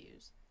 Light the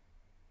Fuse.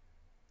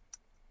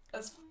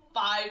 That's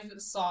 5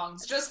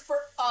 songs just for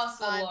us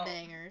 5 alone.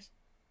 bangers.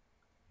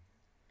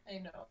 I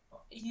know.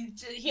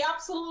 He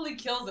absolutely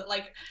kills it.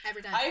 Like,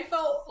 every time. I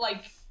felt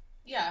like,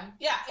 yeah,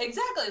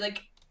 exactly.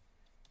 Like,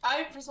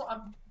 first of all,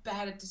 I'm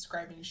bad at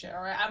describing shit,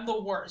 alright? I'm the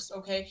worst,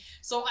 okay?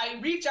 So I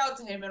reach out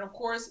to him, and of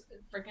course,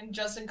 freaking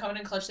Justin coming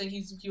in clutch saying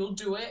he'll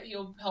do it,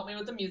 he'll help me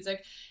with the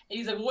music. And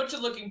he's like, what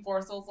you looking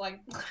for? So it's like,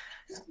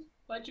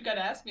 why'd you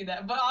gotta ask me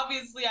that? But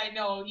obviously I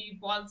know he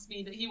wants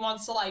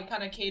to like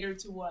kind of cater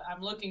to what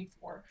I'm looking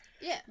for.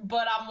 Yeah.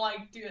 But I'm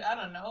like, dude, I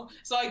don't know.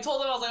 So I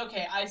told him, I was like,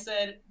 okay, I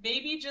said,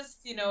 maybe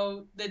just,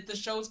 the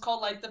show's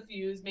called Light the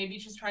Fuse, maybe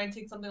just try and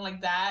take something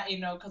like that,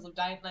 because of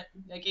like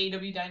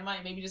AEW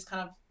Dynamite, maybe just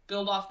kind of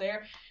build off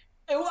there.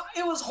 It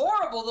was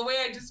horrible the way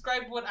I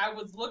described what I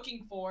was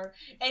looking for,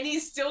 and he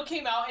still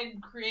came out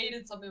and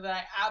created something that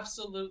I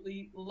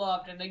absolutely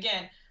loved. And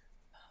again,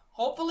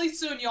 hopefully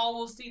soon y'all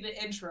will see the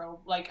intro.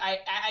 Like,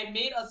 I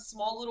made a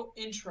small little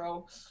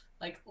intro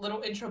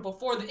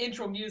before the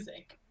intro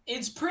music.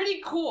 It's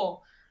pretty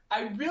cool.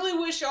 I really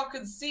wish y'all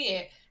could see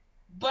it,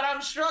 but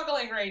I'm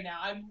struggling right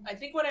now. I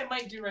think what I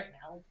might do right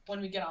now when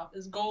we get off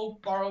is go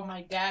borrow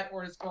my dad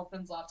or his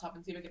girlfriend's laptop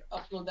and see if I can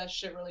upload that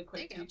shit really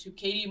quick to YouTube.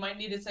 Katie, you might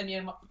need to send me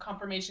a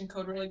confirmation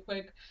code really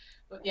quick.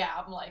 But yeah,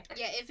 I'm like,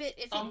 yeah,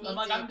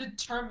 I'm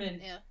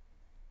determined. Yeah.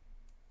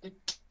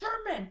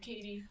 Determined,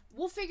 Katie.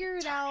 We'll figure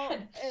it out.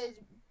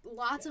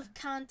 Lots of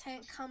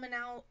content coming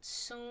out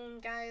soon,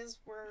 guys.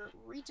 We're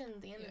reaching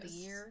the end of the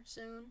year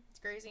soon. It's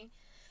crazy.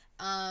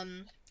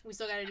 We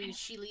still gotta do the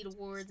She Lead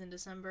Awards in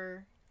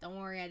December. Don't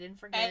worry, I didn't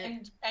forget.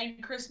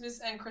 And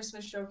Christmas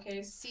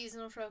Showcase.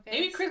 Seasonal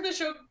Showcase.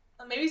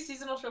 Maybe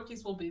Seasonal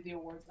Showcase will be the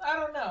awards. I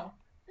don't know.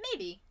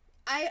 Maybe.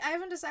 I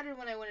haven't decided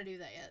when I want to do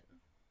that yet.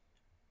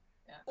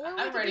 Yeah,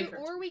 I'm ready for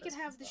it. Or we could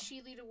have the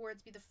She Lead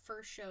Awards be the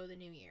first show of the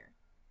new year.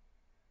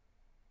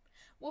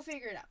 We'll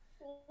figure it out.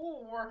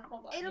 Or,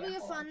 hold on. It'll be a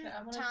fun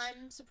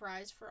time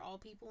surprise for all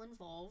people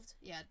involved.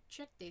 Yeah,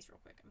 check dates real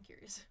quick. I'm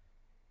curious.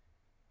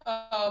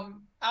 I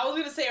was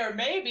gonna say, or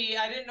maybe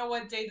I didn't know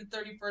what day the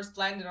 31st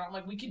landed on.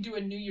 Like, we could do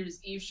a New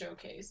Year's Eve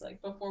showcase, like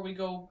before we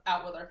go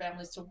out with our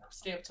families to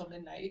stay up till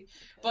midnight.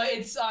 Okay. But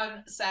it's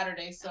on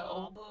Saturday,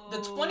 so the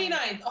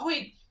 29th. Oh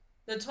wait,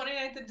 the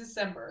 29th of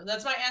December.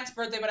 That's my aunt's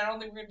birthday, but I don't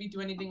think we're gonna be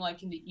doing anything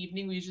like in the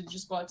evening. We usually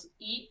just go out to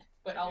eat.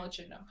 but I'll let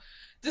you know.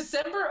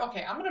 December.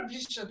 Okay, I'm gonna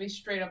just be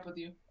straight up with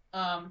you.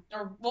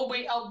 Or well,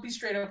 wait. I'll be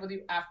straight up with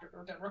you after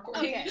we're done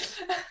recording. Okay.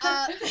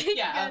 Thank you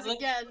guys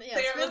again. Yeah,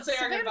 let's say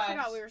our Savannah goodbyes.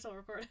 forgot we were still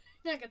recording.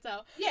 I can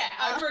tell. Yeah,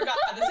 I forgot.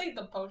 This ain't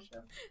the post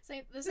show.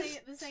 This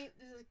is a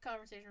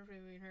conversation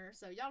between me and her,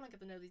 so y'all don't get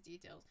to know these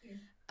details.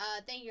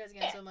 Thank you guys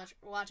again so much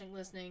for watching,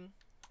 listening.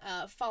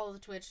 Follow the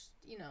Twitch.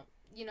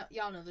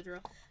 Y'all know the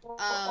drill.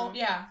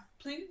 Yeah.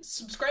 Please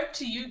subscribe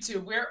to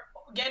YouTube. We're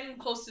getting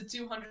close to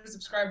 200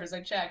 subscribers.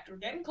 I checked. We're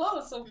getting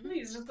close, so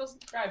please just go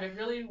subscribe. It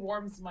really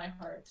warms my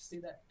heart to see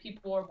that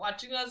people are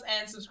watching us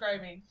and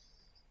subscribing.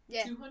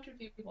 Yeah. 200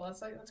 people.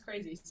 That's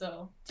crazy.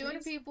 So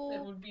 200 people.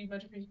 It would be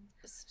much appreciated.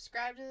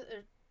 Subscribe to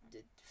or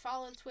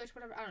follow Twitch,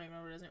 whatever. I don't even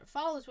know what it is.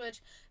 Follow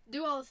Twitch.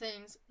 Do all the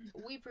things.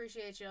 We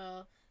appreciate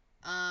y'all.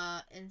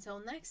 Until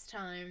next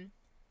time.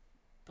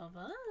 Bye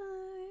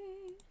bye.